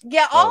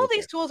 Yeah, all of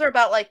these tools are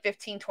about like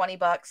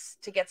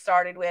 $15-20 to get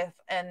started with,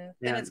 and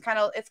it's kind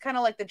of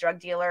like the drug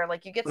dealer.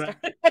 Like, you get started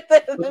with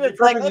it, and then it's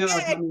like,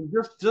 okay. I mean,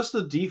 just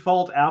the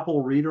default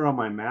Apple Reader on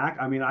my Mac.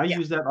 I mean, I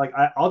use that. Like,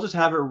 I'll just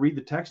have it read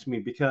the text to me,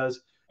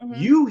 because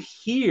you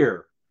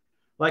hear,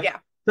 like,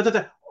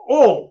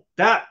 oh,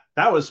 that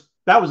that was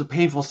a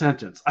painful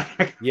sentence.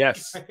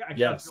 Yes. I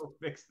Yes. gotta go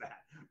fix that,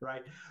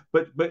 right?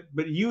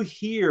 But you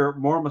hear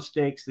more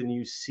mistakes than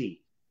you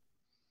see.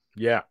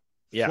 Yeah.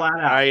 Yeah. Flat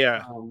out.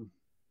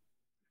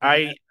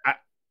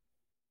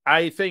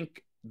 I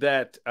think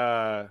that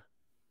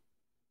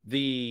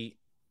the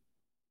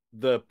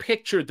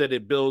picture that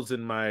it builds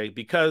in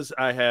because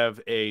I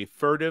have a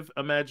furtive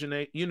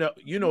imagination,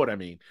 you know what I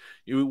mean.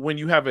 When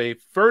you have a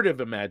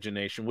furtive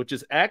imagination, which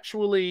is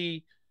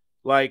actually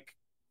like,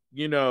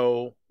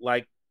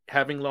 like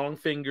having long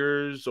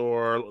fingers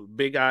or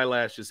big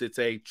eyelashes, it's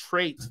a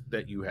trait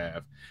that you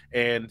have,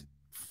 and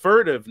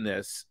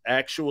furtiveness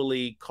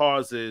actually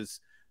causes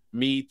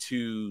me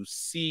to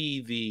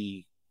see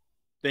the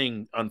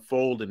thing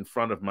unfold in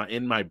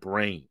my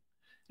brain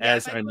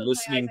as I'm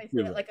listening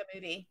to it like a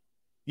movie.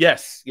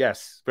 Yes,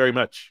 very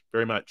much,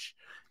 very much.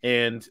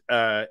 And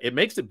it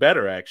makes it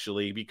better,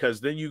 actually,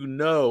 because then you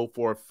know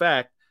for a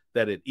fact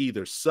that it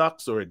either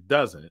sucks or it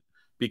doesn't,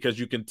 because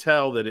you can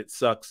tell that it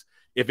sucks.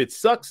 If it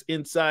sucks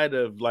inside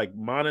of like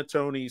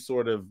monotony,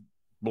 sort of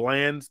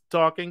bland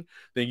talking,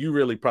 then you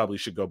really probably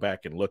should go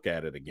back and look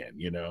at it again,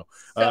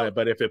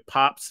 but if it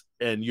pops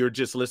and you're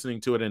just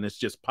listening to it and it's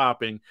just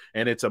popping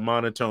and it's a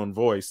monotone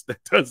voice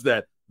that does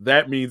that,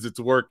 that means it's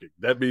working.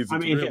 That means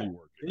it's really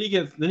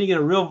working. Then you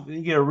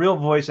get a real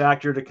voice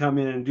actor to come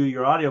in and do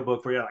your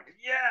audiobook for you. Like,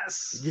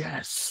 yes.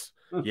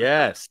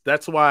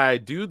 That's why I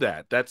do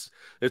that.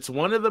 It's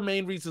one of the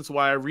main reasons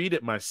why I read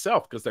it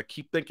myself, because I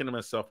keep thinking to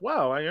myself,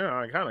 wow,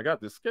 I kind of got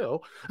this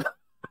skill.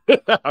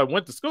 I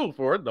went to school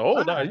for it the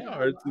whole 9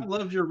 yards. I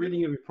loved your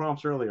reading of your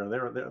prompts earlier.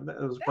 That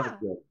was quite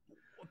good.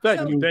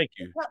 Thank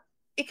you.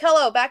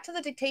 Ikello, back to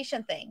the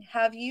dictation thing.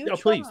 Have you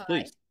tried?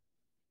 Please.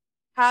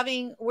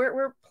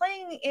 We're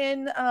playing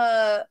in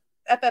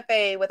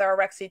FFA with our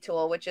Rexy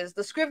tool, which is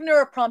the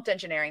Scrivener of prompt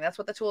engineering. That's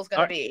what the tool is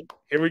going to be.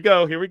 Here we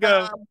go.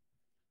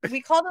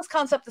 We call this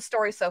concept the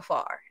story so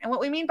far. And what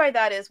we mean by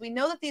that is we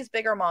know that these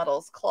bigger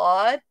models,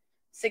 Claude,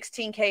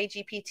 16K,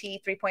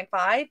 GPT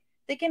 3.5,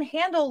 they can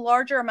handle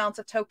larger amounts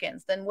of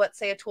tokens than what,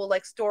 say, a tool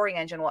like Story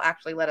Engine will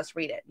actually let us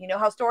read it. You know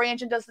how Story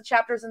Engine does the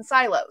chapters in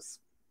silos?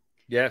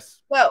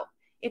 Yes. So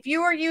if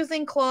you are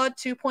using Claude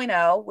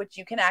 2.0, which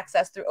you can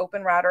access through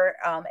OpenRouter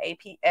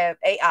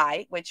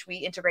AI, which we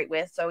integrate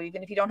with, so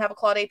even if you don't have a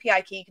Claude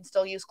API key, you can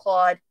still use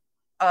Claude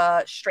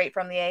straight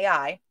from the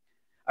AI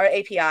or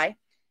API.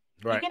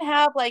 Right. You can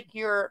have like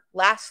your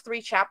last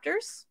 3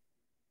 chapters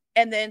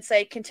and then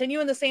say continue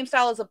in the same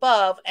style as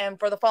above and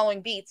for the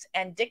following beats,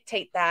 and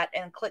dictate that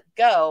and click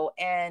go,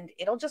 and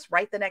it'll just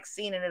write the next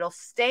scene, and it'll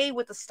stay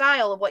with the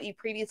style of what you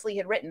previously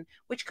had written,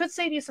 which could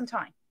save you some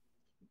time.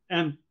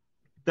 And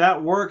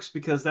that works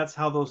because that's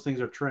how those things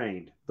are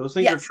trained. Those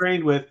things are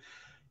trained with,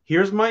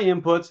 here's my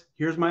inputs,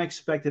 here's my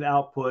expected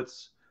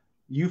outputs.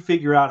 You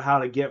figure out how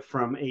to get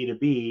from A to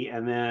B,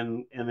 and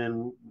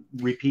then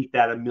repeat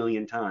that a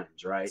million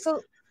times, right?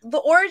 So the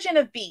origin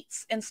of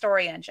beats in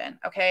Story Engine,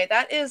 okay,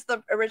 that is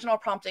the original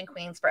prompting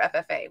queens for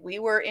FFA. We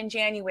were in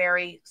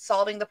January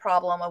solving the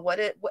problem of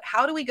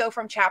how do we go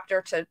from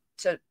chapter to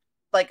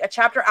like a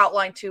chapter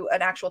outline to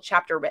an actual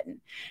chapter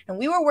written. And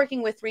we were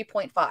working with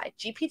 3.5.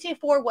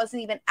 GPT-4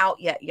 wasn't even out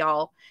yet,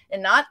 y'all.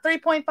 And not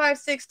 3.5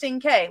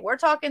 16K. We're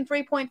talking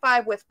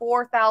 3.5 with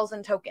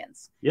 4,000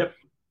 tokens. Yep.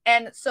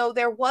 And so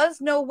there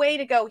was no way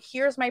to go,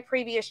 here's my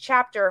previous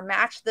chapter,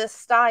 match this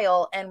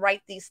style, and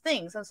write these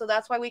things. And so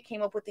that's why we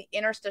came up with the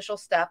interstitial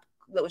step,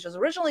 which was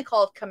originally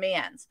called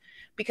commands,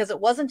 because it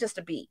wasn't just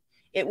a beat.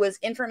 It was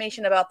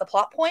information about the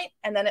plot point,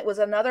 and then it was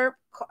another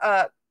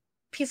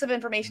piece of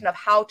information of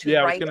how to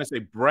write. I was going to say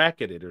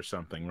bracketed or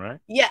something, right?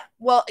 Yeah,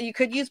 well, you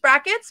could use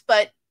brackets,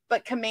 but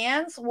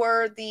commands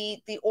were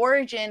the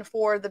origin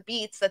for the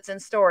beats that's in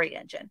Story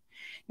Engine.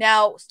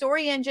 Now,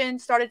 Story Engine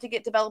started to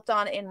get developed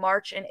on in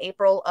March and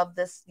April of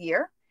this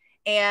year.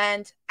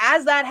 And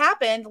as that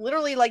happened,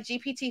 literally like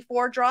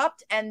GPT-4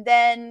 dropped, and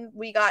then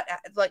we got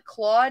like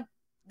Claude,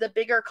 the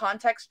bigger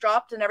context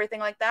dropped and everything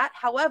like that.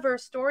 However,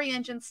 Story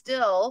Engine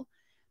still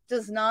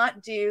does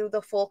not do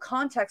the full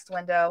context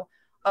window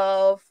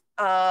of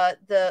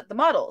the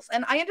models,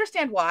 and I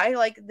understand why.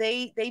 Like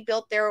they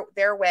built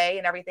their way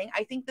and everything.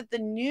 I think that the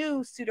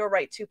new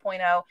pseudo-write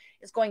 2.0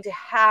 is going to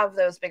have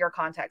those bigger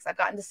contexts. I've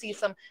gotten to see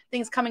some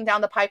things coming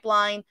down the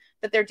pipeline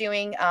that they're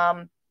doing,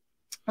 and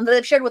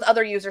they've shared with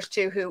other users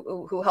too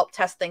who help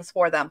test things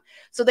for them.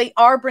 So they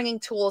are bringing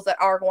tools that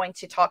are going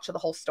to talk to the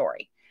whole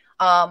story.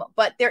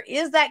 But there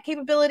is that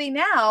capability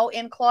now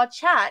in Claude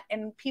Chat,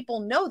 and people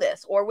know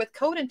this, or with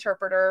Code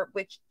Interpreter,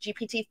 which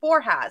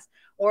GPT-4 has,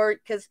 or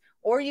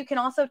you can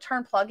also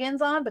turn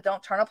plugins on, but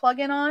don't turn a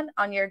plugin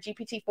on your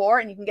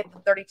GPT-4, and you can get the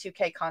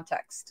 32K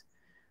context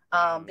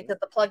because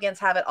the plugins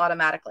have it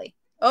automatically.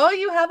 Oh,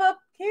 you have a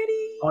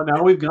kitty. Oh,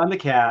 now we've gone to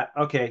cat.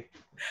 Okay.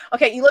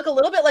 Okay, you look a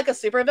little bit like a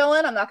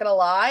supervillain. I'm not gonna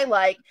lie.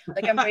 Like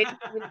I'm waiting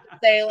to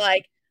say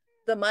like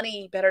the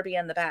money better be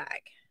in the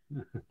bag.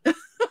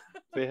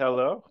 Say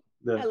hello.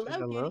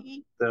 Hello,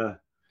 kitty.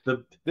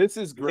 This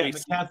is great.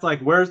 The cat's like,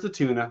 where's the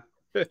tuna?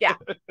 Yeah.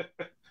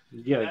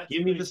 Yeah,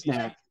 give me the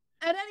snack.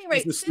 At any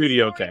rate, the since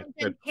studio Story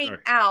cat. came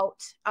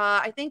out,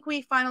 I think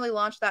we finally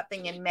launched that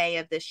thing in May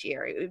of this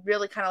year. It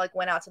really kind of like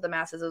went out to the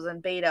masses. It was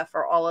in beta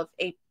for all of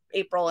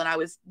April, and I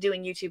was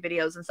doing YouTube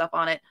videos and stuff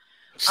on it.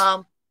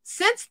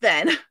 Since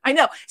then, I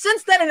know,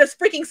 since then, and it's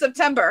freaking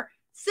September.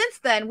 Since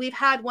then, we've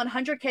had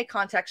 100K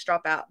context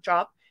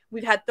drop.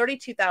 We've had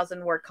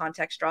 32,000 word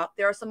context drop.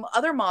 There are some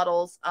other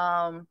models.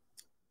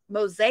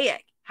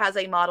 Mosaic has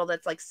a model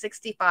that's like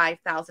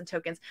 65,000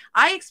 tokens.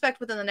 I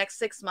expect within the next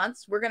 6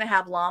 months, we're going to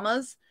have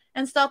llamas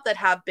and stuff that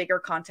have bigger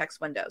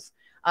context windows.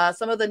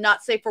 Some of the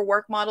not safe for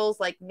work models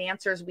like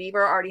Manser's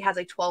Weaver already has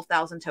a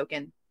 12,000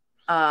 token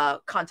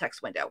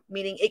context window,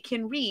 meaning it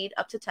can read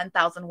up to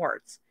 10,000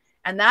 words.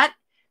 And that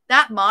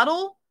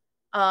model,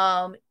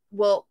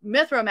 well,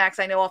 Mithromax,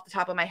 I know off the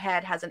top of my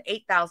head, has an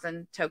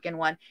 8,000 token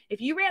one. If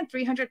you ran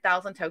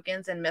 300,000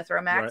 tokens in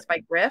Mithromax by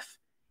Griff,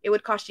 it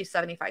would cost you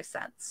 75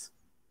 cents.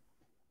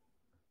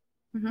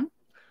 Mm-hmm.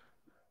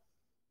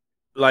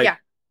 Like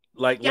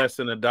less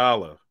than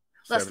 $1.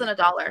 Less than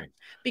 $1,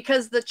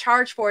 because the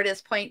charge for it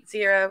is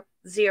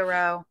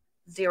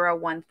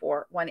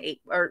 0.0001418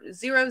 or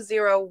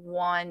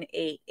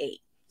 00188.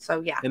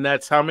 So yeah. And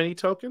that's how many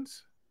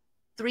tokens?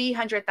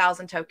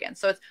 300,000 tokens.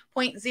 So it's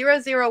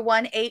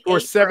 0.00188 or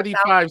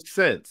 75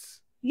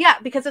 cents. Yeah,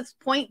 because it's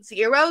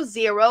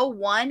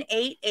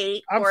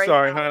 0.00188. I'm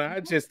sorry,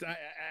 honey.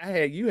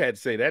 You had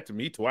to say that to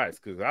me twice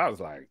because I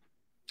was like,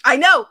 I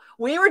know.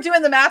 We were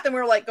doing the math and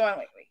we were like going,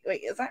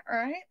 wait, is that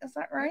right? Is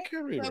that right? That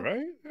can't be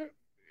right.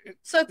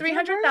 So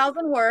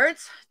 300,000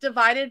 words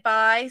divided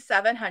by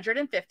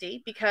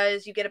 750,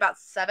 because you get about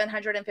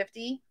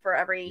 750 for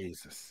every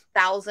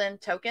 1,000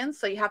 tokens.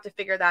 So you have to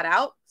figure that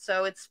out.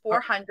 So it's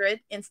 400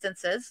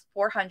 instances.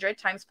 400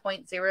 times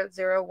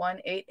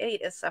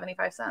 0.00188 is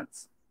 75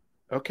 cents.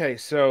 Okay,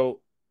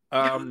 so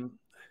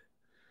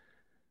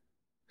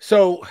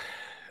so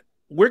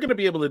we're going to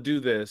be able to do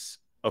this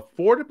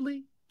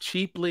affordably,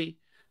 cheaply,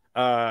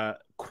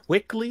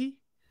 quickly,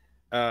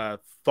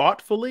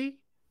 thoughtfully.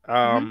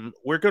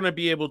 We're going to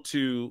be able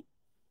to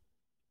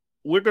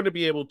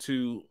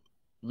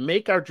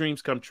make our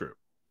dreams come true.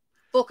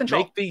 Full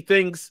control. Make the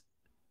things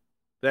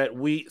that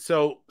we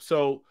all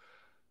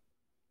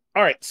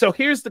right. So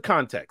here's the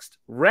context.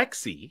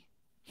 Rexy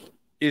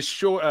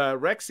is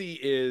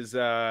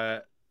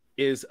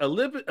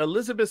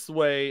Elizabeth's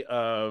way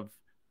of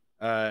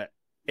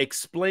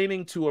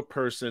explaining to a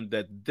person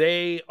that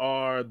they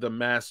are the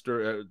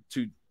master.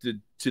 To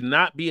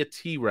not be a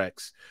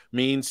T-Rex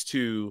means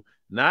to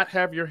not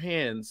have your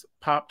hands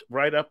popped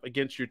right up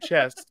against your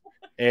chest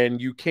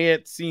and you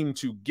can't seem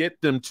to get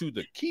them to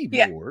the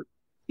keyboard.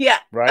 Yeah.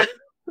 Right?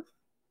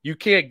 You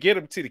can't get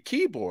them to the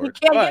keyboard. You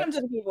can't get them to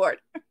the keyboard.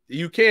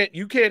 You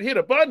can't hit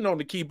a button on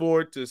the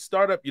keyboard to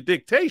start up your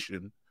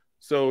dictation.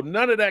 So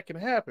none of that can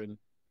happen.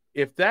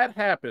 If that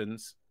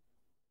happens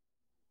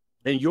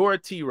and you're a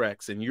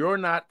T-Rex and you're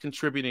not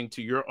contributing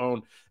to your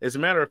own, as a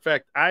matter of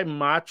fact, I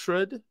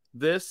mantra'd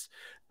this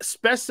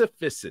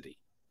specificity.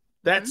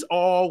 That's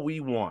all we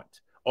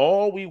want.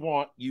 All we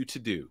want you to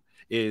do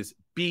is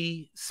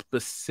be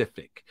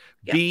specific.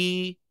 Yes.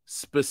 Be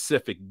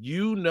specific.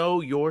 You know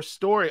your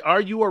story.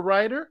 Are you a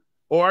writer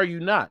or are you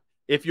not?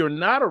 If you're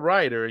not a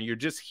writer and you're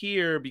just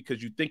here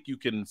because you think you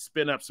can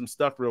spin up some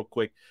stuff real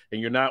quick and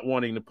you're not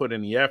wanting to put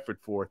any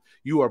effort forth,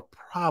 you are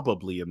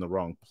probably in the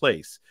wrong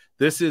place.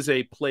 This is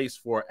a place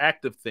for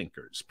active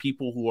thinkers,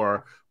 people who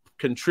are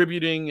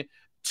contributing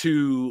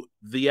to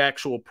the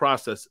actual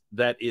process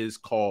that is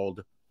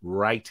called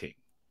writing.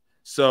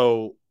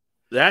 So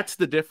that's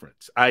the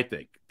difference, I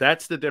think.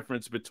 That's the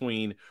difference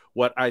between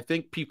what I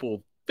think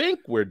people think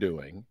we're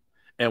doing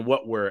and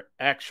what we're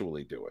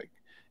actually doing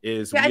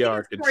is we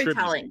are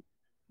contributing.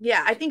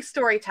 Yeah, I think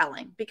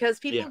storytelling, because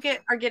people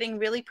are getting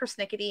really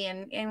persnickety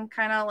and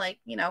kind of like,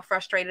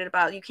 frustrated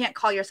about, you can't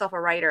call yourself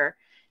a writer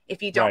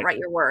if you don't write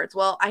your words.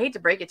 Well, I hate to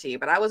break it to you,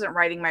 but I wasn't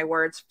writing my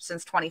words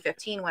since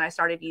 2015 when I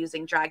started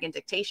using Dragon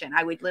dictation.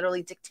 I would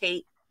literally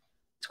dictate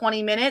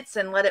 20 minutes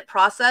and let it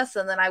process,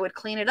 and then I would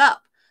clean it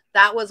up.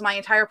 That was my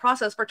entire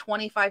process for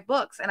 25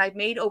 books. And I've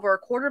made over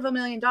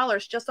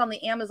 $250,000 just on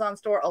the Amazon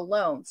store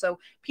alone. So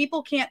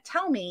people can't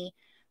tell me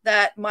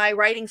that my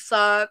writing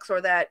sucks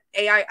or that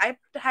AI, I've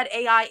had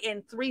AI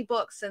in 3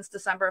 books since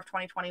December of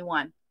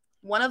 2021.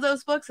 One of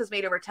those books has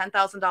made over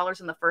 $10,000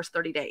 in the first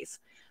 30 days.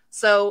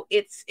 So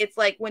it's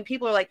like when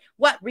people are like,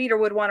 what reader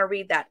would want to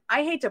read that?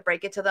 I hate to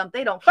break it to them.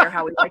 They don't care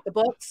how we write the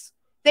books.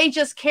 They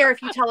just care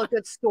if you tell a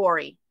good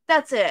story.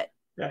 That's it.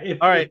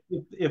 Yeah,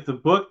 if the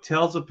book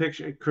tells a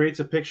picture, it creates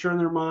a picture in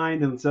their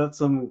mind and lets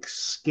them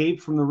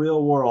escape from the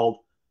real world,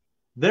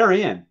 they're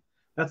in.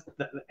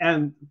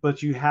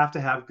 But you have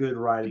to have good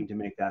writing to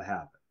make that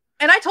happen.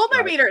 And I told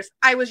my readers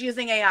I was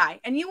using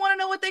AI. And you want to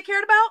know what they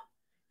cared about?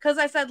 Because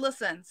I said,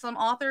 listen, some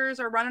authors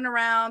are running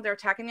around. They're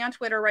attacking me on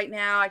Twitter right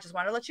now. I just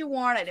want to let you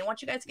warn. I didn't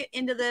want you guys to get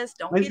into this.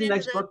 Don't When's get the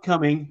next book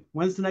coming?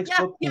 When's the next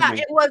book coming? Yeah,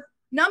 it was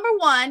number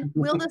one,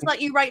 will this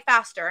let you write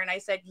faster? And I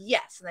said,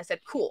 yes. And I said,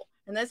 cool.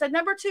 And then I said,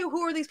 number two,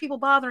 who are these people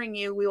bothering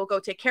you? We will go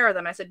take care of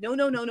them. I said, no,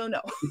 no, no, no,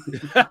 no.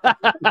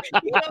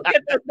 You don't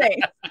get those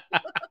names.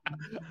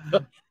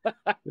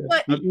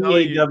 But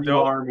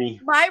EAW Army.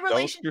 My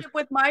relationship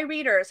with my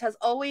readers has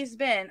always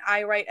been,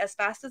 I write as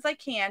fast as I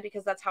can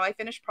because that's how I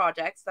finish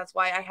projects. That's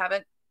why I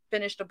haven't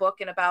finished a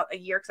book in about a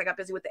year because I got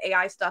busy with the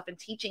AI stuff and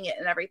teaching it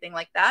and everything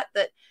like that.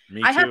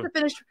 I have to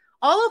finish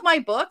all of my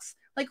books.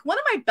 Like one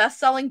of my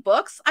best-selling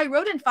books, I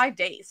wrote in 5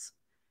 days.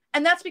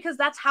 And that's because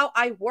that's how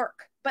I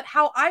work. But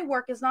how I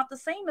work is not the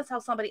same as how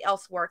somebody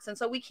else works. And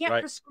so we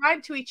can't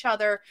prescribe to each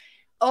other,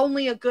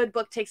 only a good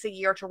book takes a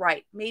year to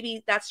write.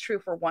 Maybe that's true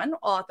for one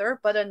author,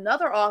 but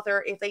another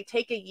author, if they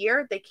take a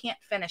year, they can't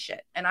finish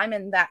it. And I'm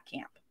in that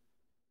camp.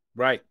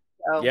 Right.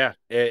 So, yeah.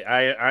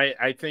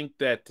 I think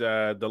that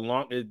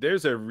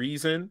there's a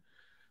reason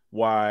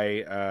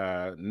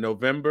why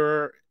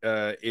November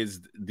is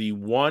the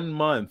 1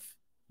 month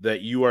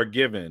that you are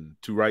given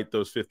to write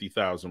those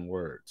 50,000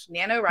 words.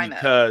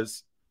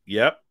 NaNoWriMo.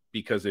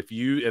 Because if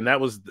you, and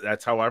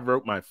that's how I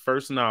wrote my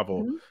first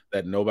novel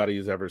that nobody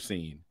has ever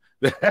seen.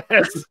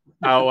 That's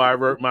how I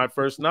wrote my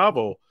first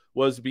novel,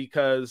 was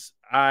because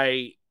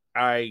I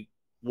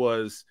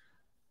was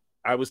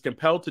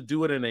compelled to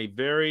do it in a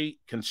very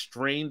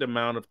constrained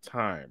amount of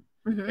time.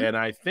 And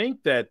I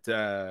think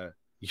that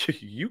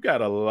you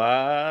got a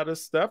lot of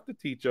stuff to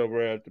teach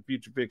over at the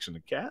Future Fiction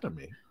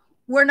Academy.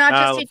 We're not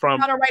just teaching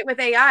how to write with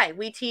AI.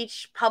 We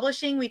teach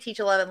publishing. We teach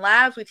 11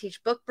 Labs. We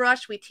teach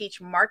BookBrush. We teach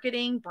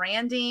marketing,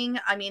 branding.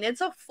 I mean,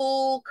 it's a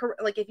full,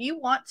 like if you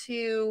want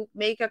to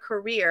make a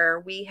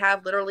career, we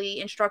have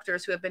literally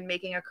instructors who have been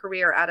making a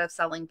career out of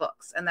selling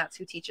books. And that's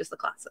who teaches the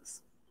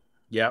classes.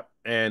 Yep.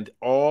 And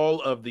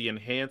all of the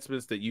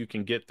enhancements that you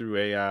can get through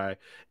AI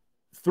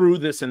through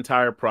this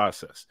entire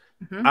process.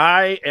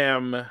 I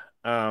am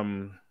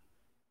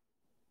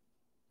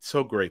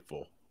so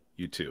grateful,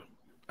 you two.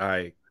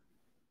 Thank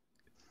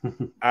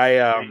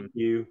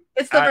you.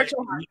 It's the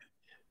virtual heart.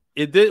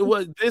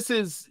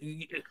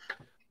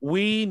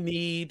 We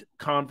need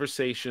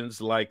conversations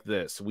like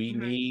this. We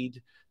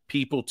need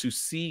people to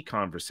see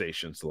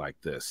conversations like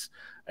this,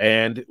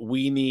 and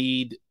we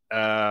need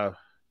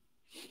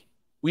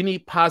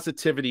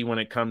positivity when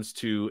it comes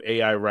to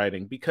AI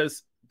writing,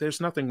 because there's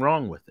nothing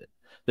wrong with it.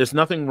 There's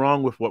nothing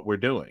wrong with what we're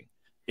doing.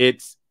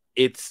 It's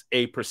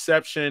a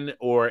perception,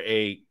 or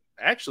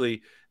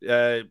actually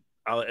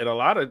in a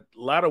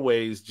lot of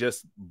ways,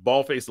 just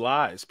bald-faced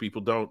lies.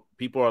 People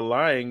are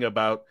lying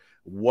about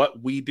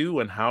what we do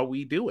and how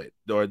we do it,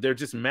 or they're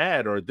just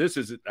mad, or this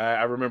is.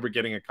 I remember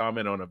getting a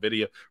comment on a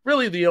video,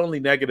 really the only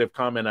negative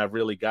comment I've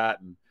really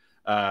gotten,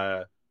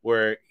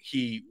 where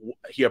he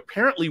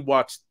apparently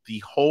watched the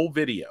whole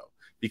video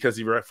because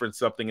he referenced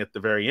something at the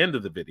very end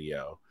of the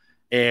video,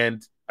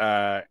 and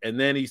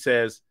then he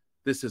says,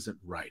 "This isn't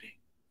writing."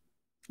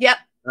 Yep.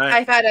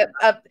 I've had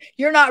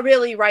you're not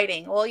really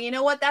writing. Well, you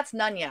know what? That's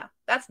Nunya.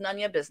 That's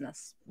Nunya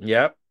business.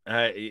 Yep.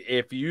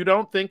 If you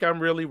don't think I'm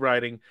really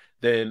writing,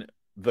 then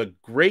the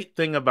great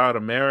thing about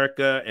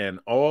America and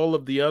all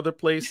of the other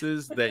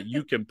places that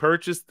you can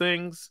purchase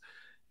things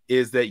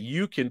is that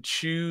you can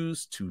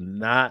choose to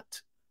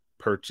not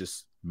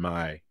purchase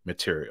my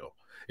material.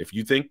 If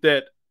you think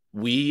that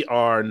we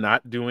are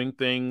not doing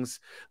things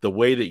the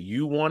way that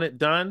you want it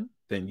done,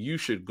 then you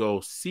should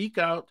go seek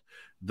out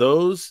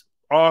those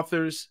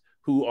authors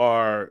who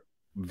are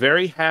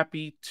very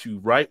happy to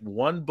write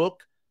one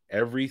book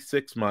every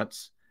 6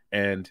 months,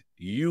 and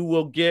you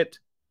will get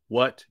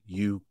what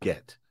you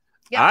get.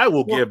 Yep. I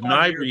will give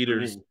my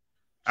readers.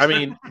 I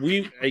mean,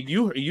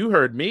 you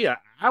heard me.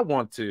 I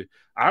want to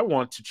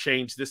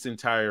change this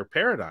entire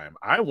paradigm.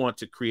 I want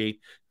to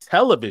create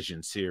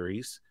television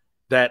series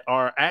that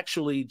are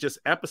actually just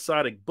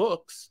episodic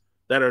books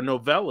that are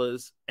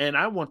novellas, and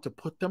I want to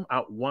put them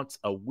out once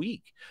a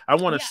week. I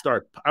want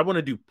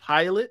to do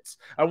pilots.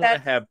 I want to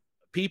have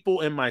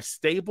people in my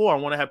stable. I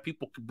want to have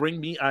people bring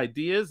me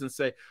ideas and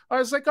say, I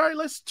was like, all right,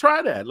 let's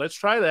try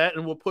that.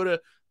 And we'll put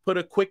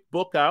a quick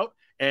book out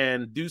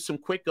and do some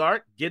quick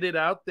art, get it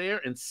out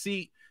there and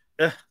see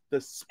the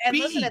speed. And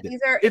listen, if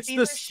these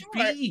are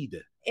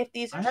speed. If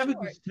these are I have a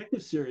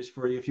detective series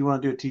for you if you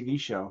want to do a TV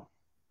show.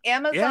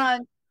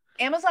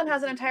 Amazon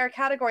has an entire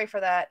category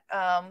for that.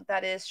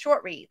 That is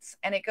short reads,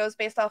 and it goes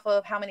based off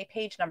of how many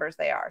page numbers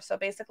they are. So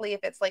basically,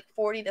 if it's like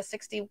 40 to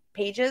 60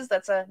 pages,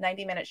 that's a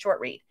 90-minute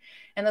short read.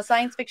 And the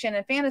science fiction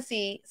and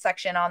fantasy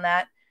section on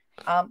that,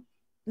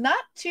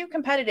 not too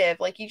competitive.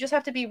 Like you just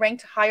have to be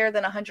ranked higher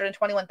than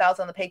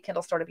 121,000 on the paid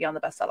Kindle store to be on the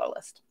bestseller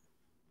list.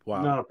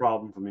 Wow, not a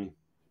problem for me.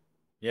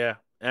 Yeah,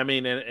 I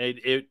mean,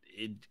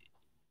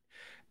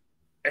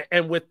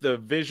 and with the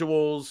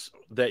visuals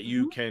that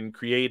you can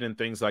create in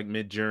things like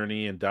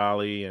Midjourney and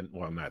Dolly, and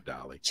well, not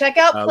Dolly. Check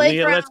out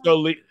Playground. Let's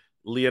go,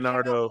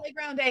 Leonardo.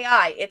 Playground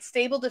AI. It's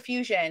stable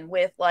diffusion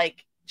with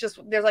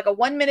there's like a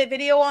 1-minute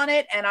video on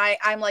it, and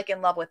I'm like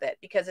in love with it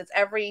because it's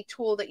every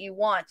tool that you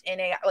want in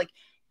AI. Like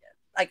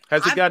Like,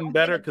 has it gotten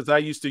better? Because I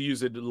used to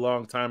use it a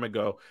long time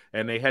ago,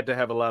 and they had to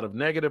have a lot of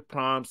negative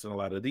prompts and a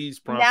lot of these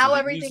prompts. Now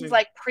everything's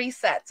like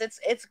presets.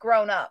 It's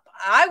grown up.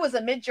 I was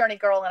a Mid-Journey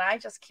girl, and I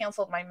just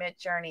canceled my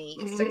Mid-Journey.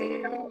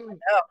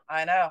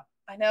 I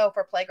know.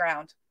 For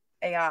Playground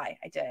AI,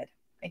 I did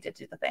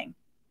do the thing.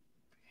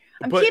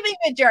 I'm keeping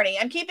Mid-Journey.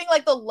 I'm keeping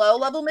like the low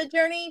level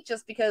Mid-Journey,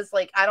 just because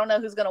like I don't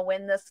know who's gonna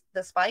win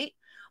this fight,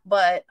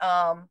 but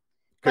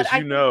because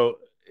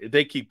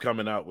they keep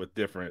coming out with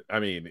different. I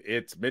mean,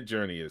 it's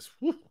Mid-Journey is.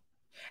 Whew.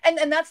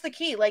 And that's the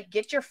key. Like,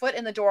 get your foot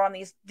in the door on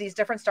these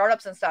different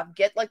startups and stuff.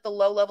 Get like the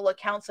low level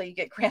account so you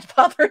get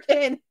grandfathered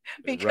in,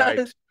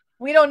 because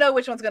we don't know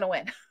which one's gonna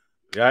win.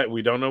 Yeah,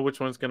 we don't know which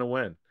one's gonna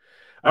win.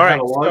 I have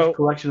a large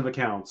collection of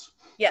accounts.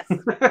 Yes. All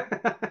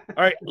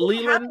right,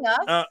 Leland.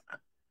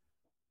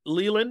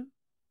 Leland,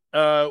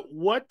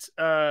 what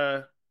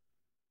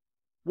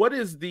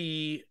is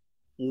the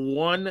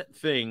one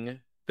thing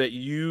that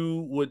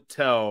you would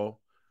tell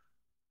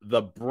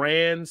the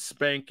brand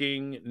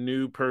spanking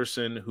new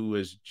person who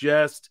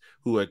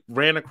had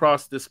ran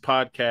across this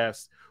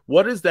podcast?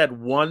 What is that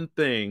one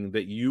thing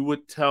that you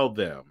would tell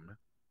them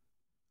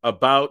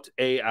about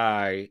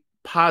AI,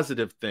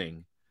 positive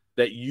thing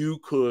that you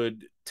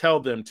could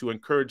tell them to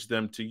encourage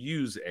them to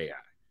use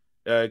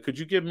AI? Could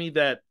you give me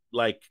that,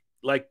 like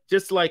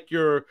just like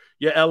your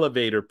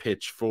elevator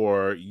pitch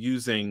for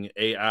using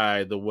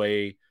AI the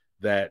way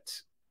that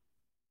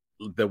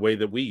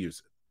we use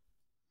it?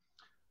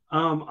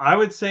 I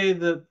would say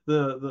that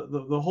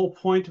the whole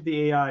point of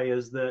the AI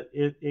is that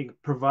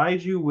it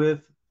provides you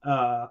with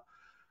a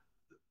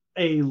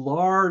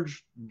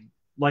large,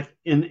 like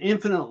an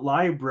infinite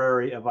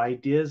library of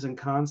ideas and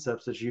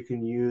concepts that you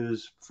can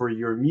use for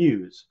your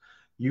muse.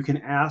 You can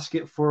ask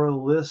it for a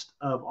list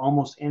of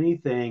almost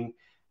anything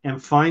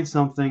and find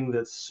something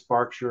that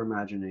sparks your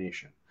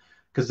imagination,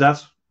 because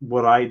that's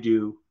what I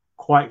do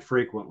quite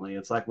frequently.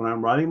 It's like when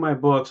I'm writing my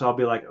books, I'll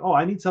be like, oh,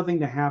 I need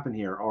something to happen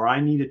here, or I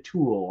need a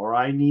tool, or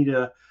I need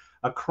a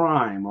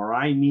crime, or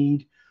I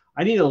need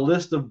a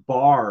list of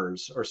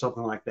bars or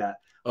something like that.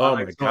 Oh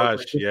my gosh,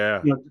 like,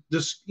 yeah.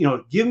 Just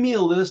give me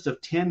a list of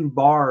 10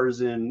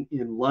 bars in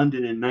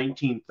London in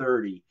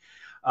 1930,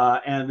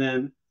 and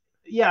then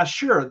yeah,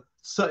 sure.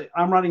 So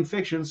I'm writing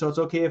fiction, so it's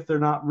okay if they're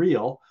not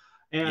real.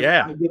 And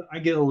yeah, I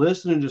get a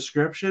list and a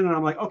description, and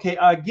I'm like, okay,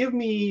 give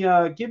me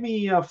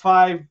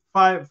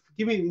five.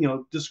 Give me,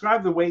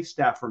 describe the wait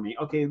staff for me.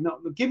 Okay, no,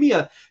 give me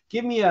a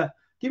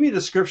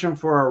description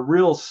for a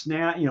real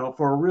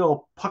for a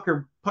real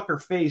pucker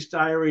faced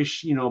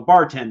Irish,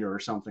 bartender or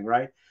something,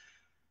 right?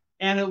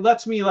 And it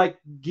lets me like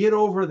get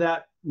over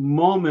that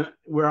moment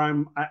where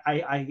I'm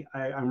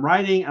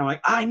writing. I'm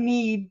like,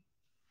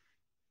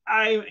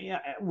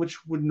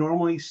 which would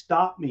normally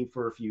stop me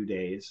for a few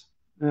days.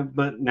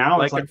 But now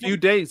like it's like a few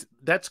days.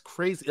 That's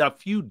crazy. A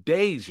few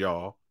days,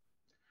 y'all.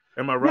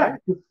 Am I right?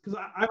 Yeah, because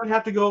I would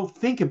have to go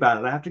think about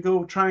it. I have to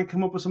go try and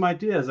come up with some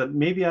ideas.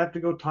 Maybe I have to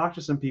go talk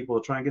to some people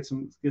to try and get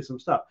some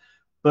stuff.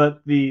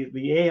 But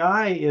the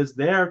AI is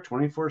there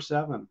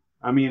 24/7.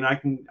 I mean,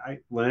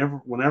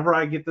 whenever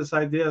I get this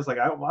idea, it's like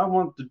I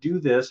want to do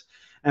this.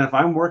 And if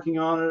I'm working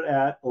on it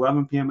at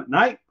 11 p.m. at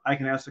night, I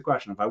can ask the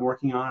question. If I'm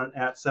working on it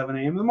at 7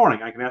 a.m. in the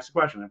morning, I can ask the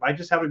question. If I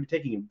just happen to be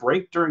taking a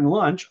break during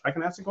lunch, I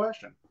can ask the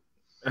question.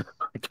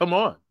 Come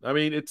on. I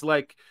mean, it's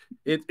like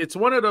it's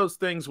one of those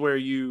things where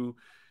you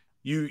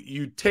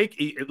take,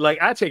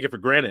 like, I take it for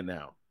granted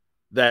now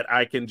that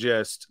I can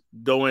just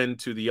go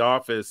into the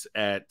office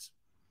at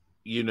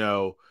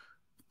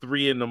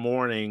 3 in the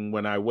morning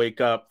when I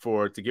wake up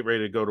to get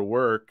ready to go to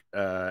work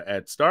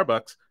at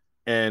Starbucks,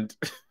 and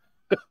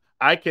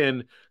I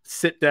can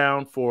sit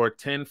down for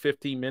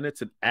 10-15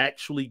 minutes and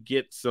actually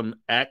get some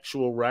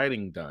actual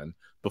writing done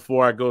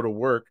before I go to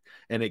work,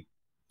 and it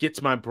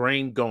gets my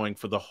brain going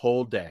for the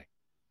whole day.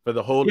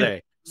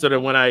 So that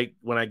when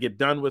I get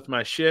done with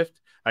my shift,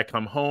 I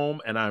come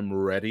home and I'm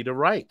ready to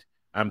write.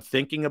 I'm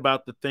thinking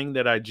about the thing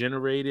that I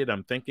generated.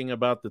 I'm thinking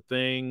about the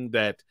thing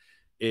that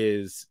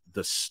is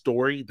the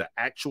story, the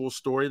actual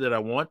story that I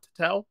want to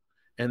tell.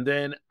 And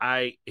then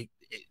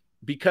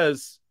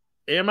because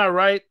am I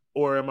right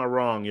or am I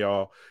wrong,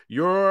 y'all?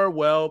 Your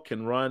well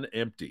can run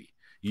empty.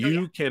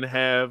 You can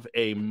have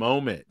a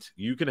moment.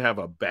 You can have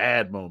a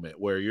bad moment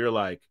where you're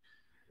like,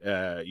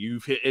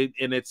 you've hit it,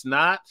 and it's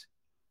not.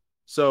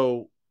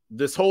 So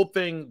this whole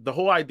thing, the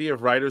whole idea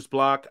of writer's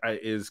block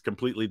is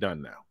completely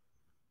done now.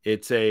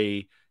 It's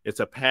a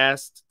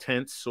past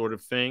tense sort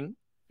of thing.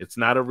 It's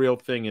not a real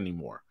thing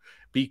anymore,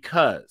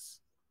 because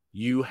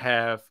you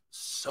have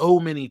so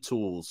many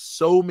tools,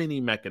 so many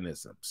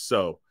mechanisms.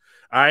 So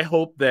I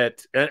hope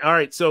that, all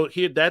right, so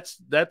here,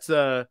 that's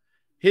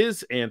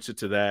his answer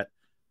to that.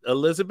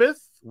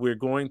 Elizabeth, we're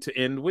going to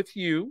end with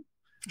you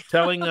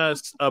telling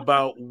us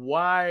about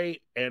why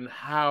and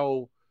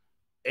how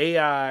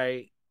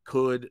AI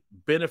could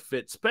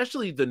benefit,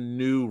 especially the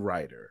new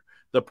writer,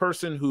 the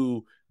person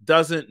who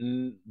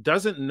doesn't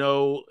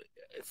know,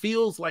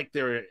 feels like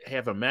they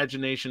have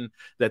imagination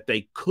that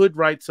they could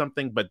write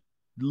something, but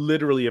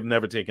literally have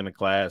never taken a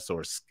class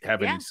or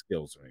have any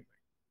skills or anything.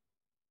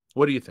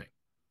 What do you think?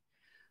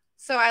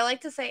 So I like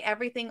to say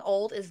everything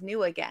old is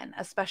new again,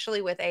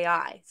 especially with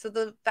AI. So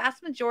the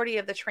vast majority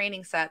of the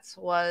training sets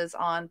was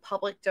on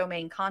public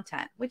domain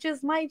content, which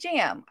is my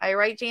jam. I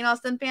write Jane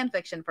Austen fan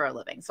fiction for a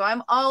living, so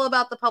I'm all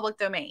about the public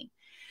domain.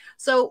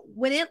 So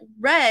when it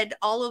read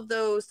all of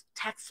those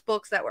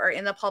textbooks that were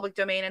in the public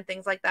domain and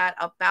things like that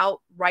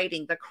about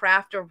writing, the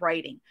craft of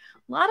writing,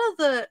 a lot of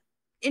the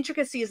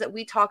intricacies that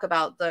we talk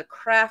about, the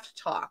craft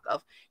talk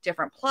of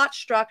different plot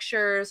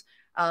structures,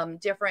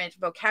 different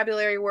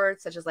vocabulary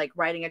words, such as like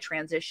writing a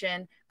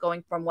transition,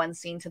 going from one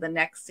scene to the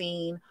next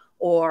scene,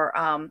 or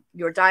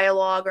your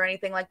dialogue or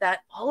anything like that.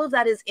 All of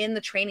that is in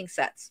the training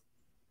sets.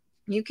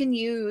 You can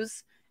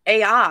use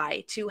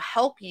AI to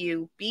help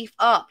you beef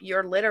up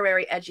your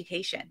literary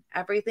education.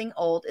 Everything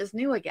old is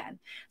new again.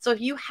 So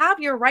if you have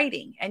your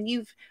writing and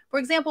you've, for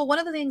example, one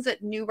of the things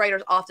that new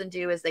writers often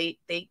do is they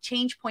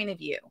change point of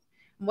view.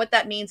 And what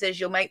that means is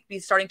you might be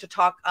starting to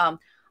talk,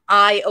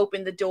 I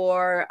opened the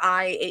door,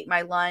 I ate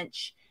my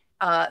lunch,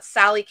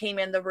 Sally came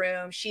in the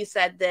room, she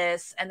said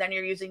this, and then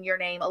you're using your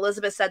name,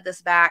 Elizabeth said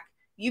this back.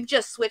 You've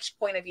just switched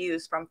point of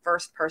views from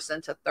first person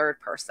to third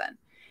person.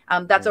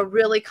 That's a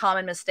really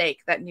common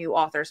mistake that new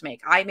authors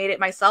make. I made it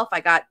myself.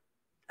 I got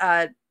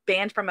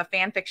banned from a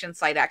fan fiction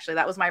site, actually.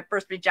 That was my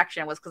first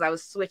rejection, was because I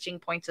was switching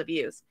points of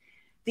views.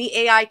 The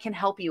AI can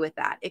help you with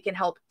that. It can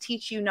help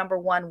teach you, number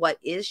one, what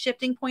is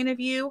shifting point of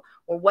view,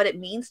 or what it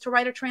means to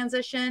write a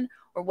transition,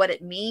 or what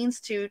it means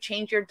to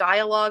change your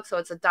dialogue so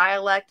it's a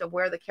dialect of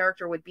where the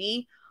character would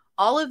be.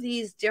 All of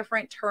these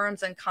different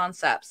terms and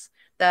concepts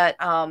that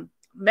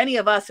many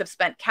of us have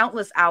spent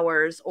countless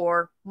hours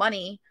or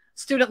money,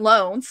 student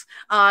loans,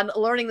 on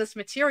learning this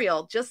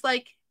material. Just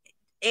like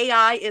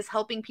AI is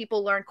helping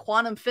people learn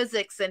quantum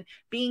physics and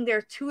being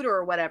their tutor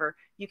or whatever,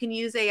 you can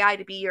use AI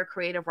to be your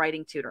creative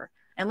writing tutor.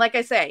 And like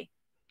I say,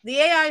 the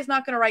AI is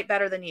not going to write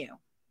better than you,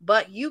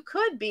 but you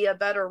could be a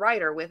better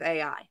writer with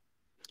AI.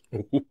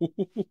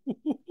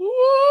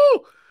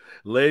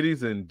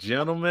 Ladies and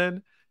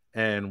gentlemen,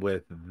 and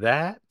with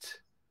that,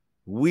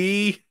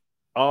 we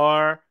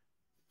are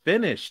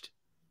finished,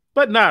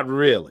 but not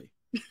really.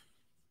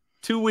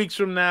 2 weeks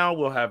from now,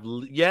 we'll have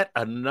yet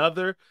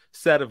another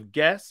set of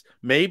guests,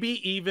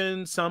 maybe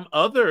even some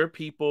other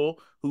people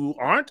who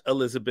aren't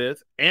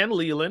Elizabeth and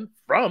Leland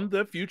from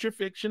the Future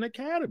Fiction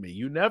Academy.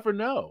 You never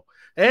know.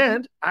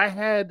 And I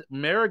had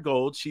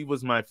Marigold. She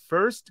was my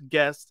first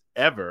guest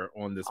ever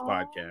on this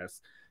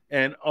podcast.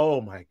 And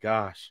oh my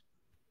gosh,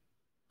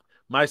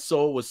 my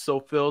soul was so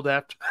filled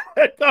after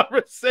that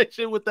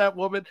conversation with that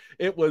woman.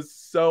 It was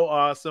so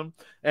awesome.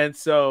 And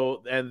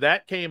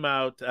that came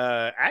out,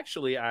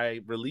 actually, I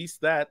released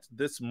that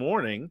this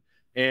morning.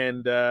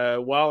 And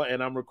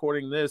and I'm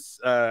recording this,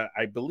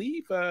 I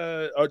believe,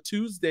 on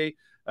Tuesday,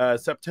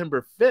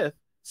 September 5th.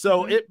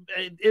 So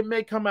it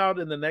may come out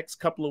in the next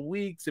couple of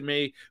weeks. It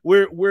may,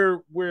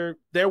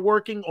 they're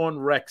working on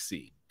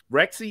Rexy.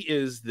 Rexy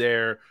is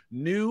their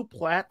new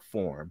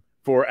platform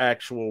for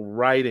actual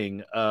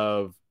writing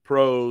of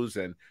prose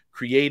and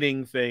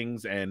creating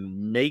things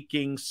and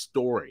making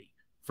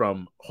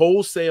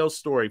wholesale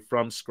story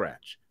from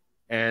scratch.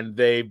 And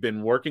they've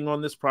been working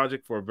on this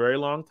project for a very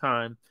long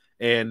time.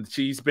 And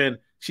she's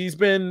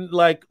been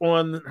like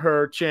on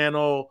her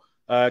channel,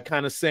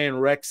 kind of saying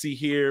Rexy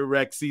here,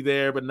 Rexy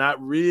there, but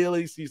not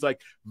really. She's like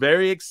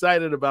very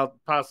excited about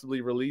possibly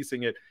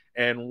releasing it.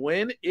 And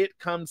when it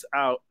comes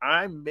out,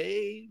 I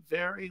may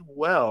very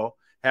well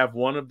have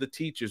one of the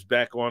teachers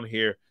back on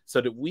here so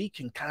that we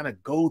can kind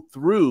of go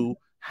through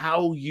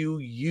how you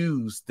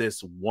use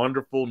this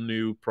wonderful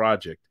new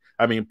product.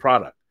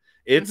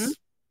 It's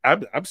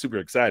I'm super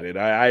excited.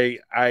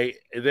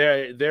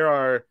 There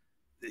are,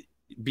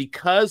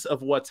 because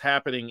of what's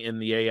happening in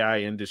the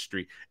AI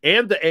industry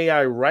and the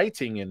AI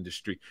writing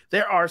industry,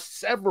 there are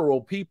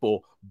several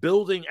people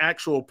building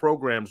actual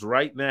programs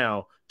right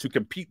now to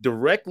compete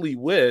directly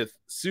with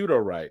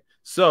Pseudowrite.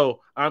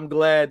 So I'm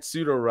glad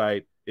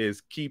Pseudowrite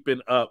is keeping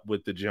up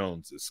with the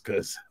Joneses,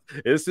 because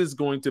this is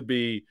going to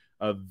be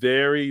a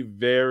very,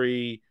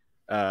 very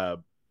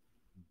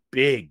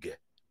big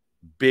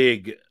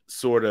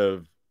sort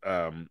of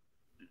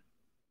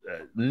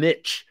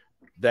niche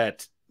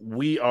that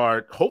we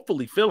are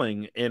hopefully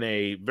filling in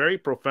a very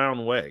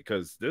profound way,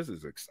 because this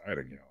is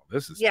exciting, y'all.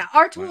 This is, yeah,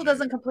 our tool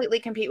doesn't completely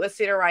compete with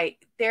Pseudowrite.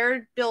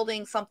 They're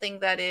building something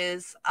that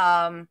is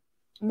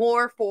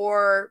more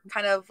for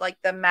kind of like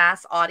the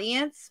mass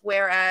audience,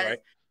 whereas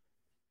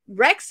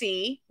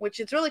Rexy, which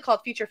is really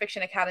called Future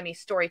Fiction Academy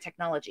Story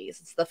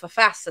Technologies, it's the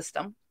FAST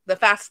system,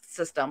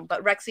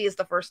 but Rexy is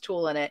the first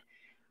tool in it.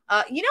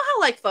 You know how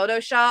like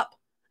Photoshop,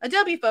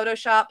 Adobe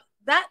Photoshop,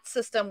 that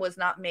system was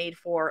not made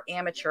for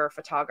amateur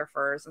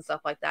photographers and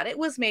stuff like that. It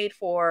was made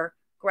for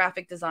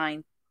graphic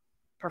design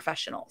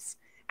professionals.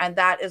 And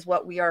that is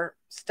what we are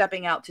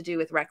stepping out to do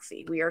with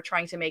Rexy. We are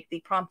trying to make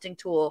the prompting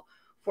tool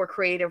for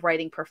creative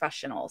writing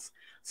professionals.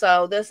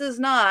 So this is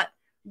not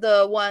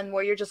the one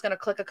where you're just going to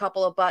click a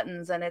couple of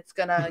buttons and it's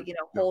going to,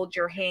 hold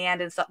your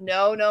hand and stuff.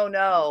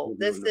 No.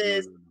 This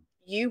is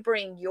You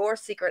bring your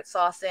secret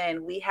sauce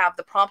in. We have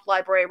the prompt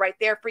library right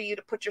there for you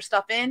to put your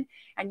stuff in,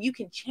 and you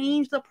can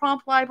change the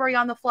prompt library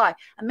on the fly.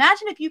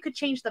 Imagine if you could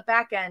change the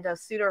back end of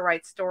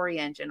Pseudo-Write's story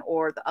engine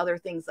or the other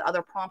things, the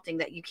other prompting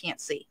that you can't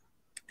see,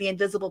 the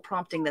invisible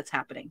prompting that's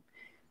happening.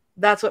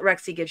 That's what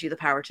Rexy gives you the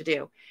power to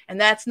do. And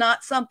that's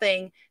not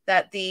something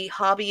that the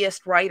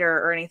hobbyist writer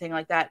or anything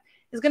like that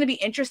is going to be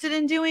interested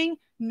in doing,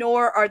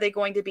 nor are they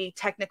going to be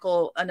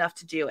technical enough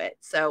to do it.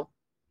 So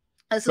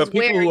this is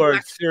people who are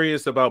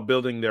serious about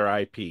building their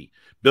IP,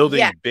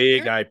 building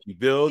big IP,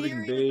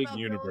 building big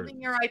universe.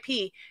 Building your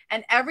IP.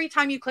 And every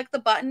time you click the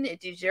button,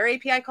 it does your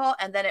API call,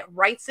 and then it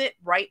writes it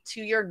right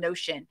to your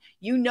Notion.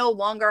 You no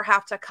longer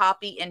have to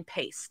copy and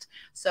paste.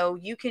 So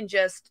you can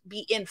just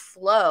be in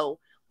flow,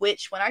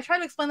 which when I try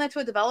to explain that to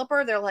a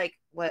developer, they're like,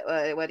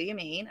 what do you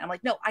mean? I'm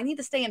like, no, I need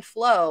to stay in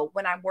flow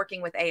when I'm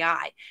working with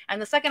AI.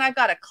 And the second I've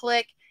got to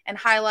click and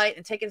highlight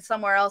and take it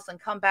somewhere else and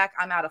come back,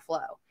 I'm out of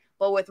flow.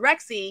 But with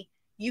Rexy,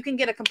 you can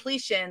get a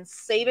completion,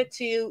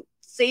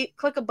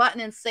 click a button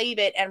and save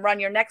it and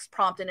run your next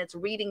prompt, and it's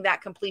reading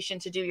that completion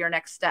to do your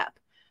next step.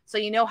 So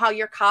you know how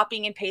you're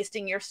copying and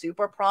pasting your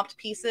super prompt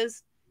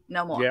pieces?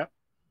 No more. Yeah.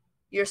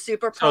 Your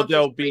super prompt is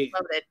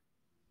preloaded.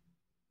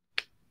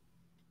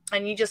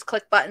 And you just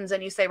click buttons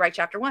and you say, write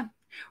chapter 1,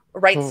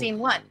 write scene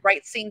 1,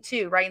 write scene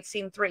 2, write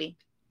scene 3.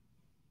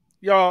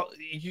 Y'all,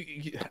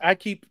 I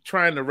keep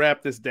trying to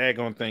wrap this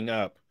daggone thing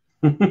up.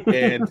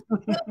 And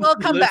we'll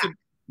come back.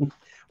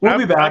 We'll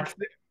be back.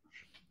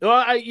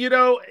 Well, I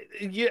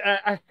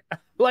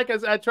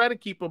try to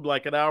keep them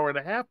like an hour and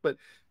a half, but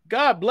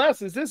God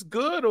bless, is this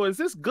good or is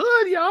this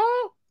good,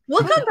 y'all?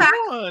 We'll come back.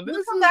 We'll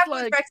come back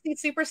with Rexy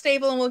Super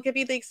Stable, and we'll give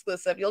you the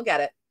exclusive. You'll get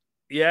it.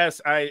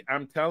 Yes,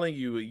 I'm telling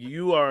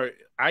you,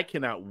 I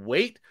cannot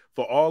wait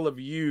for all of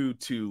you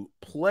to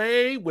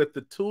play with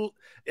the tool.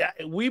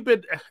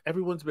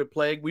 Everyone's been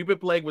playing. We've been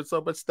playing with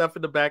so much stuff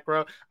in the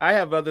background. I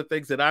have other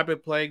things that I've been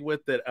playing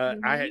with that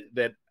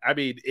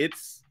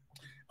it's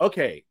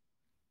okay.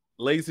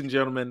 Ladies and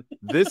gentlemen,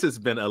 this has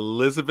been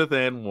Elizabeth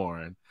Ann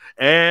Warren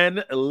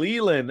and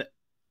Leeland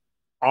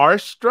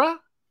Artra.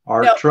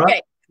 No,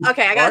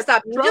 okay, I gotta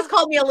stop. You just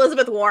called me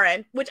Elizabeth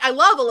Warren, which I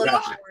love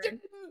Elizabeth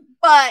Warren,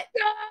 but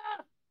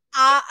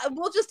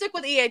we'll just stick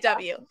with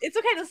EAW. It's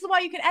okay. This is why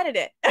you can edit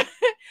it.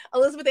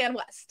 Elizabeth Ann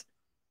West.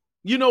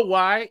 You know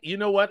why? You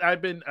know what?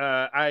 I've been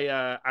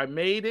I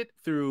made it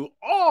through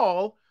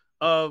all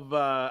of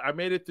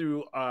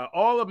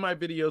all of my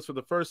videos for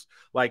the first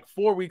like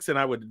 4 weeks, and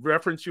I would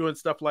reference you and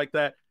stuff like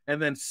that.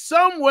 And then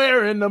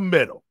somewhere in the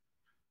middle,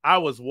 I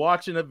was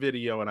watching a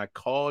video and I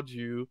called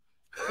you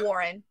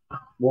Warren.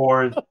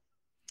 Warren.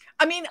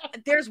 I mean,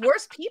 there's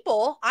worse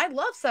people. I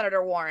love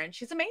Senator Warren.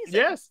 She's amazing.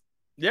 Yes.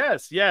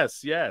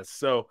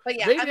 So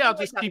yeah, maybe I'll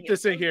just keep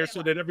this in here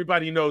so that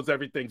everybody knows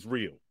everything's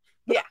real.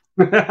 Yeah.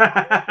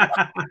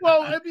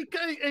 Well,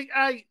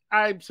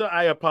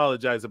 I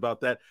apologize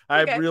about that.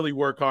 I really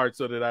work hard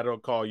so that I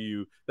don't call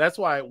you. That's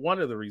why one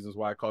of the reasons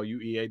why I call you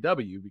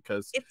EAW,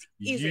 because it's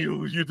easy.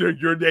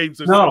 Your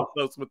names are so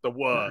close with the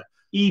what.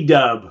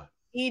 EW.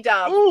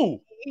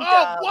 Ooh.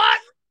 Oh,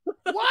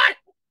 what?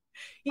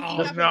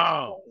 Oh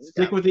no!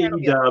 Stick with the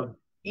EW.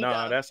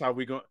 No, that's how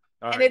we going.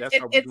 All right, that's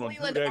how we going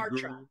to do that,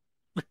 girl.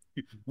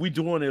 We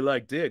doing it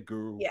like that,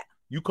 girl. Yeah.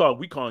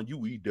 We calling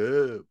you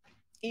EW.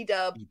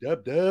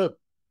 EW.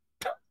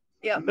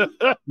 Yeah.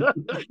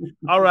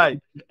 All right.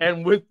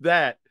 And with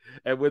that,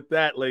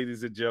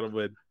 ladies and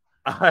gentlemen,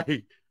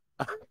 I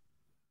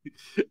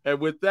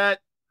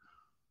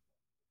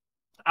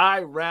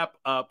wrap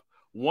up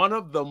one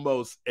of the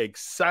most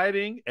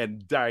exciting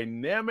and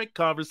dynamic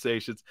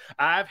conversations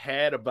I've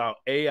had about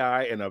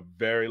AI in a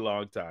very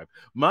long time.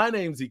 My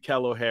name's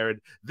Ekel O'Hara.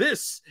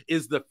 This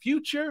is the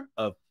Future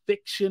of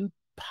Fiction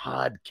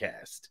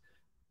podcast.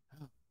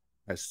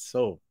 I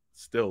still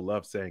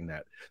love saying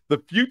that.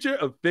 The Future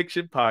of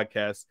Fiction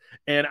podcast.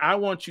 And I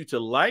want you to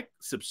like,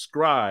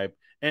 subscribe,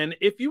 and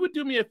if you would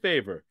do me a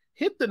favor,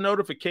 hit the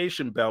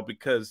notification bell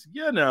because,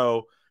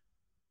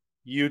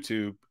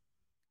 YouTube.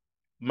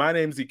 My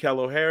name's Ekel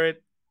O'Hara.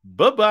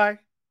 Bye-bye.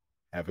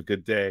 Have a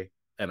good day,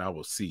 and I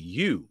will see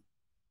you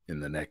in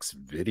the next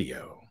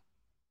video.